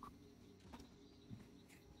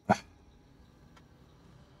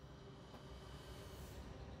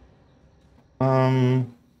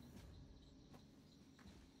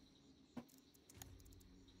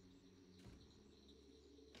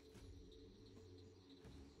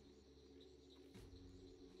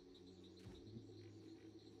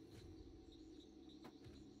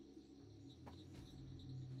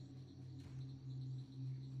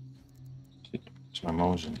 It's my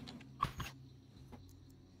motion.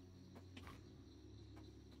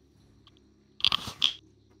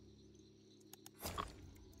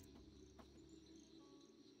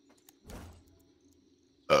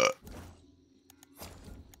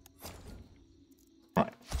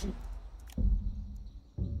 Right.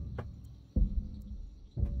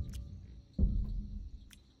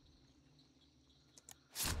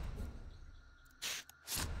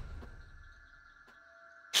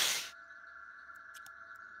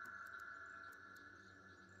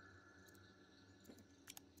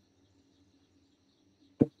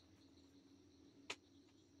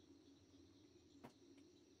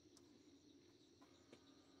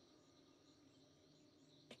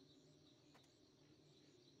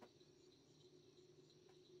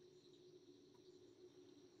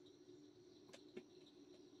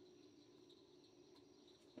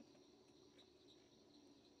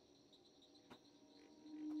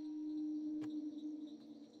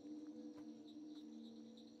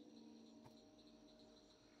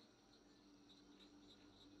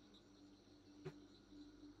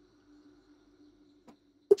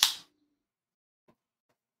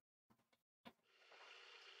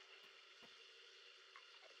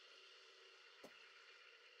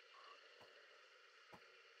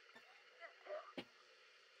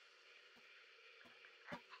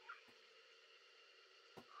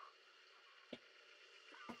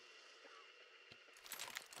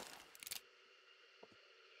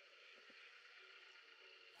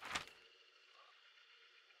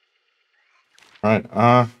 Right,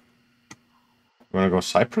 you wanna go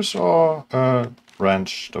Cyprus or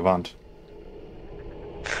Ranch Devant?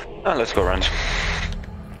 Let's go ranch.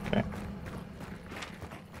 Okay.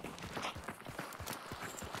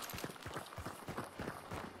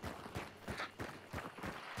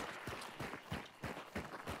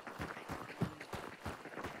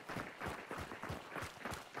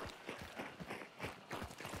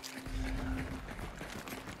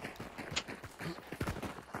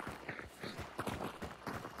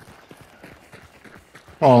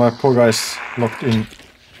 Oh, that poor guy's locked in.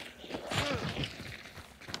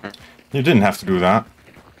 You didn't have to do that.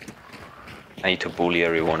 I need to bully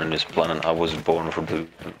everyone in this planet. I was born for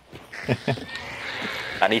bullying.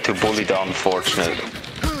 I need to bully the unfortunate.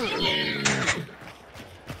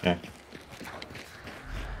 Yeah.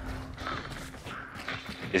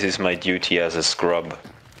 This is my duty as a scrub.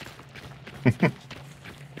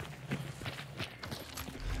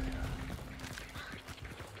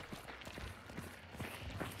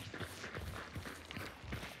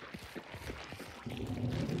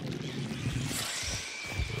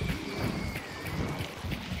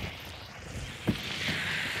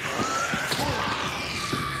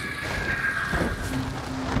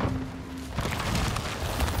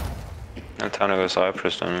 Time to go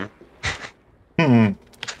Cyprus then.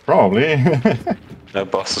 Probably. The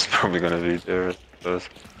boss is probably gonna be there, I suppose.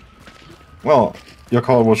 Well, your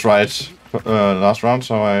call was right last round,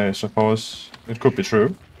 so I suppose it could be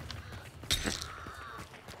true.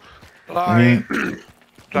 I mean, Should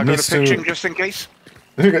I go to pitching just in case?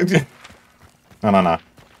 No.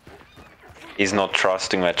 He's not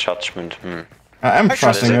trusting my judgment. I am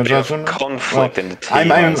trusting your There's a bit judgment. of conflict in the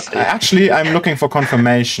team. I'm looking for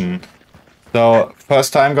confirmation. So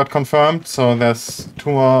first time got confirmed. So there's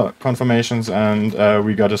 2 more confirmations, and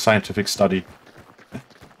we got a scientific study.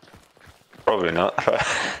 Probably not. Are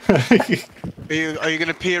you going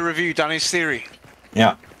to peer review Danny's theory?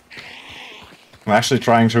 Yeah. I'm actually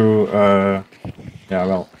trying to. Yeah,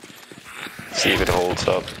 well. See if it holds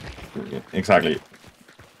up. Exactly.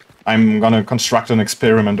 I'm gonna construct an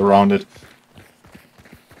experiment around it.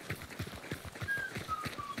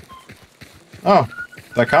 Oh,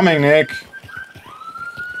 they're coming, Nick.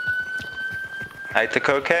 Hide the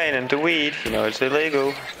cocaine and the weed, you know, it's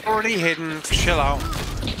illegal. Already hidden, chill out.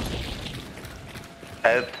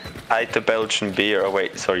 Hide the Belgian beer. Oh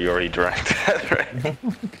wait, sorry, you already drank that, right?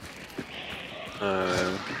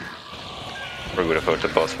 We're gonna put the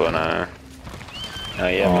boss one.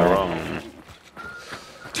 Yeah, I'm wrong.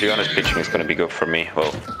 To be honest, pitching is gonna be good for me.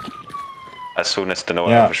 Well, as soon as the no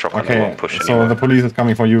one have a shotgun, I won't push anymore. So the police is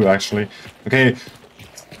coming for you, actually. Okay,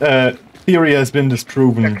 theory has been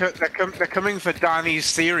disproven. They're coming for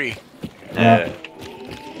Danny's theory. Yeah.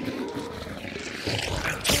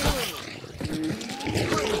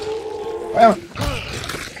 Well,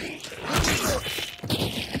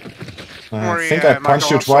 I think I punched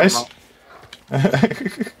you twice.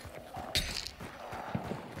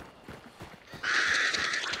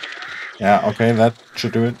 Yeah, okay, that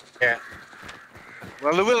should do it. Yeah.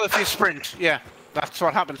 Well, it will if you sprint. Yeah, that's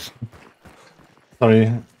what happens.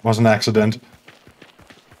 Sorry, was an accident.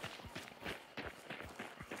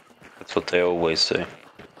 That's what they always say.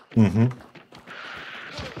 Mm-hmm.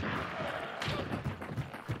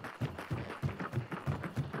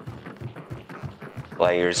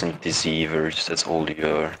 Liars and deceivers, that's all you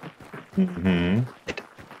are. Mm-hmm.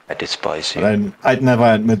 I despise you. But I'd never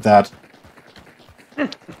admit that.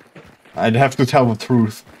 I'd have to tell the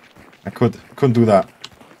truth. I couldn't do that.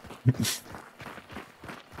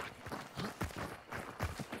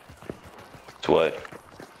 What?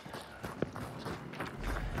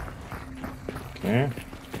 Okay.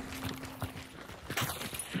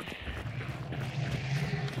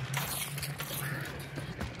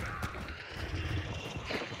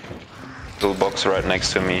 Toolbox right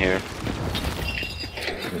next to me here.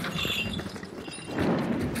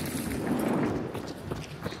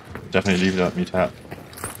 Definitely leave that me tap.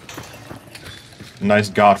 Nice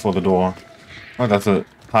guard for the door. Oh, that's a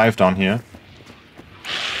hive down here.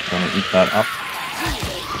 Gonna eat that up.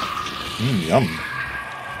 Yum.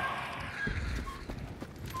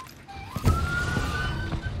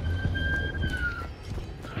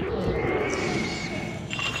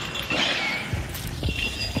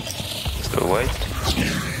 Still wait.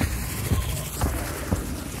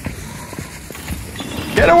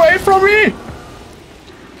 Get away from me!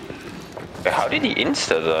 How did he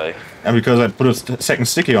insta die? And because I put a second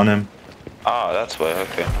sticky on him. Ah, that's why,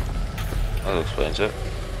 okay. That explains it.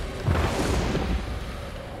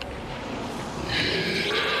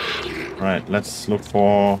 Right, let's look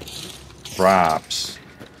for traps.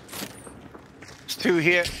 There's 2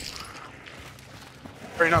 here.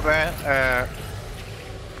 3 not there.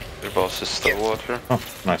 Your boss is still water. Oh,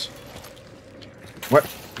 nice. What?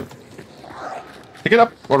 Pick it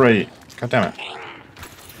up already. God damn it.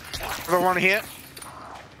 Another one here.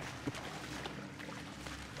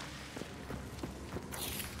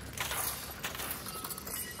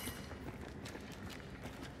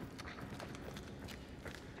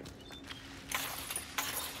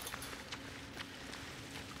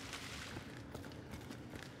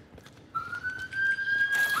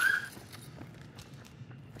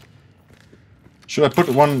 Should I put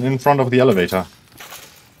one in front of the elevator?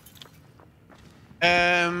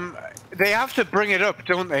 They have to bring it up,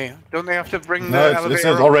 don't they? Don't they have to bring the No, elevator it's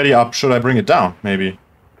up? already up. Should I bring it down, maybe?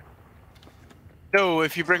 No,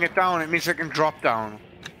 if you bring it down, it means it can drop down.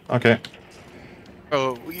 Okay.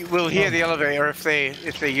 So we'll hear the elevator if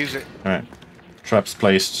they use it. Alright. Traps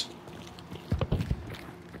placed.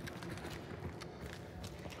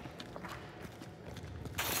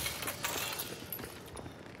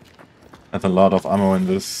 There's a lot of ammo in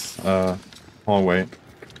this hallway.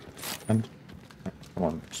 And come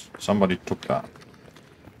on, somebody took that.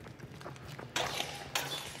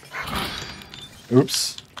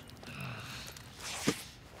 Oops.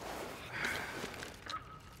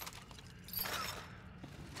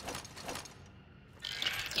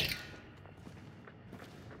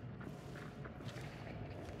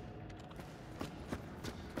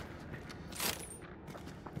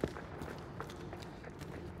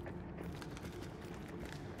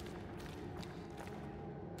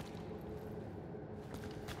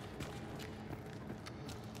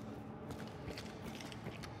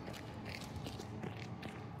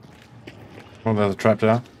 Oh, there's a trap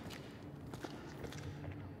there.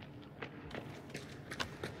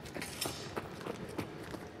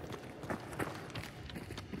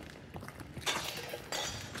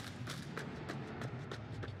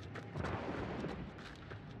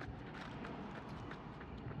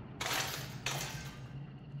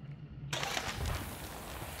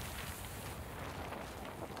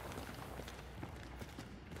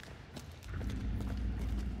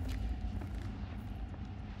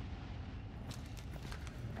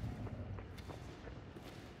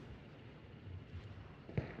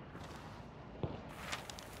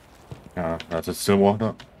 That's a still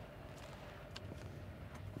water.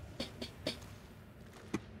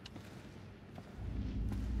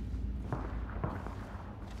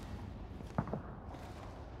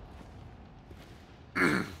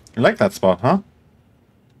 You like that spot, huh?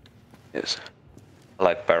 Yes. I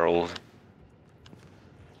like barrels.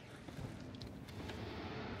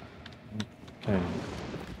 Okay.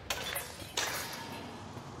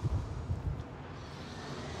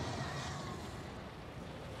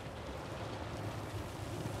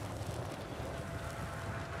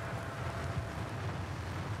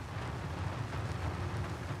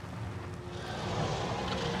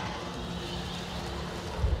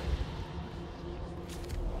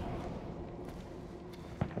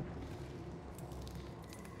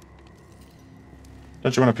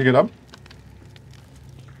 Don't you want to pick it up?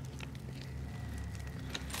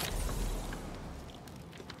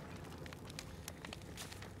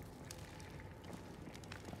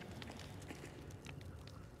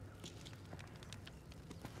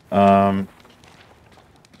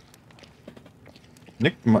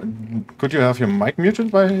 Nick, could you have your mic muted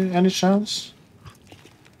by any chance?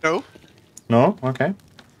 No. No? Okay.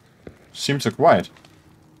 Seems so quiet.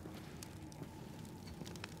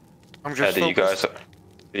 I'm just Did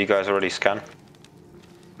you guys already scan?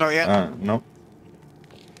 Not yet. No.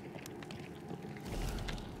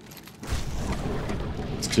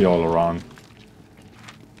 It's clear all around.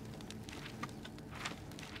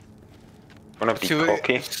 Wanna be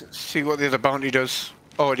cocky? See what the other bounty does.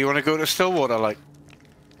 Oh, do you want to go to Stillwater, like?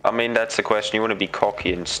 I mean, that's the question. You want to be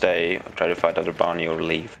cocky and stay, try to fight other bounty, or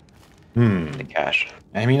leave the cash.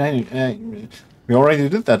 I mean, we already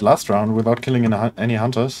did that last round without killing any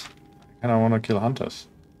hunters. I kind of want to kill hunters.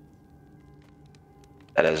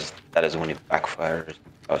 That is when it backfires.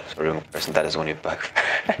 Oh, sorry, wrong person. That is when it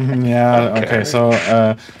backfires. Yeah. Okay. So.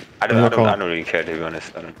 I don't really care, to be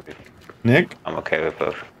honest. Nick. I'm okay with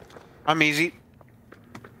both. I'm easy.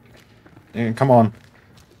 Come on.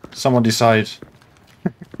 Someone decide.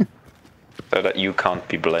 So that you can't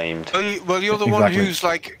be blamed. Well, you're the one who's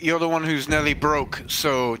like, you're the one who's nearly broke.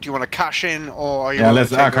 So, do you want to cash in, or are you? Yeah,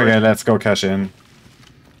 let's go cash in.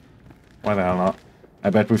 Why the hell not? I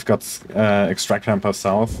bet we've got extract hamper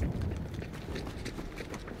south.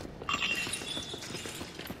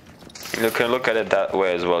 You can look at it that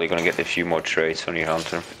way as well. You're gonna get a few more traits on your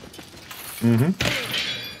hunter.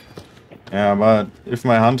 Yeah, but if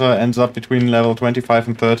my hunter ends up between level 25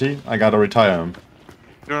 and 30, I gotta retire him.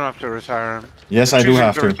 You don't have to retire him. Yes, I do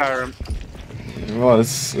have to. Retire him. Well,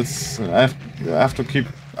 it's I have to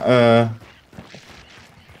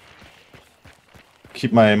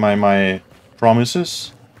keep my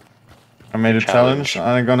promises. I made a challenge.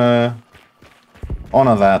 I'm gonna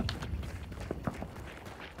honor that.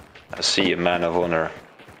 I see a man of honor.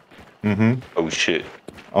 Oh shit.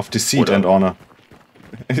 Of deceit and honor.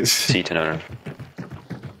 Deceit and honor.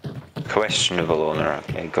 Questionable honor.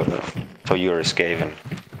 Okay, got it. So you're escaping.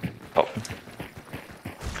 Oh.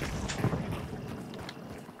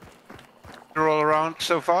 You're all around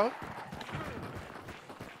so far?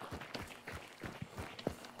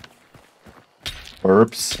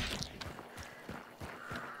 Burps.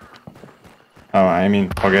 Oh, I mean,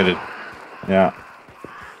 forget it. Yeah.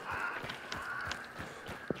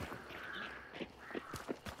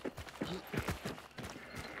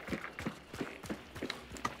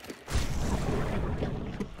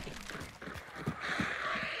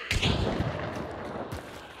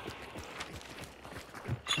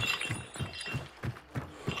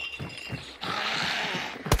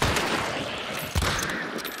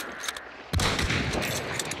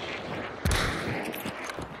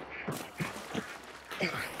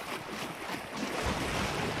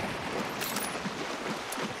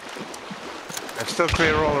 Still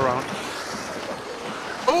clear all around.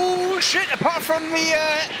 Oh shit, apart from the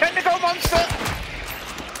tentacle monster!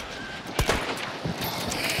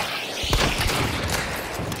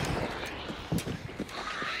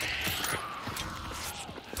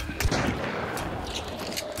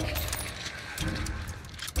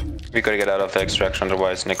 We gotta get out of the extraction,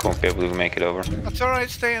 otherwise Nick won't be able to make it over. That's alright,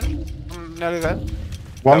 stay in. I'm nearly there.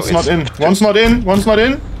 One's Oh, not in. it's- One's not in. One's not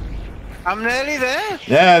in. I'm nearly there.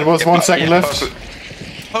 Yeah, it was 1 second Yeah, left.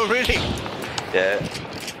 Oh, really? Yeah.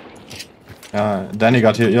 Danny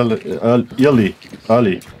got here early.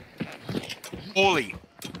 Ollie.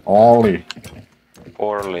 Early.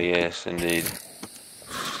 Orally, yes, indeed.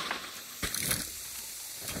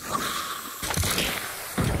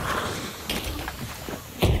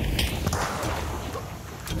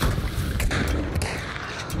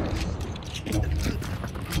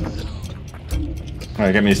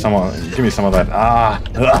 Alright, give me some of that. Ah.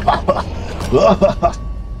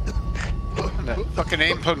 Fucking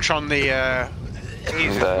aim punch on the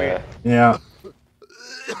keys is weird. Yeah.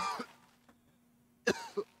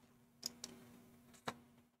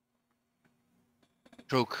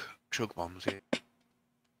 Choke bombs. Yeah.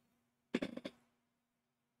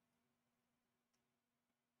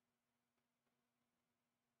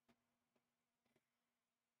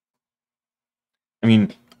 I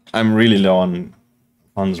mean, I'm really low on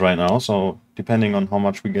funds right now, so depending on how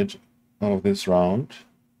much we get out of this round,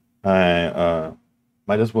 I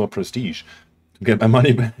might as well prestige to get my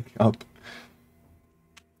money back up.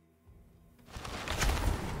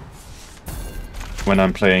 When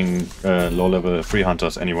I'm playing low-level free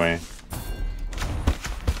hunters anyway.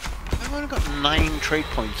 I've only got 9 trade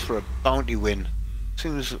points for a bounty win.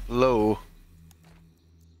 Seems low.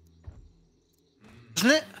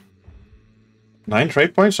 Isn't it? 9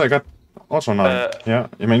 trade points? I got also 9. Yeah,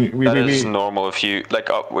 I mean, That is normal if you like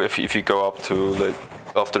if you go up to like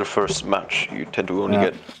after the first match, you tend to only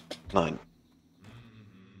get 9.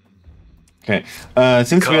 Okay,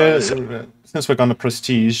 since we're gonna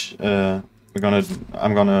prestige, I'm gonna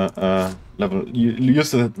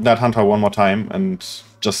use that hunter one more time and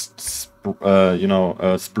just splurge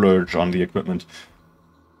on the equipment.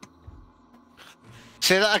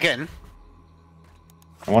 Say that again.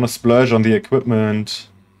 I want to splurge on the equipment.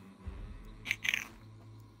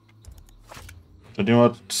 Do you know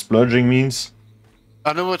what splurging means?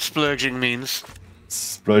 I know what splurging means.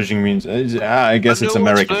 Splurging means, I guess it's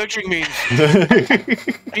American. What splurging means.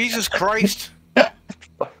 Jesus Christ. Fuck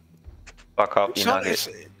up,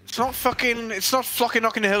 United. It's not fucking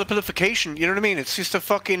knocking the helification, you know what I mean? It's just a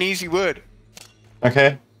fucking easy word.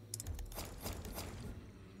 Okay.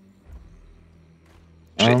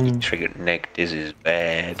 Triggered Nick, this is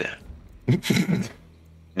bad.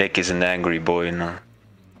 Nick is an angry boy now.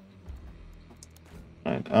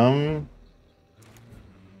 Right,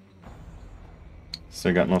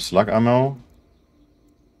 still got no slug ammo.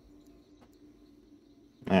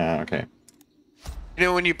 Yeah, okay. You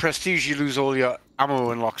know when you prestige you lose all your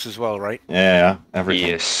ammo unlocks as well, right? Yeah, everything.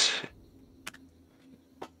 Yes.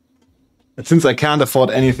 But since I can't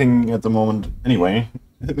afford anything at the moment anyway,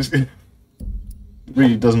 it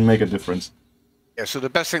really doesn't make a difference. Yeah, so the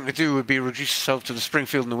best thing to do would be reduce yourself to the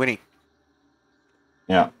Springfield and the Winnie.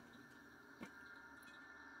 Yeah.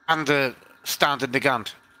 And the standard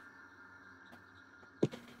Nagant.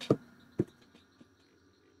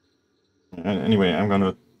 Anyway, I'm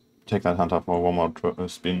gonna take that hunter for one more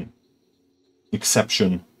spin.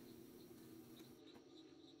 Exception.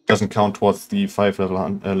 Doesn't count towards the 5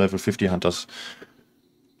 level 50 hunters.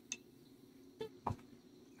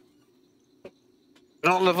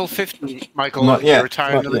 Not level 50, Michael. Not yet. You're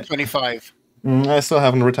retiring Not level yet. 25. I still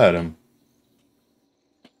haven't retired him.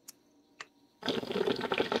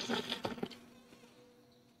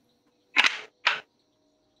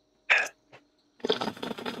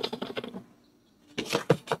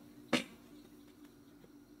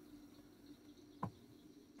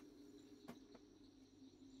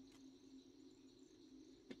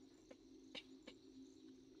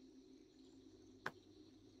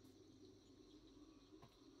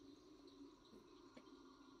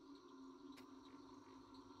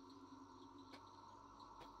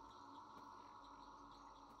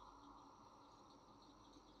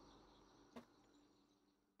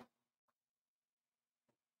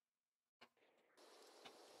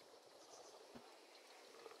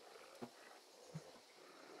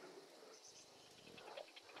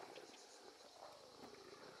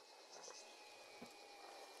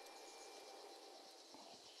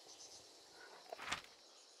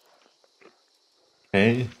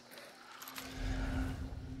 Okay.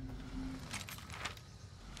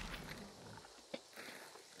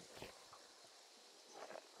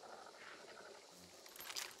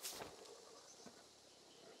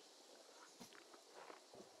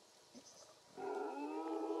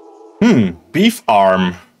 Beef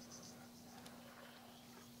arm.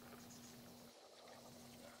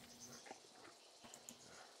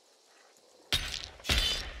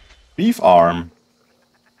 Beef arm.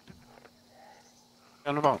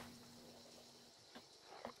 Turn about.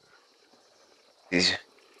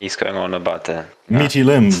 He's going on about the Meaty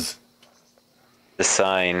limbs. the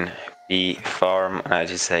sign beef farm, and I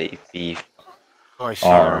just say beef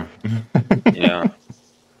Arm. you know.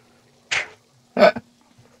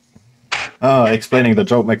 Oh, explaining the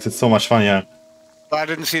joke makes it so much funnier. I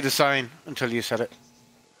didn't see the sign until you said it.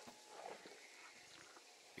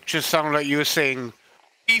 It just sounded like you were saying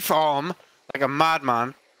beef arm like a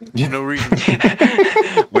madman for no reason.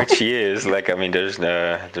 Which he is. Like, I mean, there's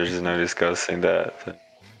no discussing that.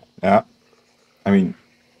 Yeah. I mean,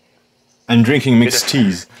 I'm drinking mixed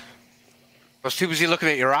teas. I was too busy looking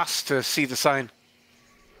at your ass to see the sign.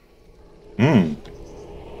 Hmm.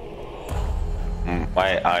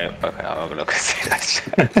 Okay, I'm not gonna say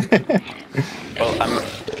that. Well,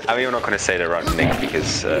 I'm even not gonna say that around Nick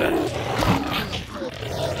because and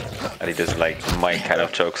he doesn't like my kind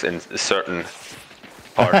of jokes in certain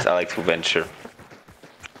parts. I like to venture.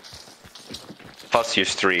 Plus, you're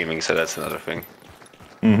streaming, so that's another thing.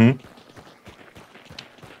 Mm-hmm.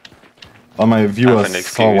 All my viewers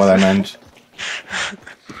saw what I meant.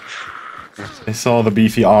 They saw the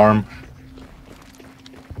beefy arm.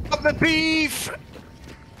 Got the beef!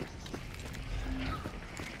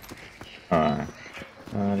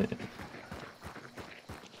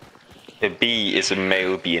 The bee is a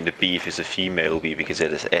male bee and the beef is a female bee because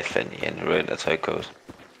it is F in the end, right? That's how it goes.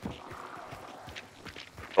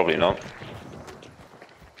 Probably not.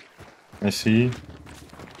 I see.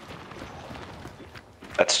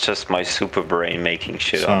 That's just my super brain making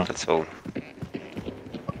shit up, that's all.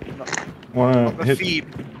 Wanna hit? Feed.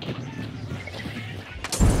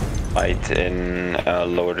 Fight in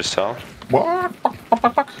lower the south.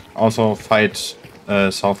 Also fight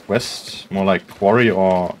southwest, more like quarry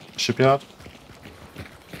or shipyard.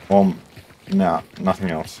 Nah,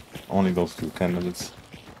 nothing else. Only those two candidates.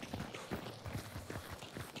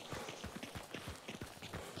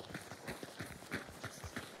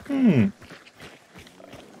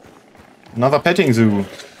 Another petting zoo.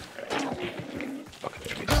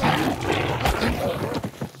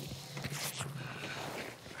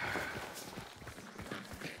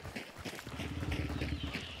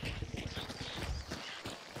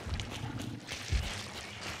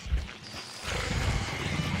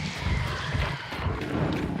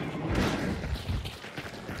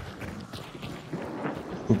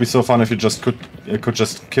 Would be so fun if you just could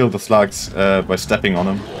just kill the slugs by stepping on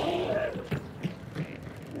them.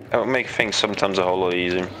 That would make things sometimes a whole lot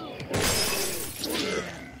easier.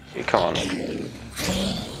 You come on.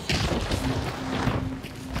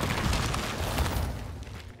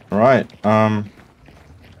 Right. I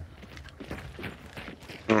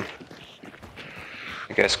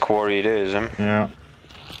guess quarry it is, huh? Yeah.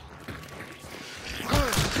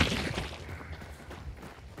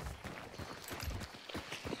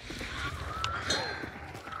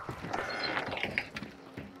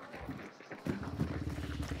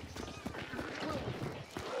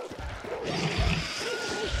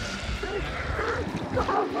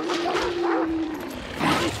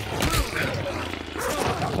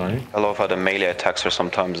 Sorry. I love how the melee attacks are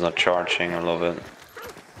sometimes not charging. I love it.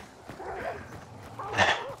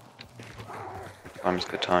 Times,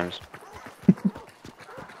 good times.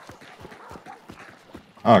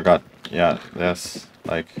 Oh god, yeah, there's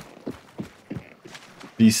like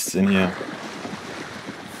beasts in here.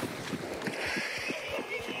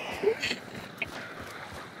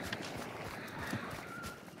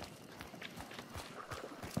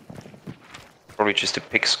 Probably just a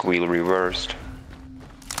pig squeal reversed.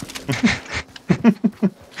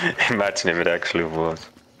 Imagine if it actually was.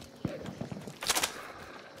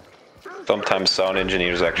 Sometimes sound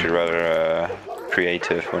engineers are actually rather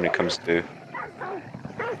creative when it comes to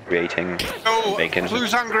creating bacon.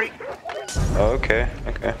 Blue's angry. Okay,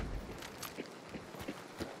 okay.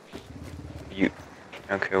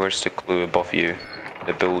 Okay, where's the clue above you?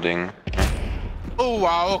 The building. Oh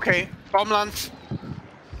wow, okay. Bomb lands.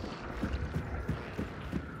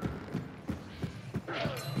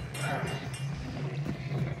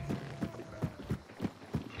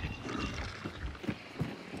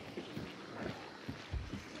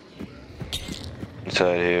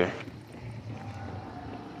 Inside here.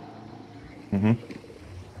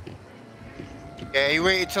 Yeah, he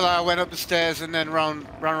waited till I went up the stairs and then ran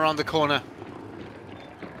around the corner.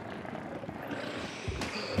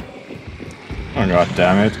 Oh god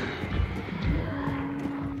damn it.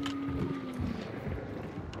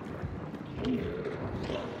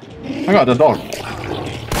 I got the dog.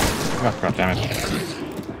 Oh, god damn it.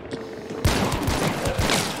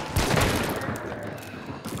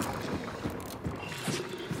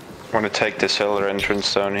 I want to take this cellar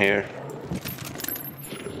entrance down here.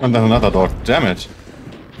 And then another dog, damn it.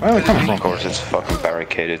 Where are they coming Of from? course, it's fucking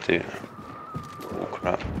barricaded, dude. Oh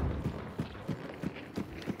crap.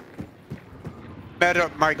 Med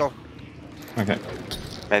up, Michael. Okay.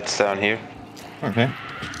 It's down here. Okay.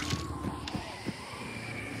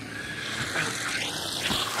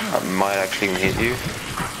 I might actually even hit you.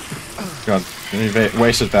 God, you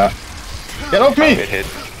wasted that. Get off I'll me! get hit.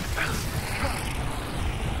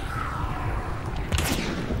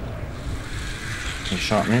 He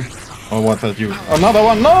shot me. Oh, what did you? Another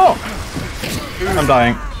one! No! I'm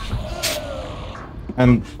dying.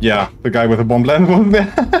 And yeah, the guy with the bomb land was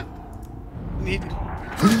there.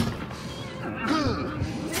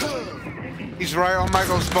 He's right on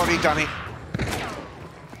Michael's body, Danny.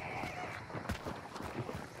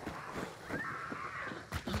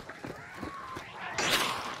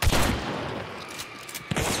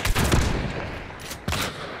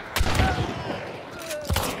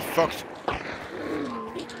 Fucked.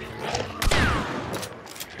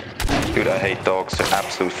 Dude, I hate dogs. They're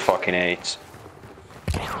absolute fucking aids.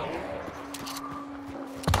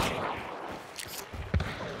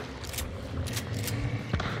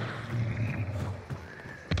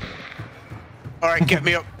 Alright, get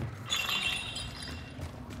me up.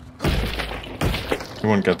 You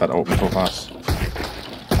won't get that open so fast.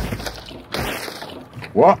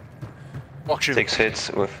 What? Watch him. 6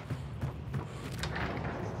 hits with...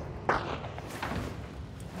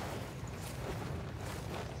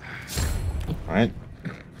 Alright.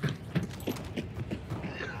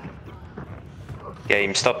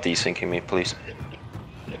 Game, stop desyncing me, please.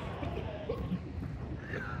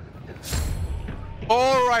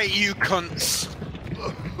 Alright, you cunts.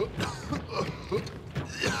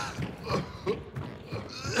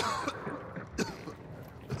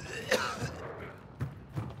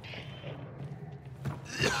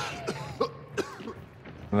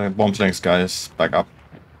 The bomb slings guy is back up.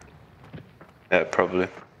 Yeah, probably.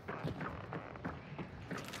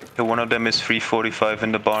 Yeah, one of them is 345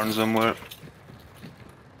 in the barn somewhere.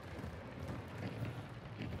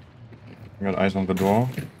 I got eyes on the door.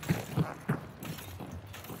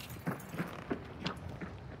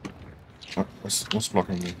 Oh, what's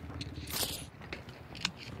blocking me?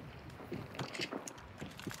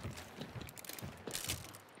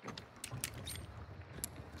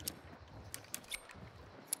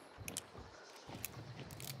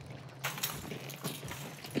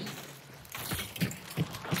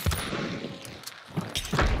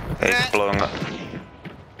 It's blowing up.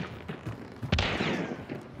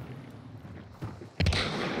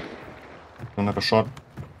 Don't have a shot.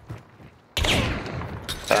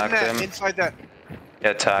 Tag them. Inside that.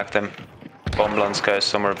 Yeah, tag them. Bomb lance guys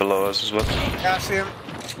somewhere below us as well. Yeah, I see him.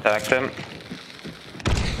 Tag them.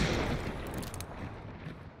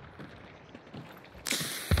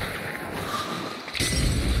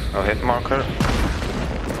 No hit marker.